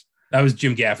House? That was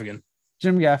Jim Gaffigan.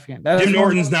 Jim Gaffigan. Jim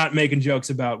Norton's not making jokes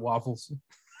about waffles.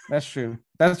 That's true.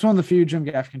 That's one of the few Jim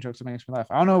Gaffigan jokes that makes me laugh.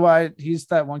 I don't know why he's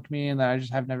that one comedian that I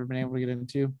just have never been able to get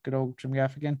into. Good old Jim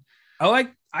Gaffigan. I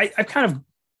kind of,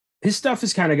 his stuff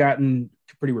has kind of gotten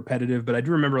pretty repetitive, but I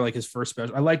do remember like his first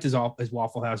special. I liked his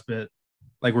Waffle House bit,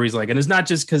 like where he's like, and it's not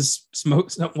just because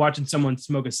watching someone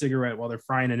smoke a cigarette while they're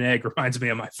frying an egg reminds me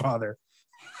of my father.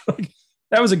 Like,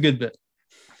 that was a good bit.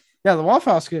 Yeah, the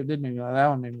Waffle House skit did make me laugh. That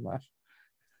one made me laugh.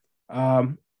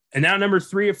 And now number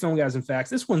 3 of FILMGAZM Facts.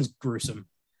 This one's gruesome.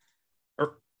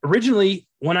 Originally,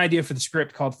 one idea for the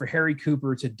script called for Harry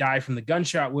Cooper to die from the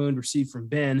gunshot wound received from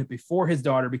Ben before his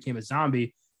daughter became a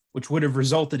zombie, which would have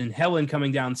resulted in Helen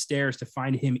coming downstairs to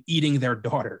find him eating their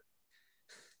daughter,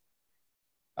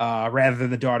 rather than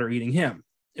the daughter eating him.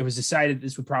 It was decided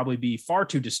this would probably be far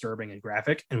too disturbing and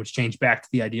graphic, and was changed back to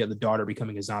the idea of the daughter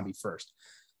becoming a zombie first.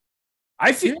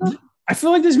 I feel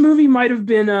like this movie might have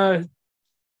been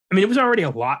it was already a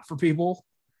lot for people.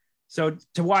 So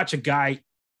to watch a guy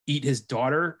eat his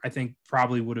daughter, I think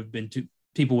probably would have been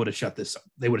people would have shut this up.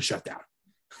 They would have shut down.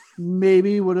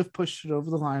 Maybe would have pushed it over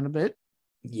the line a bit.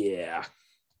 Yeah.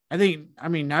 Now you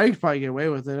could probably get away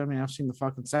with it. I've seen the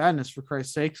fucking sadness, for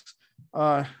Christ's sakes.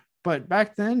 But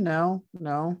back then, no.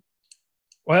 Well,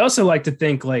 I also like to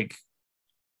think, like,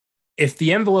 if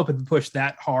the envelope had been pushed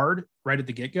that hard right at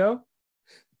the get-go,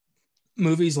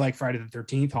 movies like Friday the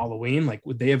 13th, Halloween, like,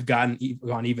 would they have gone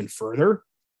even further?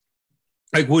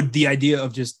 Like, would the idea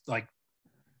of just like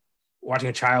watching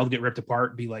a child get ripped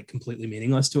apart be like completely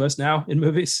meaningless to us now in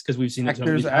movies? Because we've seen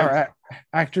actors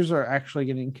are actually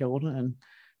getting killed, and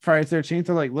Friday the 13th,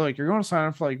 they're like, look, you're going to sign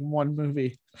up for like one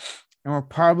movie and we're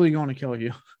probably going to kill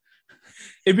you.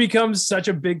 It becomes such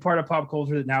a big part of pop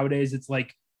culture that nowadays it's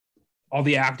like all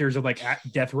the actors are like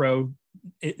death row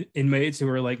inmates who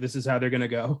are like, this is how they're going to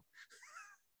go.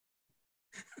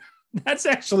 That's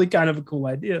actually kind of a cool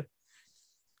idea.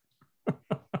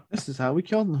 This is how we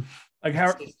killed them.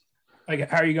 How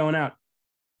are you going out?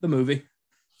 The movie.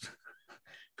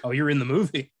 Oh, you're in the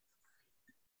movie.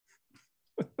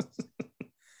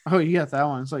 Oh, you got that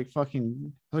one. It's like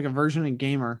like a version of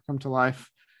Gamer come to life.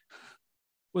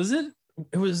 Was it?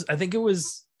 I think it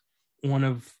was one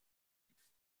of,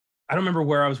 I don't remember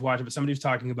where I was watching, but somebody was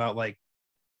talking about like,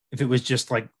 if it was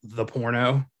just like the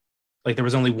porno, like there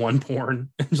was only one porn.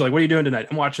 It was like, what are you doing tonight?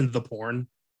 I'm watching the porn.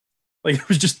 Like it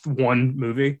was just one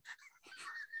movie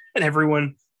and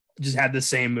everyone just had the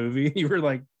same movie. You were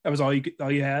like, that was all you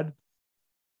had.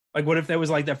 Like, what if that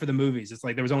was like that for the movies? It's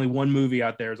like, there was only one movie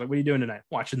out there. It's like, what are you doing tonight?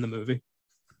 Watching the movie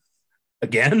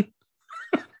again.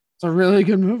 It's a really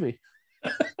good movie.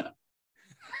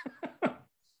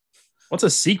 What's a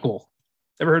sequel?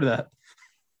 Never heard of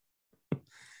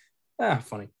that.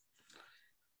 Funny.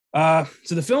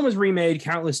 So the film was remade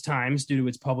countless times due to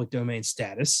its public domain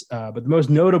status, but the most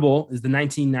notable is the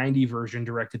 1990 version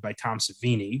directed by Tom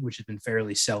Savini, which has been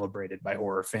fairly celebrated by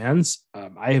horror fans.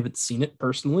 I haven't seen it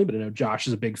personally, but I know Josh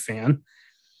is a big fan.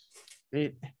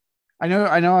 I know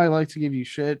I like to give you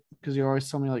shit because you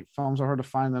always tell me like films are hard to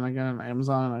find, then I get on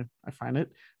Amazon and I find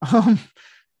it.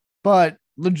 But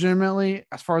legitimately,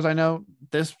 as far as I know,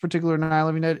 this particular Night of the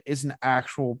Living Dead is an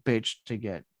actual bitch to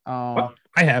get. Well,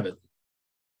 I have it.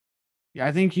 Yeah,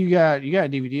 I think you got a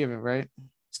DVD of it, right?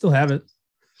 Still have it.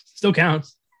 Still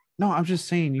counts. No, I'm just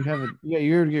saying you have it. Yeah,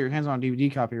 you're able to get your hands on a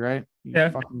DVD copy, right? You Yeah.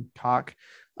 fucking cock.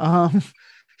 Um,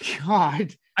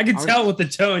 God, I can I tell was, with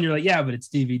the tone. You're like, yeah, but it's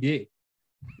DVD.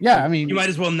 yeah, Like, I you mean, might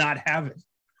as well not have it.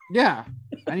 yeah,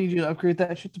 I need you to upgrade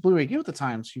that shit to Blu-ray. Get with the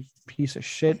times, you piece of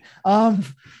shit.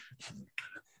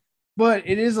 But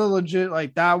it is a legit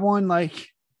like that one. Like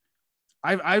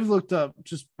I've looked up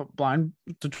just blind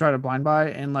to try to blind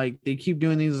buy, and like they keep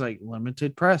doing these like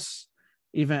limited press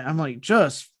event. I'm like,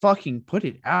 just fucking put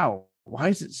it out. Why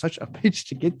is it such a bitch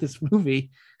to get this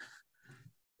movie?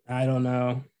 I don't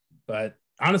know, but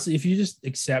honestly, if you just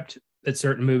accept that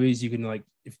certain movies you can like,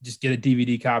 if you just get a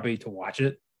DVD copy to watch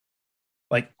it.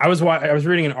 Like I was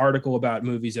reading an article about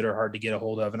movies that are hard to get a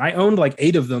hold of, and I owned like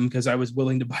 8 of them because I was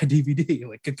willing to buy DVD,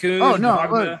 like Oh Cocoon, no,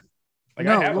 Dogma. look, Like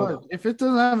I no, have all look. If it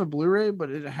doesn't have a Blu-ray, but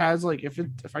it has like if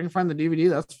I can find the DVD,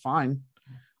 that's fine.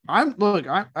 I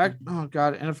oh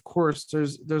god, and of course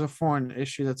there's a foreign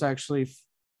issue that's actually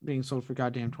being sold for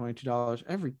goddamn $22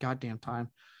 every goddamn time.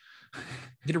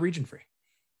 get a region free.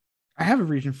 I have a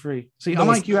region free. See, Then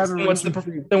unlike you have a what's region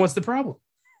free. then what's the problem?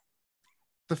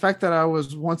 The fact that I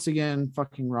was once again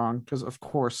fucking wrong, because of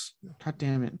course, god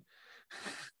damn it.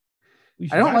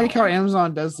 I don't like how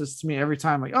Amazon does this to me every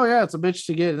time. Like, oh yeah, it's a bitch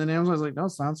to get, and then Amazon's like, no,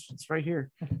 it's right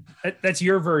here. That's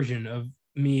your version of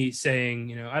me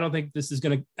saying, I don't think this is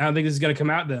gonna come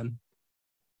out then,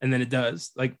 and then it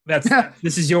does. Like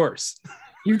this is yours.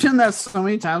 You've done that so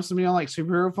many times to me on like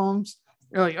superhero films.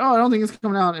 You're like, oh, I don't think it's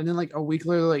coming out, and then like a week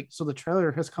later, like, so the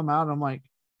trailer has come out. And I'm like,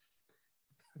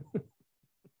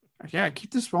 yeah,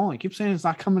 keep this rolling. Keep saying it's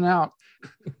not coming out.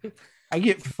 I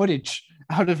get footage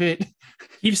out of it.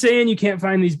 Keep saying you can't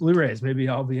find these Blu-rays. Maybe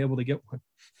I'll be able to get one.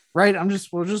 Right?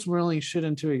 We're just willing shit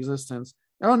into existence.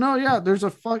 Oh no, yeah, there's a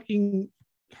fucking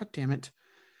god damn it.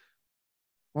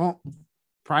 Well,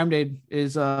 Prime Day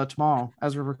is tomorrow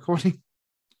as we're recording.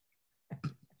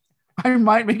 I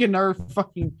might make another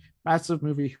fucking massive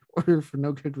movie order for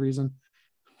no good reason.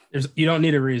 You don't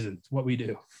need a reason. It's what we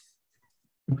do.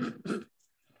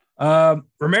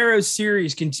 Romero's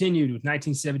series continued with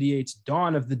 1978's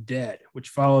Dawn of the Dead, which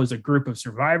follows a group of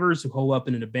survivors who hole up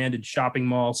in an abandoned shopping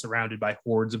mall surrounded by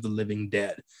hordes of the living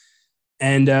dead.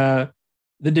 And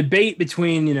the debate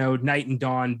between, Night and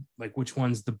Dawn, like which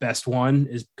one's the best one,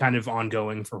 is kind of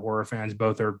ongoing for horror fans.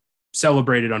 Both are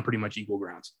celebrated on pretty much equal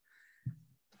grounds.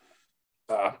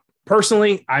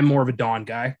 Personally, I'm more of a Dawn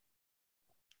guy.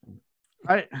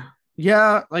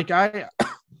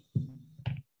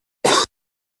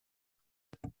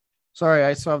 Sorry,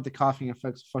 I still have the coughing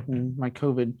effects of fucking my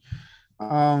COVID.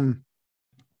 I'm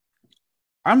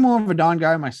more of a Dawn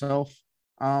guy myself.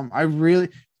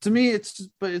 To me,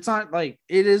 it's not like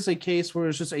it is a case where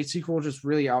it's just a sequel just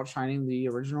really outshining the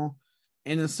original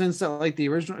in the sense that like the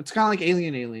original, it's kind of like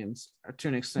Aliens to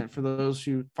an extent for those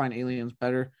who find Aliens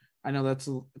better. I know that's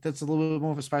a little bit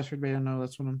more of a spice debate. I know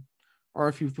that's what or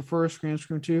if you prefer Scream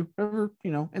 2, whatever,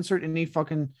 insert any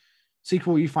fucking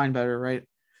sequel you find better, right?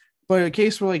 But a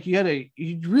case where like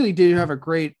you really did have a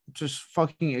great, just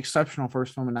fucking exceptional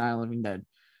first film in Night of the Living Dead.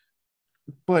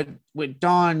 But with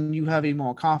Dawn, you have a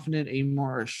more confident, a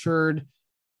more assured,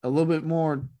 a little bit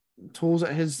more tools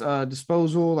at his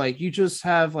disposal. Like you just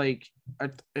have like a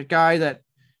guy that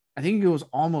I think it was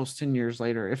almost 10 years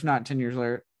later, if not 10 years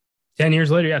later. 10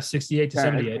 years later, yeah, 68 to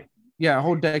 78. Yeah, a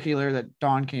whole decade later that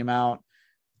Dawn came out.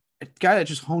 A guy that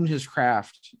just honed his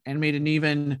craft and made an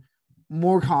even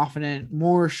more confident,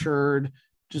 more assured,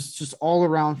 just all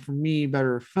around for me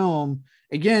better film.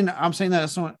 Again, I'm saying that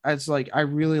as someone, it's like I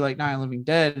really like Night of the Living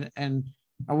Dead, and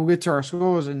I will get to our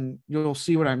scores and you'll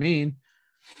see what I mean.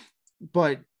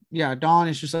 But yeah, Dawn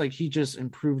is just like he just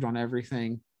improved on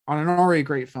everything on an already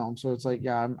great film. So it's like,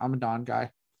 yeah, I'm a Dawn guy.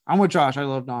 I'm with Josh. I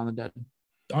love Dawn of the Dead.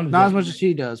 Not as much as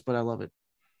he does, but I love it.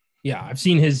 Yeah, I've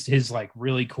seen his like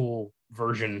really cool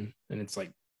version, and it's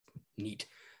like neat.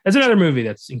 That's another movie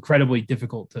that's incredibly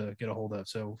difficult to get a hold of.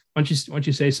 So why don't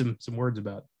you say some words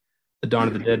about the Dawn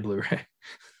of the Dead Blu-ray?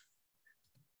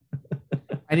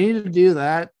 I need to do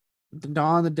that, the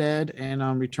Dawn of the Dead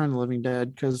and Return of the Living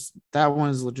Dead, because that one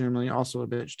is legitimately also a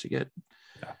bitch to get.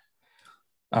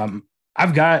 Yeah.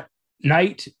 I've got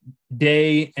Night,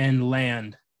 Day, and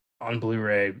Land on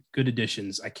Blu-ray. Good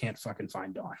editions. I can't fucking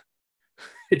find Dawn.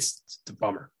 It's a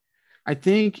bummer. I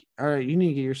think you need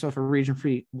to get yourself a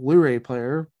region-free Blu-ray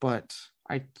player, but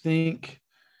I think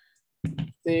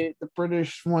the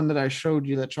British one that I showed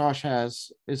you that Josh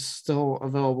has is still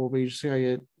available, but you just gotta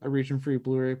get a region-free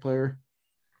Blu-ray player.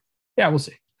 Yeah, we'll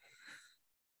see.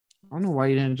 I don't know why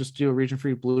you didn't just do a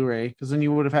region-free Blu-ray, because then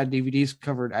you would have had DVDs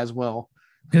covered as well.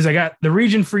 because I got the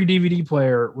region free DVD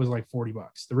player was like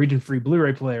 $40. The region free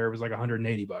Blu-ray player was like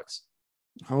 $180.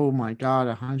 Oh my God,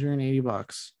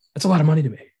 $180. That's a lot of money to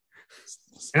me.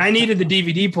 And I needed the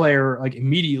DVD player like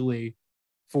immediately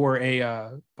for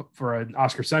an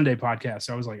Oscar Sunday podcast.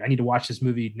 So I was like, I need to watch this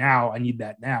movie now. I need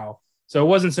that now. So it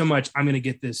wasn't so much I'm going to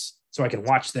get this so I can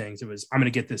watch things. It was I'm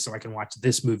going to get this so I can watch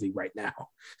this movie right now.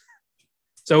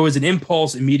 So it was an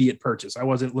impulse, immediate purchase. I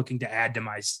wasn't looking to add to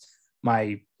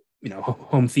my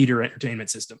home theater entertainment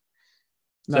system.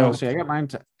 No, see, I got mine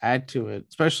to add to it,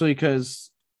 especially because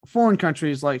foreign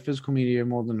countries like physical media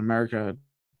more than America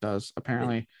does,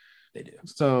 apparently. They do.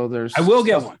 So I will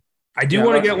get one. I do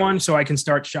want to get one so I can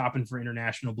start shopping for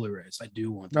international Blu-rays. I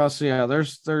do want that. So yeah,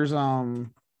 there's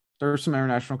some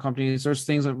international companies. There's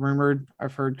things that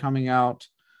I've heard coming out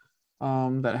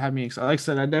that have me excited. Like I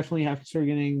said, I definitely have to start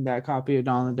getting that copy of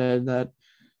Dawn of the Dead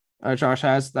that Josh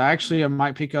has. Actually, I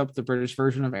might pick up the British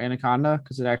version of Anaconda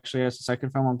because it actually has the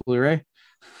second film on Blu-ray.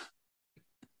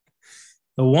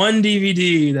 The one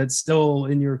DVD that's still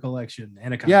in your collection,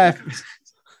 Anaconda. Yeah,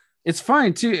 it's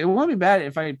fine too. It won't be bad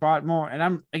if I bought more. And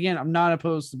I'm not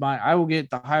opposed to buying. I will get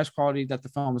the highest quality that the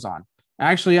film is on.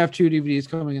 I actually have 2 DVDs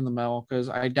coming in the mail because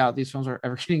I doubt these films are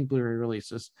ever getting Blu-ray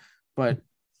releases. But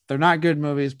they're not good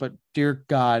movies. But dear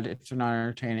God, if they're not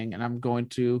entertaining, and I'm going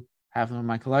to have them in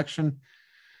my collection.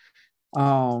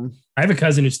 I have a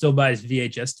cousin who still buys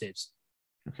VHS tapes.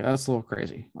 Okay, that's a little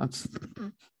crazy.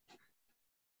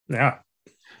 Yeah.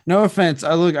 No offense.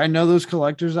 I know those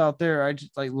collectors out there. I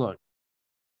just look.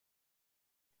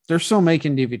 They're still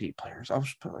making DVD players. I'll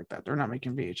just put it like that. They're not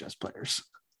making VHS players.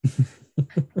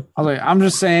 I'm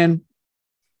just saying,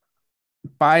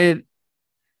 buy it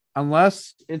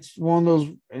unless it's one of those,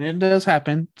 and it does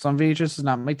happen. Some VHS does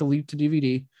not make the leap to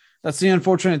DVD. That's the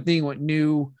unfortunate thing.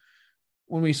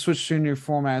 When we switch to new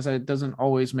formats, it doesn't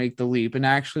always make the leap. And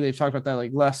actually, they've talked about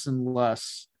that less and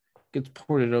less gets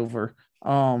ported over.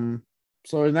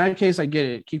 So in that case, I get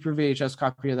it. Keep your VHS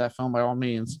copy of that film by all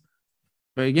means.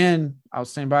 But again, I'll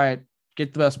stand by it.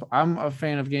 Get the best. I'm a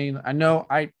fan of getting. I know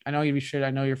I give you shit.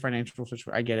 I know your financial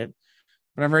situation. I get it.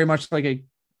 But I'm very much like you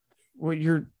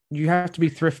have to be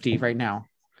thrifty right now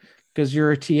because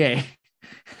you're a TA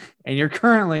and you're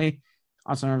currently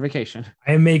on summer vacation.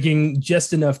 I am making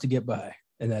just enough to get by,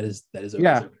 and that is okay.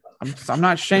 Yeah. I'm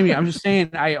not shaming you. I'm just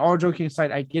saying. All joking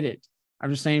aside, I get it.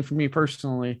 I'm just saying for me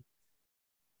personally,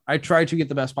 I try to get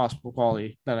the best possible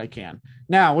quality that I can.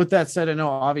 Now, with that said, I know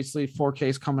obviously 4K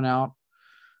is coming out.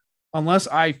 Unless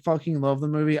I fucking love the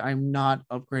movie, I'm not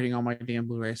upgrading on my damn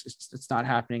Blu-rays. It's not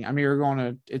happening. I'm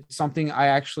either it's something I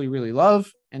actually really love,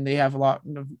 and they have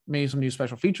maybe some new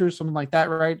special features, something like that,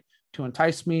 right, to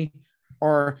entice me,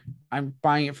 or I'm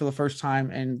buying it for the first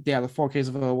time, and the 4K is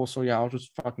available, so yeah, I'll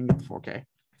just fucking get the 4K. I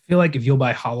feel like if you'll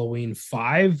buy Halloween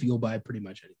 5, you'll buy pretty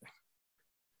much anything.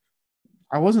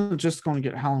 I wasn't just going to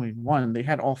get Halloween 1. They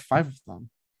had all 5 of them.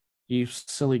 You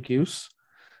silly goose.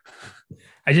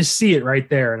 I just see it right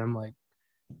there, and I'm like,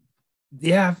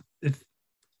 yeah, if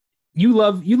you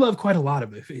love quite a lot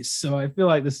of movies, so I feel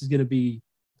like this is going to be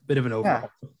a bit of an overhaul.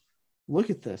 Yeah.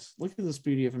 Look at this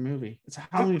beauty of a movie. It's a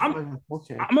Halloween 5 on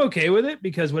 4K. I'm okay with it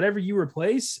because whatever you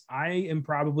replace, I am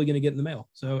probably going to get in the mail,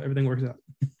 so everything works out.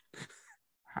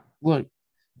 Look,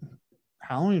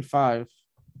 Halloween 5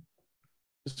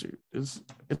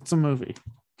 it's a movie.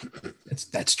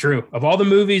 That's true. Of all the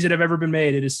movies that have ever been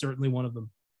made, it is certainly one of them.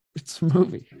 It's a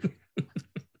movie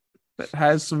that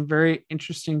has some very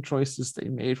interesting choices they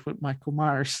made with Michael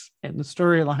Myers and the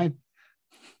storyline.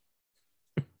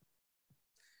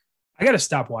 I got to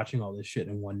stop watching all this shit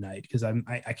in one night because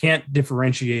I can't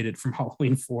differentiate it from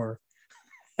Halloween 4.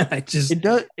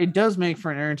 It does make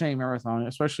for an entertaining marathon,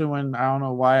 especially when I don't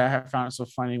know why I have found it so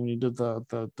funny when you did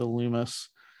the Loomis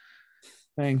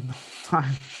thing.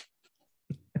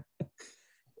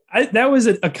 That was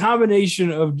a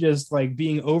combination of just like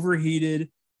being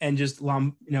overheated and just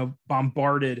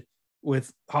bombarded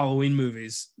with Halloween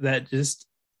movies that just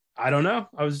I don't know.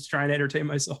 I was just trying to entertain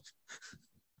myself.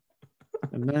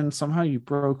 And then somehow you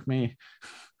broke me.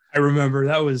 I remember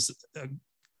that was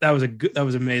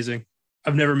amazing.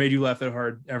 I've never made you laugh that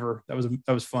hard ever. That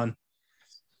was fun.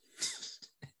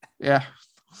 Yeah.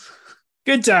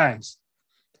 Good times.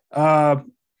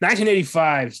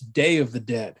 1985's Day of the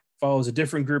Dead follows a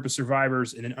different group of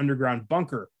survivors in an underground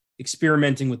bunker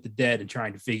experimenting with the dead and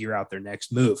trying to figure out their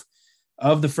next move.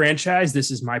 Of the franchise,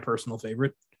 this is my personal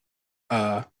favorite.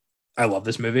 I love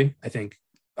this movie. I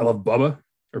love Bubba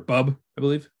or Bub, I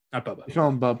believe. Not Bubba. You call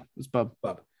him Bub. It's Bub.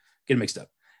 Bub. Get it mixed up.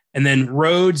 And then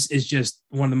Rhodes is just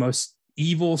one of the most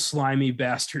evil, slimy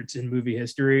bastards in movie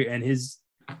history. And his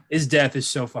His death is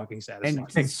so fucking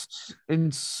satisfying.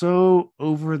 And so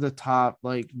over the top,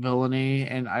 like villainy.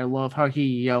 And I love how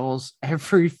he yells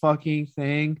every fucking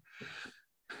thing.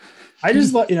 I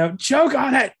just let choke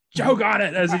on it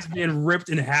as he's being ripped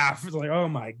in half. It's like, oh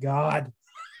my god.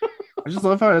 I just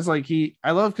love how it's like I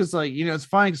love because like it's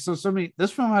fine. So many this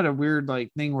film had a weird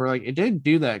like thing where like it didn't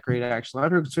do that great actually.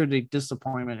 I've considered a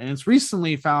disappointment, and it's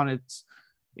recently found its,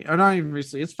 or not even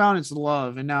recently, it's found its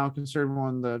love, and now considered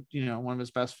one of the one of his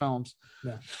best films.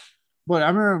 Yeah. But I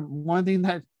remember one thing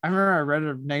that I read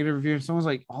a negative review, and someone's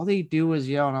like, all they do is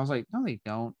yell, and I was like, no, they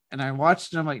don't. And I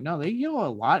watched it, I'm like, no, they yell a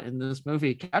lot in this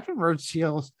movie. Captain Roach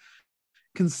yells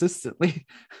consistently.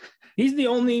 Is he the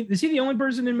only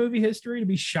person in movie history to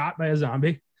be shot by a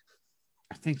zombie?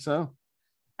 I think so.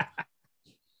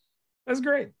 That's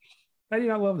great. How do you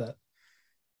not love that?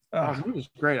 It was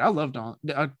great. I love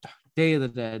Day of the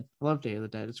Dead. I love Day of the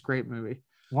Dead. It's a great movie.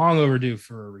 Long overdue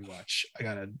for a rewatch. I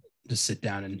gotta just sit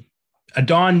down and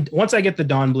once I get the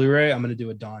Dawn Blu-ray, I'm gonna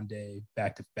do a Dawn day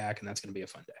back to back, and that's gonna be a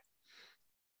fun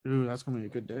day. Ooh, that's gonna be a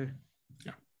good day.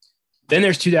 Yeah. Then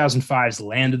there's 2005's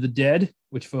Land of the Dead,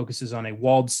 which focuses on a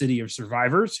walled city of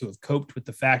survivors who have coped with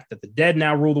the fact that the dead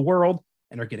now rule the world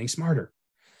and are getting smarter.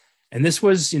 And this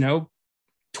was,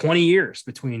 20 years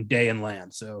between Day and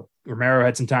Land. So Romero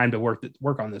had some time to work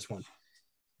on this one.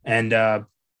 And I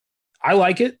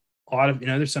like it. A lot of,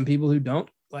 there's some people who don't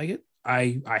like it.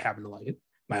 I happen to like it.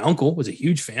 My uncle was a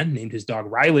huge fan, named his dog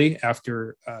Riley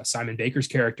after Simon Baker's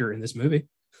character in this movie.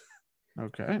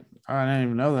 Okay. I didn't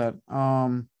even know that.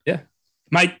 Yeah.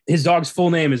 His dog's full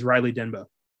name is Riley Denbo.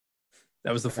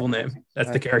 That was the full name.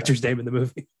 That's the character's name in the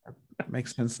movie. That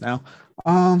makes sense now.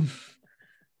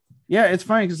 Yeah, it's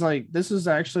funny because like this is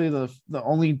actually the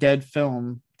only Dead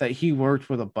film that he worked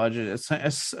with a budget.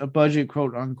 It's a budget,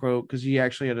 quote unquote, because he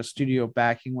actually had a studio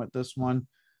backing with this one.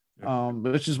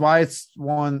 Which is why it's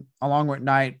one, along with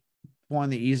Night, one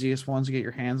of the easiest ones to get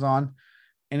your hands on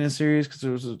in a series, because it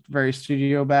was a very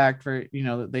studio backed, very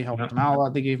that they helped them out a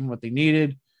lot. They gave them what they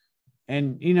needed.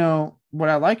 And what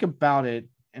I like about it,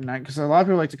 and because a lot of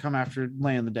people like to come after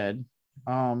Land of the Dead,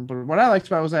 but what I liked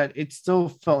about it was that it still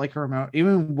felt like a remote,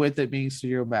 even with it being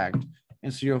studio backed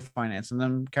and studio finance, and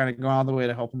them kind of going all the way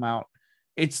to help them out.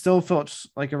 It still felt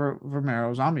like a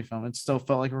Romero zombie film. It still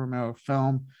felt like a Romero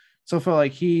film. So felt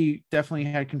like he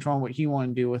definitely had control on what he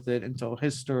wanted to do with it until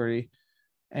his story,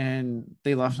 and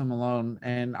they left him alone.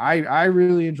 And I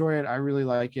really enjoy it. I really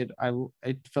like it.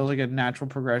 It feels like a natural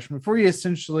progression before you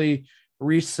essentially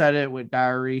reset it with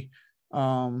Diary,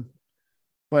 but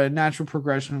a natural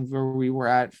progression of where we were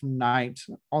at from Night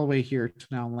all the way here to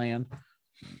now Land.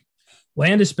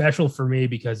 Land is special for me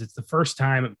because it's the first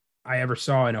time I ever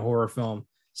saw in a horror film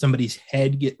somebody's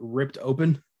head get ripped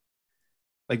open.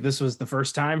 Like this was the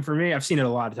first time for me. I've seen it a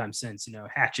lot of times since,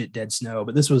 Hatchet, Dead Snow,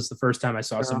 but this was the first time I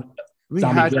saw some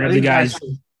zombie grab the guys.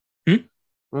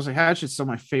 Hatchet's still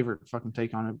my favorite fucking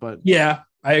take on it, but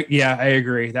I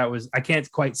agree. I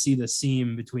can't quite see the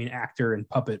seam between actor and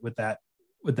puppet with that,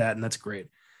 and that's great.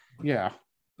 Yeah.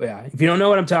 But yeah. If you don't know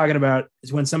what I'm talking about,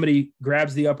 it's when somebody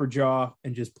grabs the upper jaw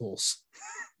and just pulls.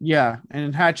 Yeah, and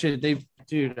in Hatchet,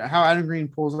 how Adam Green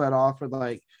pulls that off with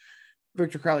like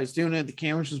Victor Crowley's doing it, the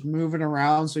camera's just moving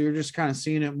around, so you're just kind of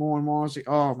seeing it more and more. It's like,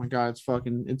 oh my god,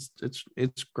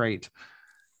 it's great.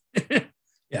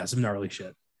 Yeah, some gnarly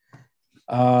shit.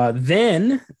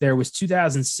 Then there was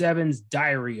 2007's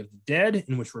Diary of the Dead,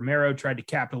 in which Romero tried to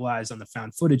capitalize on the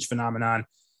found footage phenomenon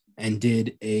and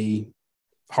did a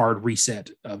hard reset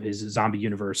of his zombie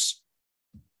universe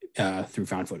through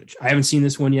found footage. I haven't seen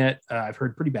this one yet. I've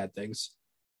heard pretty bad things.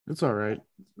 It's all right.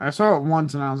 I saw it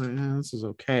once and I was like, this is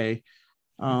okay.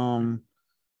 You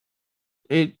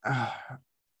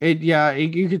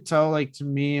could tell, like, to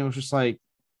me, it was just like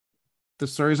the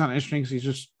story's not interesting because he's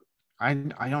just, I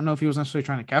don't know if he was necessarily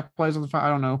trying to capitalize on the I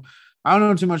don't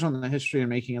know too much on the history and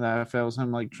making of that, if it was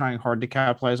him like trying hard to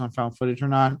capitalize on found footage or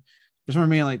not. Just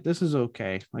remember being like, this is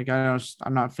okay. Like, I'm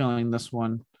not feeling this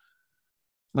one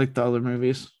like the other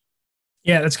movies.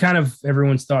 Yeah, that's kind of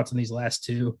everyone's thoughts on these last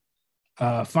two.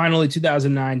 Finally,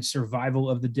 2009, Survival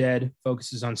of the Dead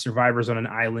focuses on survivors on an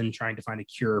island trying to find a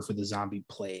cure for the zombie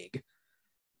plague.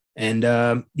 And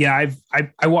I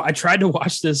tried to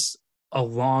watch this a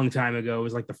long time ago. It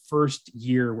was like the first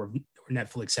year where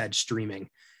Netflix had streaming,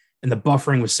 and the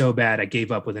buffering was so bad I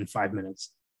gave up within 5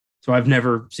 minutes. So I've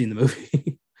never seen the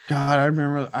movie. God, I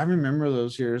remember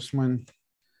those years when.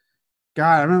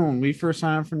 God, I remember when we first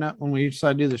signed up for when we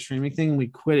decided to do the streaming thing, we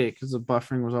quit it because the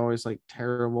buffering was always like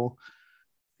terrible.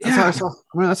 That's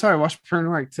how I watched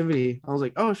Paranormal Activity. I was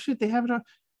like, oh shit, they have it on.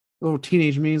 Little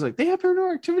teenage me is like, they have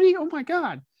Paranormal Activity? Oh my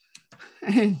god.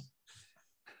 And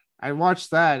I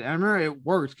watched that. I remember it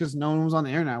worked because no one was on the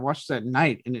internet. I watched it at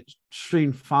night and it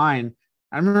streamed fine.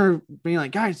 I remember being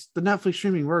like, guys, the Netflix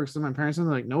streaming works. And my parents were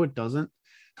like, no, it doesn't.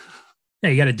 Yeah,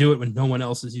 you got to do it when no one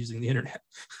else is using the internet.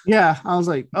 Yeah. I was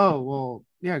like, oh, well,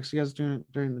 yeah, because you guys are doing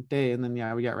it during the day. And then,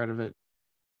 yeah, we got rid of it.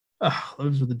 Oh,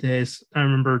 those were the days. I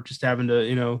remember just having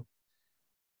to,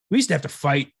 we used to have to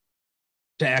fight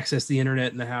to access the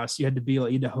internet in the house. You had to be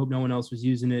like, you had to hope no one else was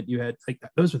using it. You had like,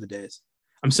 those were the days.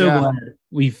 I'm so glad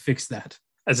we fixed that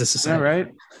as a society.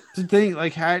 Right? The thing,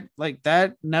 like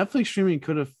that Netflix streaming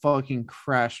could have fucking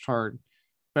crashed hard,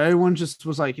 but everyone just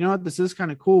was like, you know what, this is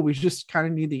kind of cool. We just kind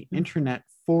of need the internet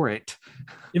for it.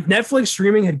 If Netflix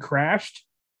streaming had crashed,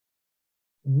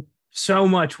 so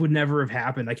much would never have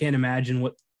happened. I can't imagine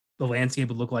what the landscape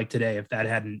would look like today if that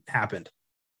hadn't happened.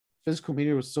 Physical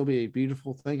media would still be a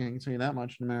beautiful thing. I can tell you that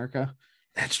much in America.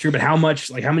 That's true. But how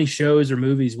many shows or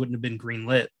movies wouldn't have been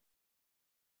greenlit?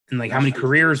 And like, how many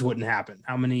careers wouldn't happen?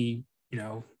 How many,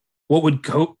 what would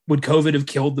COVID have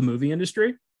killed the movie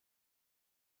industry?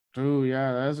 Oh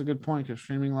yeah, that's a good point. Because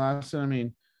streaming lasted. I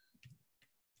mean,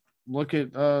 look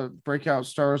at breakout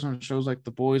stars on shows like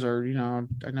The Boys, or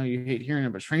I know you hate hearing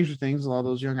it, but Stranger Things. A lot of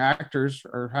those young actors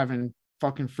are having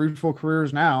fucking fruitful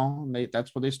careers now, and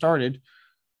that's where they started.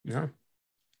 Yeah.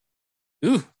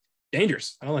 Ooh,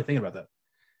 dangerous. I don't like thinking about that.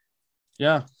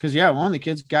 Yeah, because one of the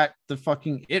kids got the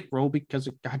fucking it role because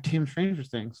of goddamn Stranger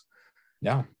Things.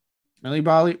 Yeah. Millie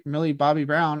Bobby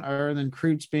Brown, other than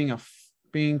Croots being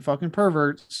fucking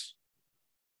perverts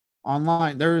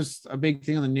online. There's a big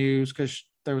thing on the news because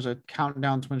there was a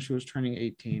countdown to when she was turning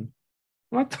 18.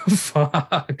 What the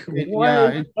fuck?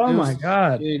 My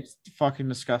God. It's fucking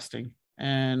disgusting.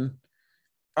 And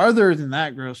other than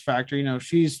that gross factor,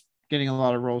 she's getting a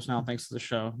lot of roles now thanks to the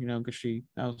show, because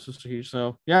that was just a huge.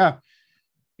 So yeah,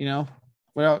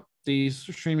 without these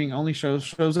streaming only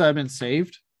shows that have been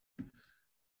saved.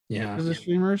 Yeah. Because of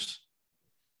streamers.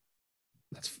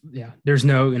 There's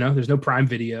no Prime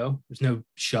Video, there's no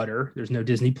Shudder, there's no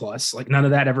Disney Plus. Like none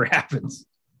of that ever happens.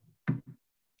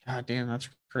 God damn, that's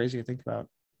crazy to think about.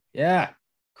 Yeah.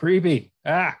 Creepy.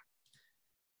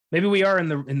 Maybe we are in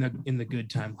the good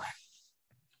timeline.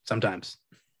 Sometimes.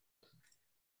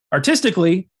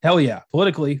 Artistically, hell yeah.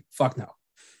 Politically, fuck no.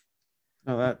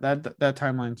 No, that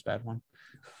timeline's a bad one.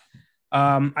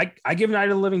 I give Night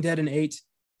of the Living Dead an 8.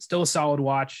 Still a solid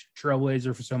watch.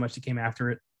 Trailblazer for so much that came after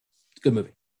it. It's a good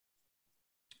movie.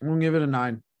 I'm gonna give it a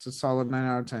 9. It's a solid 9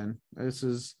 out of 10. This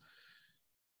is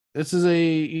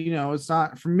a it's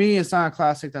not, for me, it's not a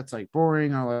classic that's like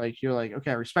boring or like you're like,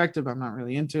 okay, I respect it, but I'm not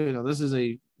really into it. No, this is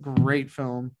a great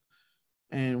film,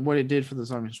 and what it did for the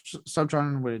zombie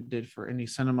subgenre, what it did for indie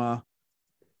cinema,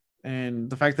 and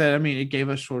the fact that it gave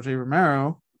us Jorge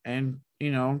Romero, and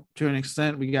to an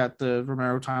extent we got the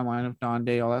Romero timeline of Dawn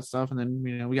Day, all that stuff, and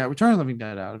then we got Return of the Living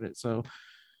Dead out of it. So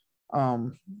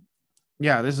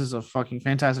yeah, this is a fucking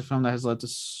fantastic film that has led to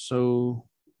so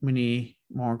many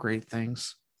more great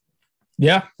things.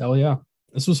 Yeah, hell yeah.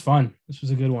 This was fun. This was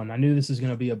a good one. I knew this was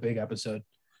going to be a big episode.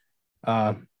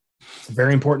 It's a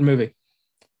very important movie.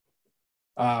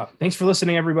 Thanks for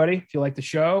listening, everybody. If you like the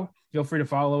show, feel free to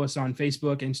follow us on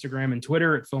Facebook, Instagram, and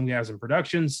Twitter at FILMGAZM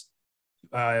Productions.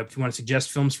 If you want to suggest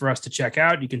films for us to check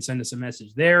out, you can send us a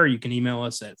message there. You can email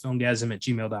us at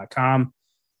filmgasm@gmail.com.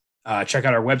 Check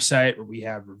out our website where we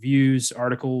have reviews,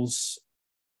 articles,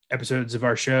 episodes of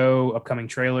our show, upcoming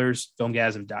trailers,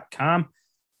 filmgasm.com.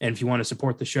 And if you want to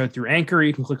support the show through Anchor,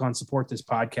 you can click on support this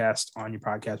podcast on your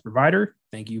podcast provider.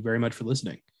 Thank you very much for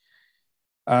listening.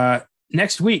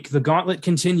 Next week, the gauntlet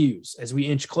continues as we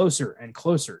inch closer and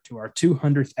closer to our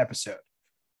 200th episode.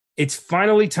 It's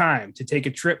finally time to take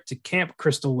a trip to Camp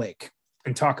Crystal Lake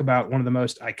and talk about one of the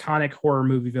most iconic horror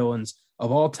movie villains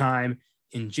of all time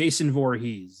in Jason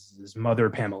Voorhees' mother,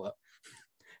 Pamela,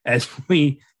 as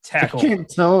we tackle. I can't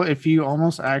tell if you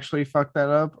almost actually fucked that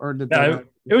up or did that.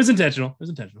 It was intentional. It was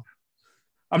intentional.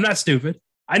 I'm not stupid.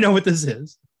 I know what this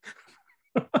is.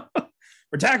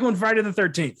 We're tackling Friday the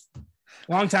 13th.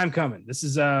 Long time coming. This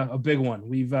is a big one.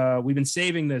 We've been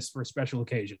saving this for a special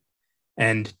occasion,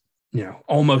 and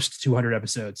almost 200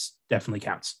 episodes definitely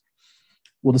counts.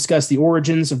 We'll discuss the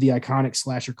origins of the iconic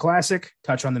slasher classic,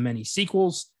 touch on the many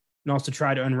sequels, and also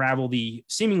try to unravel the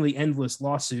seemingly endless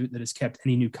lawsuit that has kept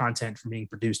any new content from being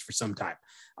produced for some time.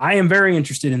 I am very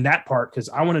interested in that part because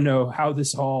I want to know how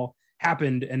this all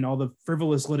happened and all the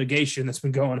frivolous litigation that's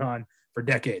been going on for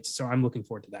decades. So I'm looking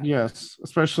forward to that. Yes,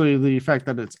 especially the fact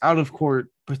that it's out of court,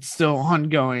 but still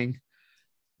ongoing.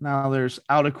 Now there's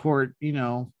out of court,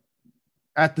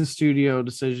 at the studio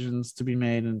decisions to be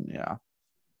made. And yeah.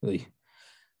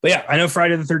 But yeah, I know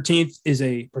Friday the 13th is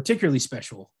a particularly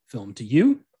special film to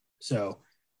you. So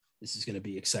This is going to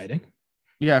be exciting.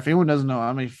 Yeah, if anyone doesn't know,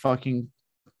 I'm a fucking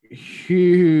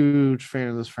huge fan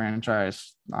of this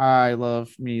franchise. I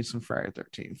love me some Friday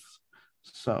 13th.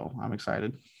 So I'm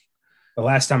excited. The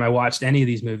last time I watched any of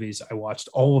these movies, I watched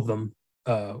all of them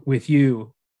with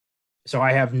you. So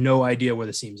I have no idea where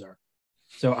the seams are.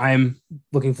 So I'm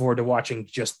looking forward to watching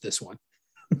just this one.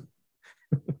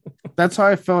 That's how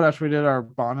I felt after we did our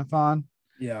Bonathon.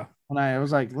 Yeah. When I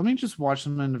was like, let me just watch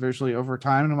them individually over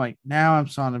time. And I'm like, now I'm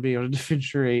starting to be able to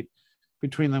differentiate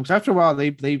between them. Because after a while,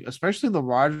 they especially the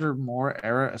Roger Moore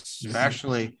era,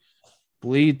 especially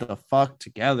bleed the fuck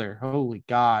together. Holy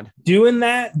God. Doing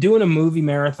a movie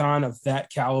marathon of that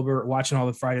caliber, watching all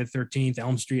the Friday the 13th,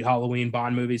 Elm Street, Halloween,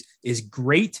 Bond movies is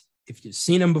great if you've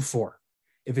seen them before.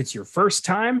 If it's your first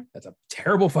time, that's a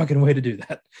terrible fucking way to do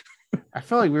that. I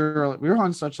feel like we were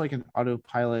on such like an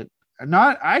autopilot.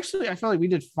 I feel like we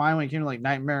did fine when it came to like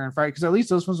Nightmare and Friday, because at least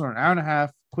those ones were an hour and a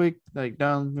half, quick, like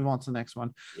done, move on to the next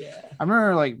one. Yeah. I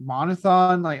remember like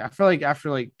Monathon, like I feel like after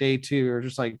like day 2, we were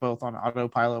just like both on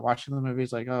autopilot watching the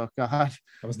movies, like, oh God.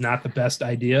 That was not the best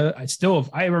idea. I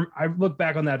look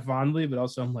back on that fondly, but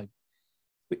also I'm like,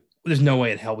 there's no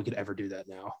way in hell we could ever do that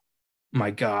now.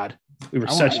 My God. We were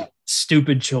such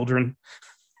stupid children.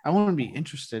 I want to be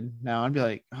interested now. I'd be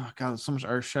like, oh God, there's so much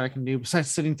art shit I can do besides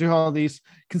sitting through all these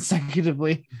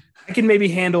consecutively. I can maybe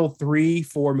handle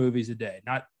 3-4 movies a day.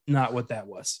 Not what that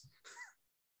was.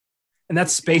 And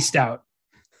that's spaced out.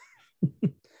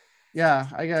 Yeah,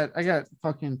 I got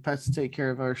fucking pets to take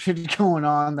care of other shit going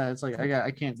on. That's like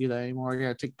I can't do that anymore. I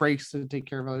gotta take breaks to take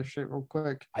care of other shit real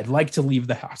quick. I'd like to leave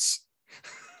the house.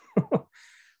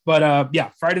 But yeah,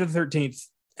 Friday the 13th.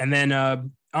 And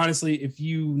then honestly, if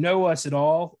you know us at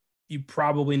all, you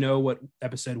probably know what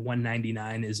episode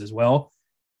 199 is as well.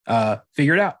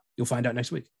 Figure it out. You'll find out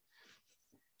next week.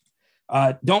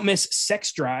 Don't miss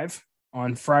Sex Drive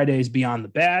on Fridays Beyond the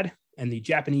Bad, and the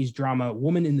Japanese drama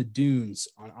Woman in the Dunes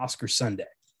on Oscar Sunday.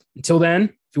 Until then,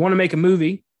 if you want to make a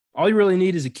movie, all you really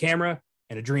need is a camera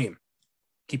and a dream.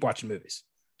 Keep watching movies.